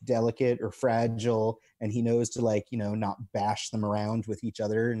 this is delicate or fragile. And he knows to, like, not bash them around with each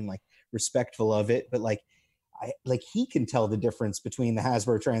other and like respectful of it. But like, he can tell the difference between the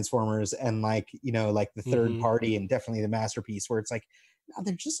Hasbro Transformers and like, like the third party, and definitely the Masterpiece, where it's like, no,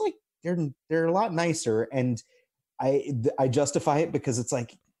 they're just like, they're a lot nicer. And I justify it because it's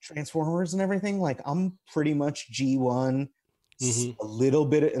like Transformers and everything. Like, I'm pretty much G1, a little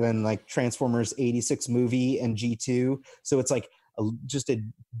bit, and then like Transformers 86 movie and G2. So it's like just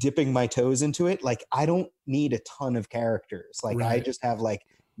dipping my toes into it. Like, I don't need a ton of characters. Like, Right. I just have like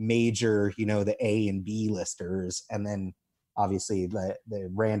major, the A and B listers, and then obviously the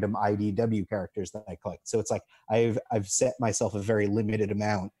random IDW characters that I collect. So it's like I've set myself a very limited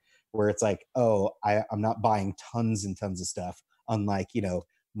amount, where it's like, oh, I'm not buying tons and tons of stuff, unlike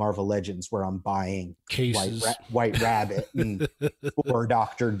Marvel Legends where I'm buying Cases. White Rabbit and 4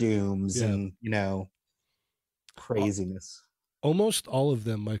 Doctor Dooms Yeah. and, you know, craziness. Almost all of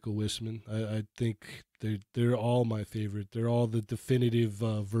them, Michael Wisman. I think they're all my favorite. They're all the definitive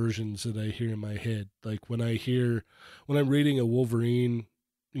versions that I hear in my head. Like when I'm reading a Wolverine,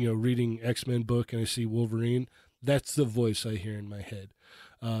 reading X-Men book and I see Wolverine, that's the voice I hear in my head.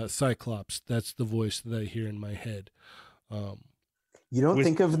 Cyclops, that's the voice that I hear in my head. You don't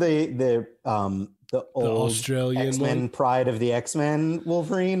think of the old Australian X-Men one? Pride of the X-Men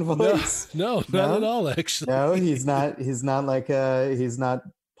Wolverine voice? No, not at all. Actually, no, he's not he's not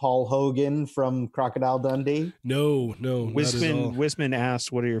Paul Hogan from Crocodile Dundee. No, not at all. Wisman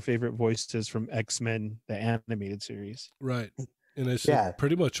asked, "What are your favorite voices from X-Men, the animated series?" Right, and I said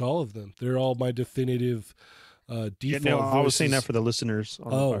pretty much all of them. They're all my definitive. Default I was saying that for the listeners.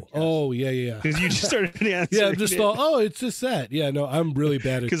 Yeah. Because you just started answering. Yeah, I'm just it's just that. Yeah, no, I'm really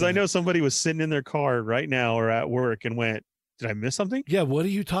bad at. Because I know somebody was sitting in their car right now or at work and went, "Did I miss something?" Yeah, what are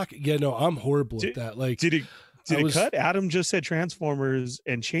you talking? Yeah, no, I'm horrible at that. Like, did it cut? Adam just said Transformers,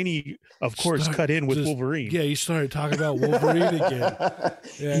 and Cheney, of course, cut in with Wolverine. Yeah, he started talking about Wolverine again.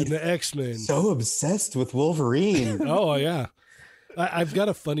 Yeah, and the X-Men. So obsessed with Wolverine. Oh yeah. I've got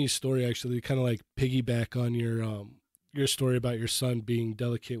a funny story actually, kind of like piggyback on your story about your son being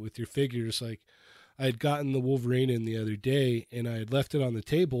delicate with your figures. Like, I had gotten the Wolverine in the other day, and I had left it on the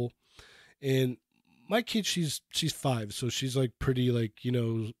table. And my kid, she's 5, so she's like pretty like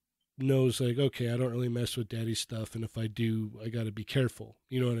knows like, okay, I don't really mess with daddy's stuff, and if I do, I got to be careful.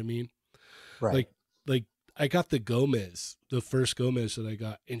 You know what I mean? Right. Like I got the Gomez, the first Gomez that I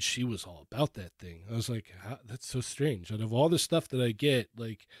got, and she was all about that thing. I was like, that's so strange. Out of all the stuff that I get,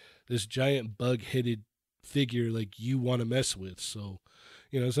 like this giant bug-headed figure, like you want to mess with. So,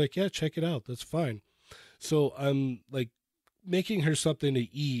 I was like, yeah, check it out. That's fine. So I'm like making her something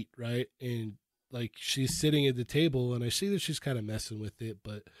to eat, right? And like she's sitting at the table, and I see that she's kind of messing with it,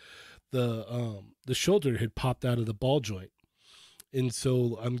 but the shoulder had popped out of the ball joint. And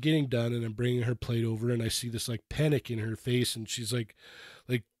so I'm getting done and I'm bringing her plate over, and I see this like panic in her face, and she's like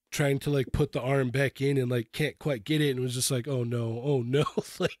trying to like put the arm back in and like can't quite get it. And it was just like, oh no.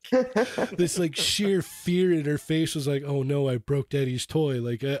 Like this like sheer fear in her face was like, oh no, I broke daddy's toy.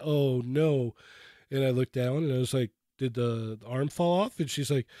 Like, oh no. And I looked down and I was like, did the arm fall off? And she's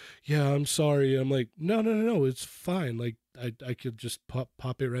like, yeah, I'm sorry. And I'm like, no, it's fine. Like I could just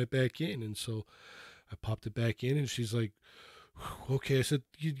pop it right back in. And so I popped it back in, and she's like, okay. I said,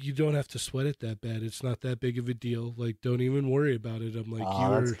 you don't have to sweat it that bad. It's not that big of a deal. Like, don't even worry about it. I'm like,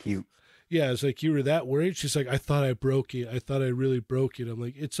 that's cute. Yeah, it's like, you were that worried? She's like, I thought I broke it. I thought I really broke it. I'm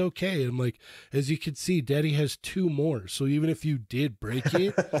like, it's okay. I'm like, as you can see, daddy has 2 more. So even if you did break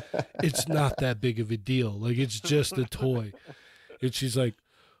it, it's not that big of a deal. Like, it's just a toy. And she's like,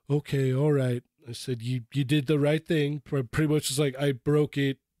 okay, all right. I said, you did the right thing. Pretty much it's like, I broke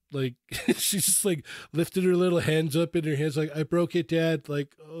it. Like, she's just like lifted her little hands up in her hands, like, I broke it, Dad.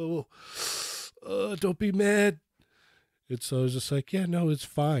 Like, don't be mad. And so I was just like, yeah, no, it's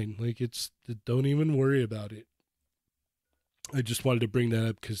fine. Like, don't even worry about it. I just wanted to bring that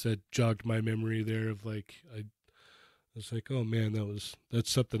up because that jogged my memory there of like, I was like, oh man,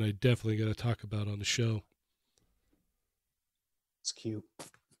 that's something I definitely got to talk about on the show. It's cute.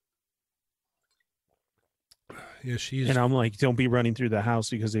 Yeah, she's. And I'm like, don't be running through the house,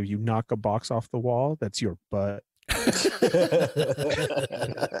 because if you knock a box off the wall, that's your butt.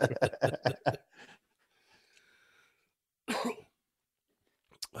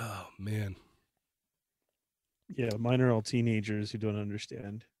 Oh man. Yeah, mine are all teenagers who don't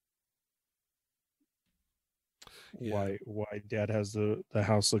understand why Dad has the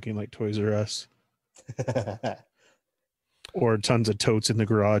house looking like Toys R Us. Or tons of totes in the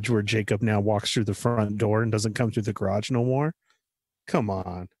garage where Jacob now walks through the front door and doesn't come through the garage no more. Come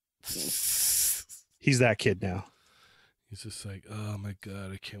on. He's that kid now. He's just like, oh my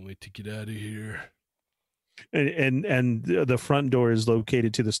God, I can't wait to get out of here. And the front door is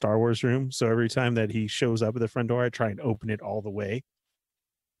located to the Star Wars room. So every time that he shows up at the front door, I try and open it all the way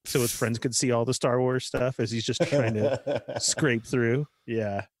so his friends could see all the Star Wars stuff as he's just trying to scrape through.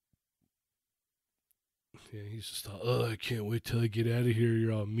 Yeah. Yeah, he's just thought, oh, I can't wait till I get out of here.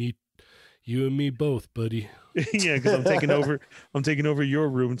 You're all you and me both, buddy. Yeah, because I'm taking over your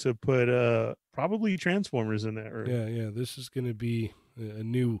room to put probably Transformers in that room. Yeah. This is gonna be a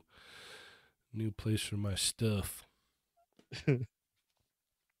new place for my stuff.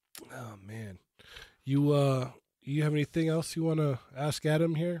 Oh man. You have anything else you wanna ask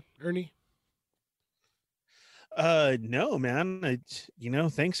Adam here, Ernie? No, man.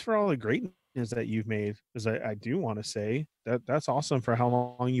 Thanks for all the greatness that you've made, because I do want to say that's awesome for how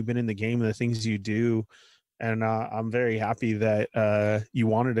long you've been in the game and the things you do. And I'm very happy that you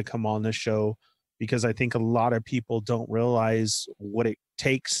wanted to come on this show, because I think a lot of people don't realize what it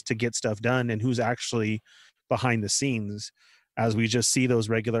takes to get stuff done and who's actually behind the scenes, as we just see those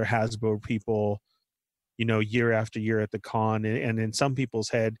regular Hasbro people, year after year at the con. And in some people's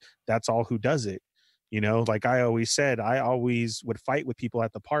head, that's all who does it. Like I always said, I always would fight with people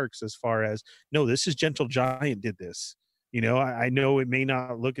at the parks as far as, no, this is Gentle Giant did this. I know it may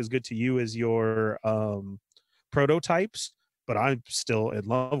not look as good to you as your prototypes, but I'm still in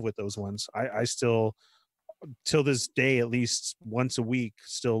love with those ones. I still, till this day, at least once a week,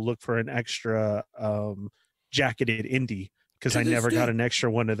 still look for an extra jacketed indie, because I never got an extra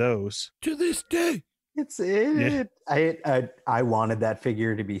one of those. To this day. I wanted that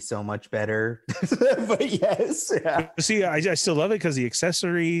figure to be so much better, but yes. Yeah. See, I still love it because the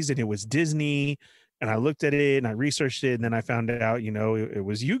accessories, and it was Disney, and I looked at it and I researched it, and then I found out, it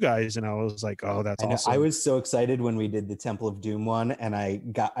was you guys, and I was like, oh, that's awesome. I was so excited when we did the Temple of Doom one, and I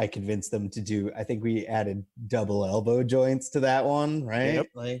convinced them to do, I think we added double elbow joints to that one, right?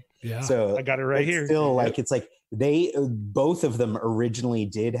 Yep. Yeah. So I got it right here. Still, like, it's like they both of them originally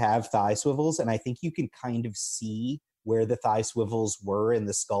did have thigh swivels, and I think you can kind of see where the thigh swivels were in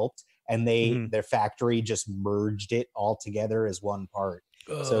the sculpt, and their factory just merged it all together as one part.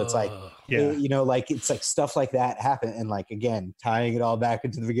 So it's like, like, it's like stuff like that happen. And like, again, tying it all back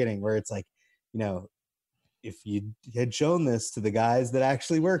into the beginning, where it's like, if you had shown this to the guys that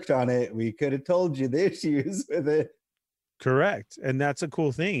actually worked on it, we could have told you the issues with it. Correct. And that's a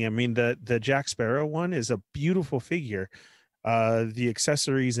cool thing. I mean, the Jack Sparrow one is a beautiful figure. The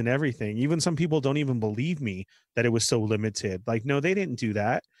accessories and everything. Even some people don't even believe me that it was so limited. Like, no, they didn't do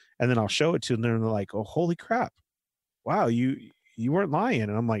that. And then I'll show it to them, and they're like, oh, holy crap. Wow, you weren't lying.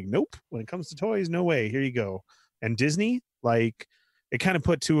 And I'm like, nope. When it comes to toys, no way. Here you go. And Disney, like, it kind of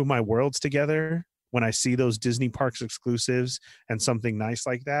put two of my worlds together when I see those Disney parks exclusives and something nice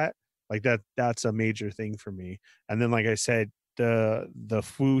like that. Like that's a major thing for me. And then, like I said, the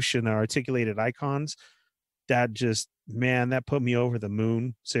swoosh and the articulated icons, that just, man, that put me over the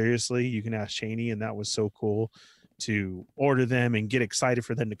moon. Seriously, you can ask Cheney, and that was so cool to order them and get excited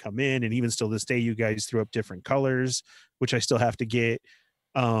for them to come in. And even still this day, you guys threw up different colors, which I still have to get.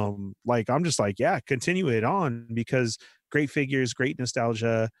 Like, I'm just like, yeah, continue it on, because great figures, great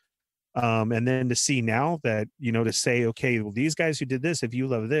nostalgia. And then to see now that, to say, okay, well, these guys who did this, if you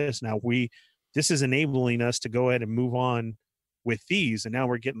love this, now this is enabling us to go ahead and move on with these. And now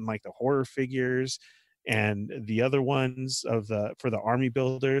we're getting like the horror figures and the other ones for the army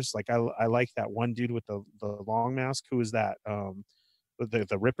builders. Like I like that one dude with the long mask. Who is that?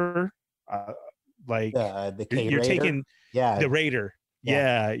 The Ripper. Like the you're taking the Raider.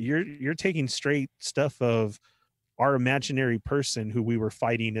 Yeah. You're taking straight stuff of our imaginary person who we were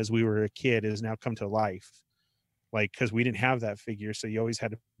fighting as we were a kid has now come to life. Like, because we didn't have that figure, so you always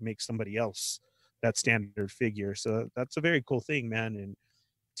had to make somebody else that standard figure. So that's a very cool thing, man. And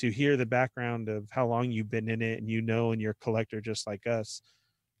to hear the background of how long you've been in it, and and you're a collector just like us,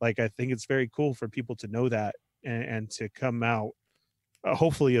 like, I think it's very cool for people to know that, and to come out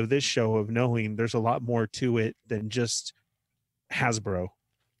hopefully of this show of knowing there's a lot more to it than just Hasbro,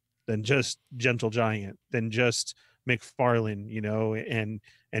 than just Gentle Giant, than just McFarlane,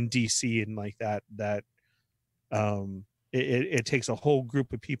 and DC, and like that it takes a whole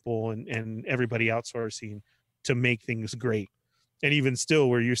group of people and everybody outsourcing to make things great. And even still,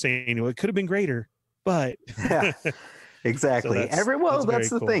 where you're saying, well, it could have been greater, but yeah, exactly. So that's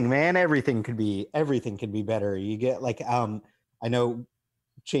the cool thing, man. Everything could be better. You get like, I know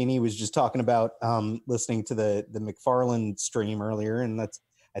Cheney was just talking about listening to the McFarlane stream earlier, and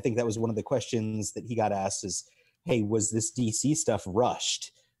I think that was one of the questions that he got asked is, hey, was this DC stuff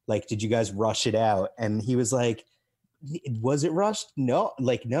rushed? Like, did you guys rush it out? And he was like, was it rushed? No,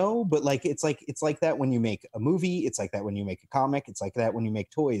 but like, it's like that when you make a movie. It's like that when you make a comic. It's like that when you make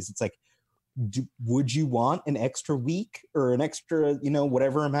toys. It's like, would you want an extra week or an extra,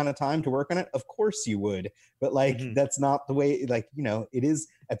 whatever amount of time to work on it? Of course you would. But like, that's not the way, like, it is,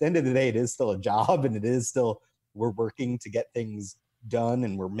 at the end of the day, it is still a job, and it is still, we're working to get things done,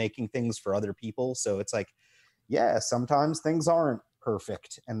 and we're making things for other people. So it's like, yeah, sometimes things aren't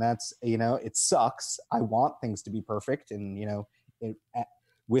perfect, and that's, it sucks. I want things to be perfect, and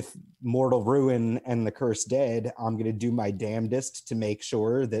with Mortal Ruin and The Cursed Dead, I'm going to do my damnedest to make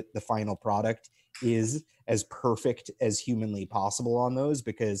sure that the final product is as perfect as humanly possible on those,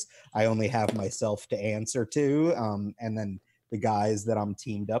 because I only have myself to answer to, and then the guys that I'm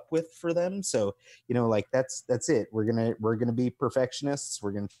teamed up with for them. So, like, that's it. We're going to be perfectionists.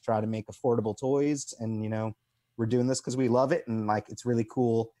 We're going to try to make affordable toys, and, we're doing this because we love it, and like it's really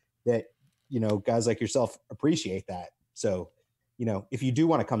cool that guys like yourself appreciate that. So if you do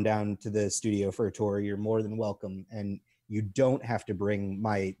want to come down to the studio for a tour, you're more than welcome, and you don't have to bring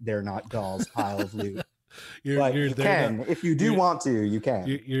my They're Not Dolls pile of loot. But you can. If you do want to, you can.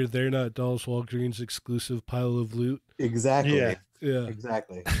 You're They're Not Dolls Walgreens exclusive pile of loot. Exactly. Yeah.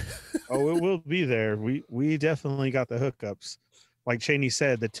 Exactly. Oh, it will be there. We definitely got the hookups. Like Cheney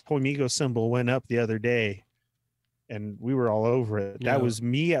said, the Toymigo symbol went up the other day, and we were all over it. Yeah. That was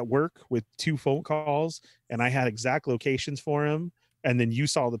me at work with 2 phone calls, and I had exact locations for him. And then you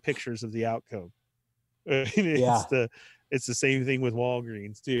saw the pictures of the outcome. It's the same thing with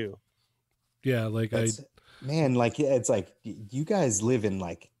Walgreens too. Yeah, like it's like you guys live in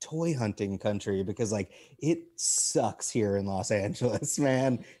like toy hunting country, because like it sucks here in Los Angeles,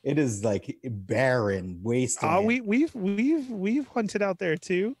 man. It is like barren, wasteland. We've hunted out there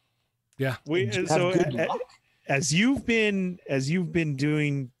too. Yeah. As you've been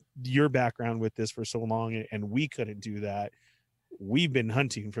doing your background with this for so long, and we couldn't do that. We've been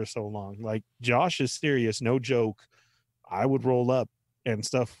hunting for so long. Like Josh is serious, no joke. I would roll up and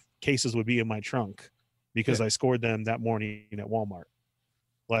cases would be in my trunk because I scored them that morning at Walmart.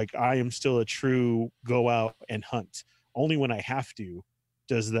 Like I am still a true go out and hunt. Only when I have to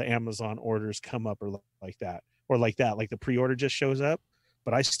does the Amazon orders come up or like that. Like the pre-order just shows up.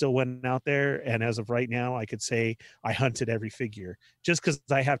 But I still went out there, and as of right now, I could say I hunted every figure just because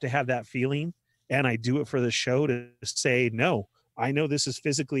I have to have that feeling, and I do it for the show to say, no, I know this is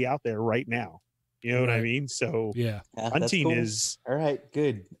physically out there right now. You know what I mean? So hunting cool. is all right.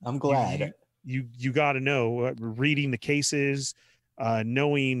 Good. I'm glad. You got to know, reading the cases,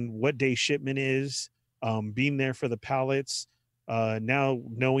 knowing what day shipment is, being there for the pallets, now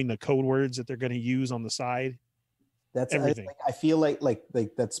knowing the code words that they're going to use on the side. That's everything. I feel like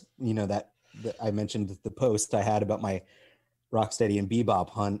that's that I mentioned the post I had about my Rocksteady and Bebop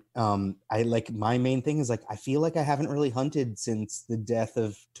hunt. I like, my main thing is like I feel like I haven't really hunted since the death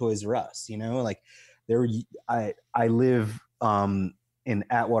of Toys R Us. Like I live in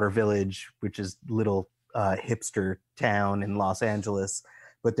Atwater Village, which is little hipster town in Los Angeles,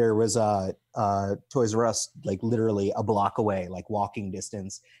 but there was a Toys R Us like literally a block away, like walking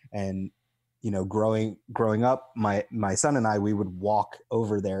distance. And growing up, my son and I, we would walk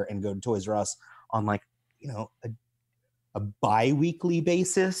over there and go to Toys R Us on like a bi-weekly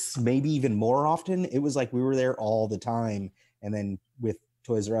basis, maybe even more often. It was like we were there all the time. And then with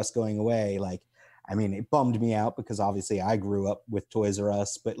Toys R Us going away, like, I mean, it bummed me out because obviously I grew up with Toys R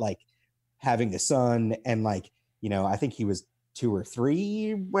Us, but like having a son and like, I think he was 2 or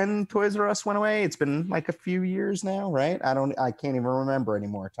 3 when Toys R Us went away. It's been like a few years now, right? I can't even remember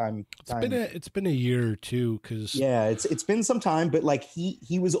anymore. It's been a year or two, because it's been some time, but like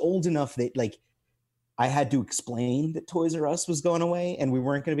he was old enough that like I had to explain that Toys R Us was going away and we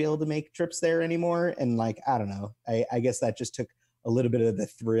weren't going to be able to make trips there anymore. And like, I don't know, I guess that just took a little bit of the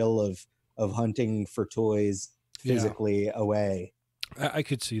thrill of hunting for toys physically away. I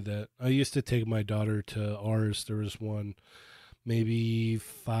could see that. I used to take my daughter to ours. There was one maybe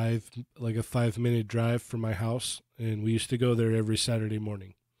 5-minute drive from my house, and we used to go there every Saturday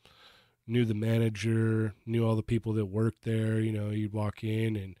morning. Knew the manager, knew all the people that worked there. You'd walk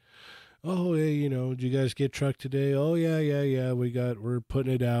in and, oh, hey, did you guys get truck today? Oh, yeah. We're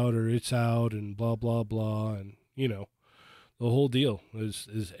putting it out, or it's out, and blah, blah, blah. And, the whole deal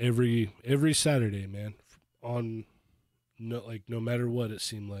is every Saturday, man, on no matter what it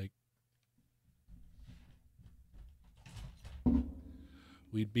seemed like.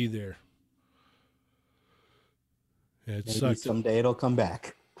 We'd be there. Yeah, it maybe sucked. Someday it'll come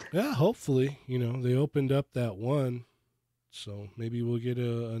back. Yeah, hopefully. They opened up that one, so maybe we'll get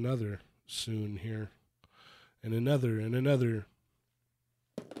another soon here, and another.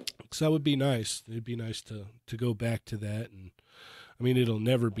 Because that would be nice. It'd be nice to go back to that, and I mean, it'll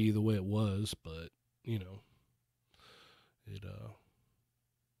never be the way it was, but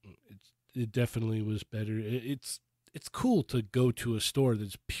it definitely was better. It's cool to go to a store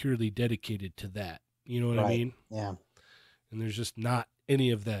that's purely dedicated to that. You know what I mean? Yeah. And there's just not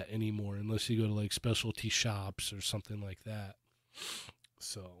any of that anymore unless you go to like specialty shops or something like that.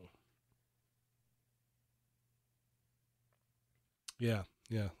 So, yeah,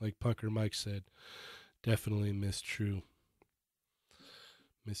 like Punker Mike said, definitely miss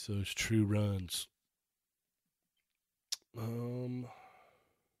those true runs. I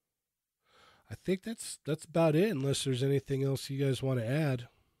think that's about it, unless there's anything else you guys want to add.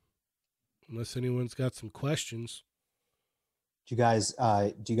 Unless anyone's got some questions. Do you guys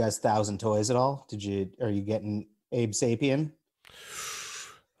 1,000 toys at all? Are you getting Abe Sapien?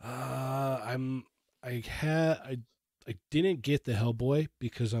 I didn't get the Hellboy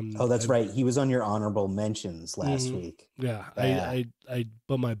because Oh, that's I'm right. He was on your honorable mentions last mhm. week. Yeah, Yeah.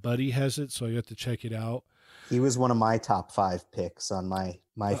 but my buddy has it, so I got to check it out. He was one of my top 5 picks on Uh,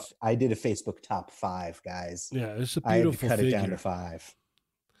 I did a Facebook top 5, guys. yeah, it's a I had to beautiful cut it down to figure. 5.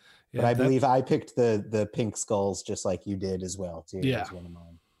 But Yeah, I that believe I picked the pink skulls just like you did as well too, yeah, as one of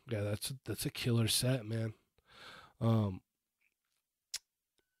mine. yeah, that's a killer set, man. Um,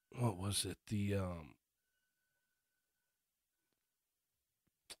 what was it?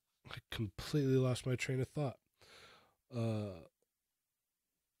 I completely lost my train of thought. Uh,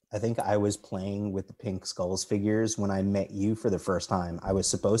 I think I was playing with the pink skulls figures when I met you for the first time. I was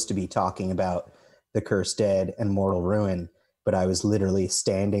supposed to be talking about the Cursed Dead and Mortal Ruin, but I was literally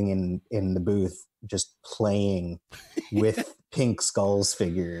standing in the booth just playing with pink skulls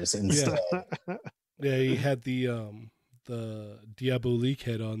figures instead. yeah, he had the Diabolique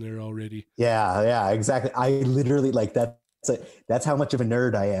head on there already. Yeah, exactly. I literally like that's how much of a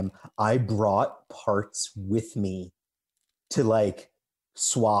nerd I am. I brought parts with me to like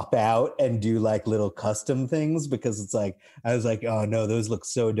swap out and do like little custom things because it's like I was like, oh no, those look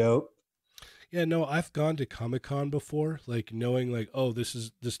so dope. Yeah, no, I've gone to Comic-Con before, like knowing like, oh,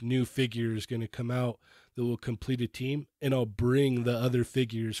 this new figure is going to come out that will complete a team, and I'll bring the other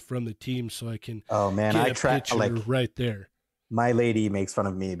figures from the team so I can Oh man, get I a picture like right there. my lady makes fun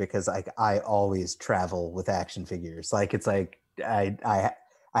of me because like I always travel with action figures. Like it's like I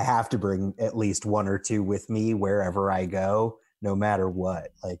have to bring at least one or two with me wherever I go, no matter what.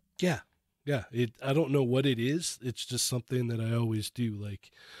 Like Yeah. Yeah, I don't know what it is. It's just something that I always do.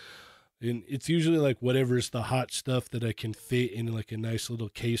 Like, and it's usually like whatever's the hot stuff that I can fit in like a nice little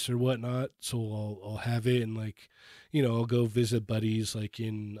case or whatnot. So I'll have it, and like, I'll go visit buddies like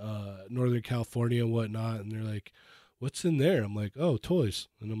in Northern California and whatnot, and they're like, "What's in there?" I'm like, "Oh, toys,"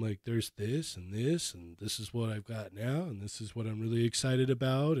 and I'm like, "There's this and this, and this is what I've got now, and this is what I'm really excited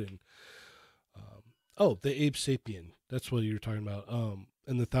about." And oh, the Ape Sapien, that's what you were talking about.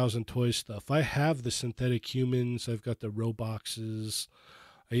 And the Thousand Toys stuff. I have the synthetic humans. I've got the Roboxes.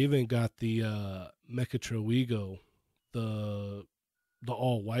 I even got the Mechatroigo, the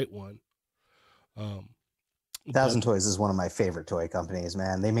all white one. Um, but Thousand Toys is one of my favorite toy companies,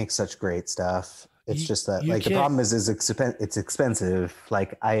 man. They make such great stuff. It's you just that you like the can't. problem is it's expensive.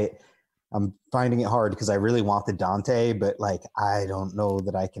 Like I'm finding it hard because I really want the Dante, but like I don't know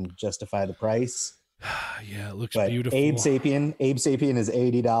that I can justify the price. Yeah, it looks But beautiful. Abe Sapien is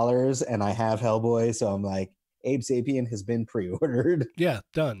 $80, and I have Hellboy, so I'm like, Abe Sapien has been pre-ordered. Yeah,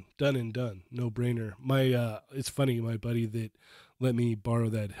 done and done. No brainer. It's funny. My buddy that let me borrow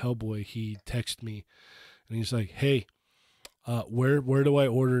that Hellboy, he texted me, and he's like, "Hey, where do I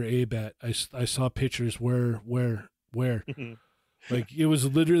order Abe at? I saw pictures. Where?" Like it was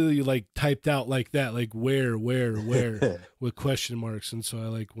literally like typed out like that, like where, with question marks. And so I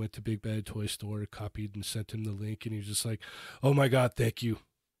like went to Big Bad Toy Store, copied and sent him the link, and he was just like, "Oh my god, thank you."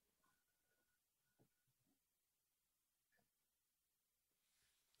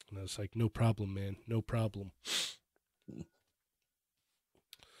 And I was like, "No problem, man, no problem."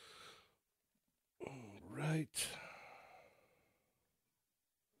 All right.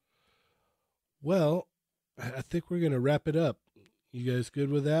 Well, I think we're gonna wrap it up. You guys good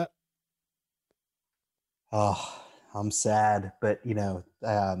with that? Oh, I'm sad, but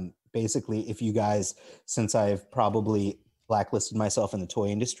basically, if you guys, since I've probably blacklisted myself in the toy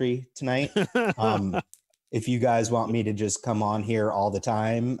industry tonight, if you guys want me to just come on here all the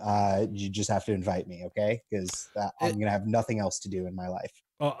time, you just have to invite me, okay? Because I'm gonna have nothing else to do in my life.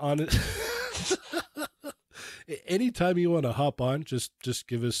 On it. Anytime you want to hop on, just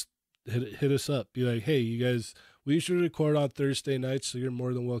give us hit us up. Be like, hey, you guys, we usually record on Thursday nights, so you're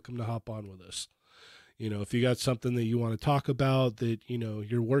more than welcome to hop on with us. If you got something that you want to talk about that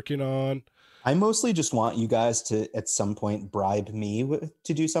you're working on. I mostly just want you guys to at some point bribe me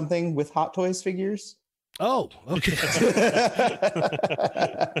to do something with Hot Toys figures. Oh, okay.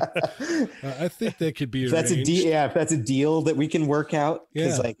 I think that could be arranged. If that's a deal that we can work out,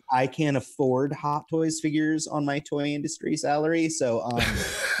 because like I can't afford Hot Toys figures on my toy industry salary. So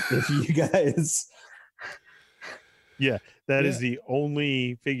if you guys, that is the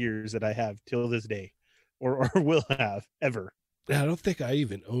only figures that I have till this day, or will have ever. I don't think I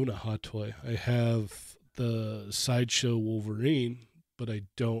even own a Hot Toy. I have the Sideshow Wolverine, but I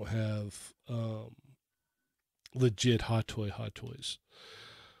don't have legit Hot Toys.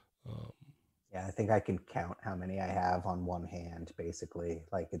 Yeah, I think I can count how many I have on one hand, basically.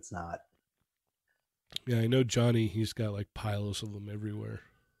 Like it's not. Yeah, I know Johnny, he's got like piles of them everywhere.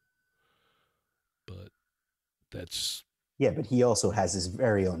 But that's Yeah, but he also has his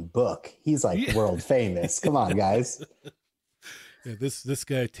very own book. He's like world famous. Come on, guys. Yeah, this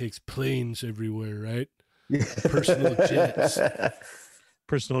guy takes planes everywhere, right? Personal jets.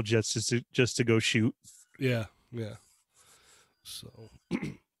 Personal jets just to go shoot. Yeah. So,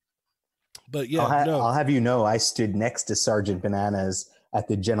 but yeah, I'll have you know, I stood next to Sergeant Bananas at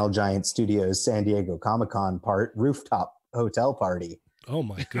the Gentle Giant Studios San Diego Comic-Con rooftop hotel party. Oh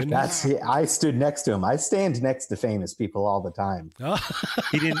my goodness! I stood next to him. I stand next to famous people all the time.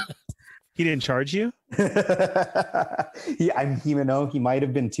 He didn't charge you? He might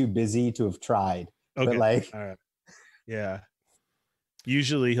have been too busy to have tried. Okay. But all right. Yeah.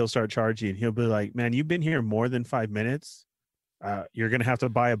 Usually he'll start charging. He'll be like, "Man, you've been here more than 5 minutes. You're gonna have to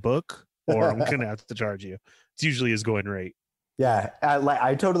buy a book, or I'm gonna have to charge you." It's usually his going rate. Yeah,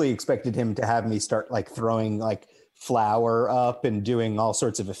 I totally expected him to have me start like throwing like flour up and doing all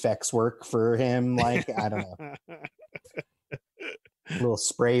sorts of effects work for him. Like, I don't know, little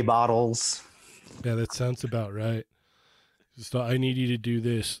spray bottles. Yeah, that sounds about right. Just I need you to do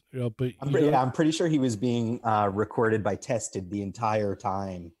this. But I'm pretty sure he was being recorded by Tested the entire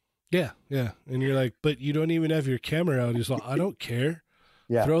time. Yeah. And you're like, but you don't even have your camera out. He's like, I don't care.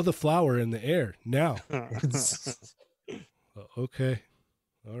 Yeah. Throw the flour in the air now. Okay.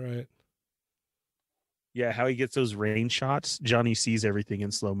 All right. Yeah, how he gets those rain shots. Johnny sees everything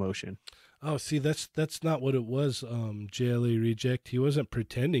in slow motion. Oh, see, that's not what it was, JLA Reject. He wasn't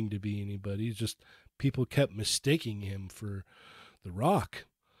pretending to be anybody. He's just people kept mistaking him for The Rock.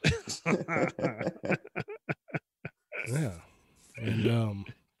 Yeah. And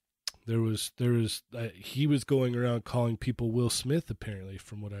there was he was going around calling people Will Smith, apparently,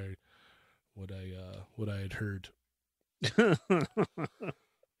 from what I had heard.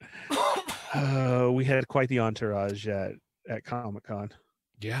 We had quite the entourage at Comic-Con.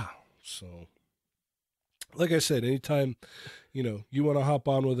 Yeah. So, like I said, anytime, you want to hop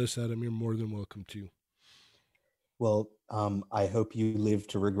on with us, Adam, you're more than welcome to. Well, I hope you live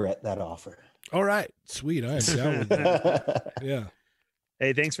to regret that offer. All right. Sweet. I am down with that. Yeah.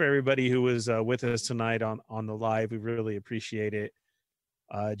 Hey, thanks for everybody who was with us tonight on the live. We really appreciate it.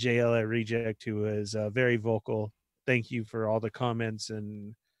 JL at Reject, who is very vocal. Thank you for all the comments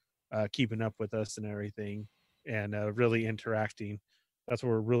and keeping up with us and everything, and really interacting. That's what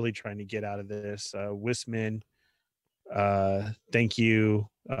we're really trying to get out of this. Wisman, thank you,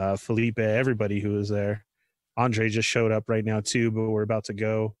 Felipe, everybody who was there. Andre just showed up right now too, but we're about to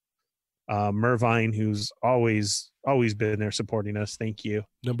go. Mervine, who's always been there supporting us. Thank you.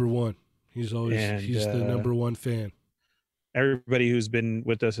 Number one. He's the number one fan. Everybody who's been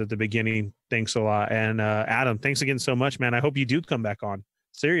with us at the beginning, thanks a lot. And Adam, thanks again so much, man. I hope you do come back on.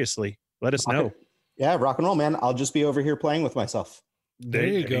 Seriously, let us know. Yeah, rock and roll, man. I'll just be over here playing with myself. There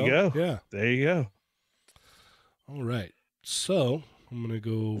you go. Yeah. There you go. All right. So I'm gonna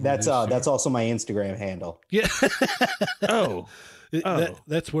go. That's also my Instagram handle. Yeah. Oh.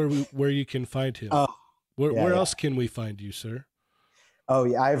 That's where you can find him. Oh. Where else can we find you, sir? Oh,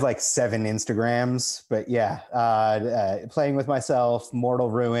 yeah, I have like 7 Instagrams, but yeah, playing with myself, Mortal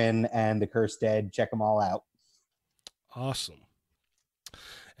Ruin, and The Cursed Dead. Check them all out. Awesome.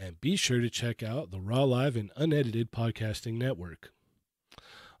 And be sure to check out the Raw Live and Unedited Podcasting Network.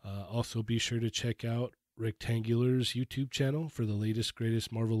 Also, be sure to check out Rectangular's YouTube channel for the latest,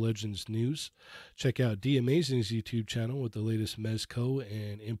 greatest Marvel Legends news. Check out D Amazing's YouTube channel with the latest Mezco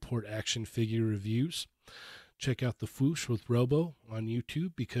and import action figure reviews. Check out The Foosh with Robo on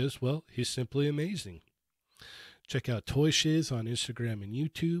YouTube because, well, he's simply amazing. Check out Toy Shiz on Instagram and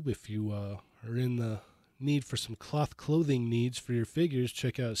YouTube. If you are in the need for some cloth clothing needs for your figures,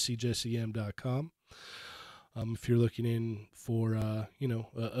 check out cjsem.com. If you're looking in for, a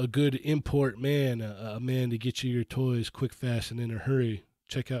good import man, a man to get you your toys quick, fast, and in a hurry,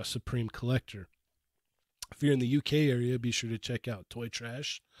 check out Supreme Collector. If you're in the UK area, be sure to check out Toy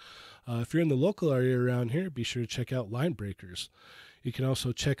Trash. If you're in the local area around here, be sure to check out Line Breakers. You can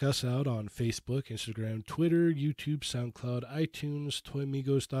also check us out on Facebook, Instagram, Twitter, YouTube, SoundCloud, iTunes,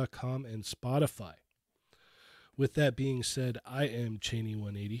 ToyMigos.com, and Spotify. With that being said, I am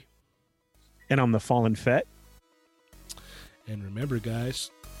Cheney180. And I'm the Fallen Fett. And remember,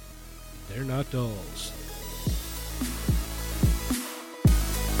 guys, they're not dolls.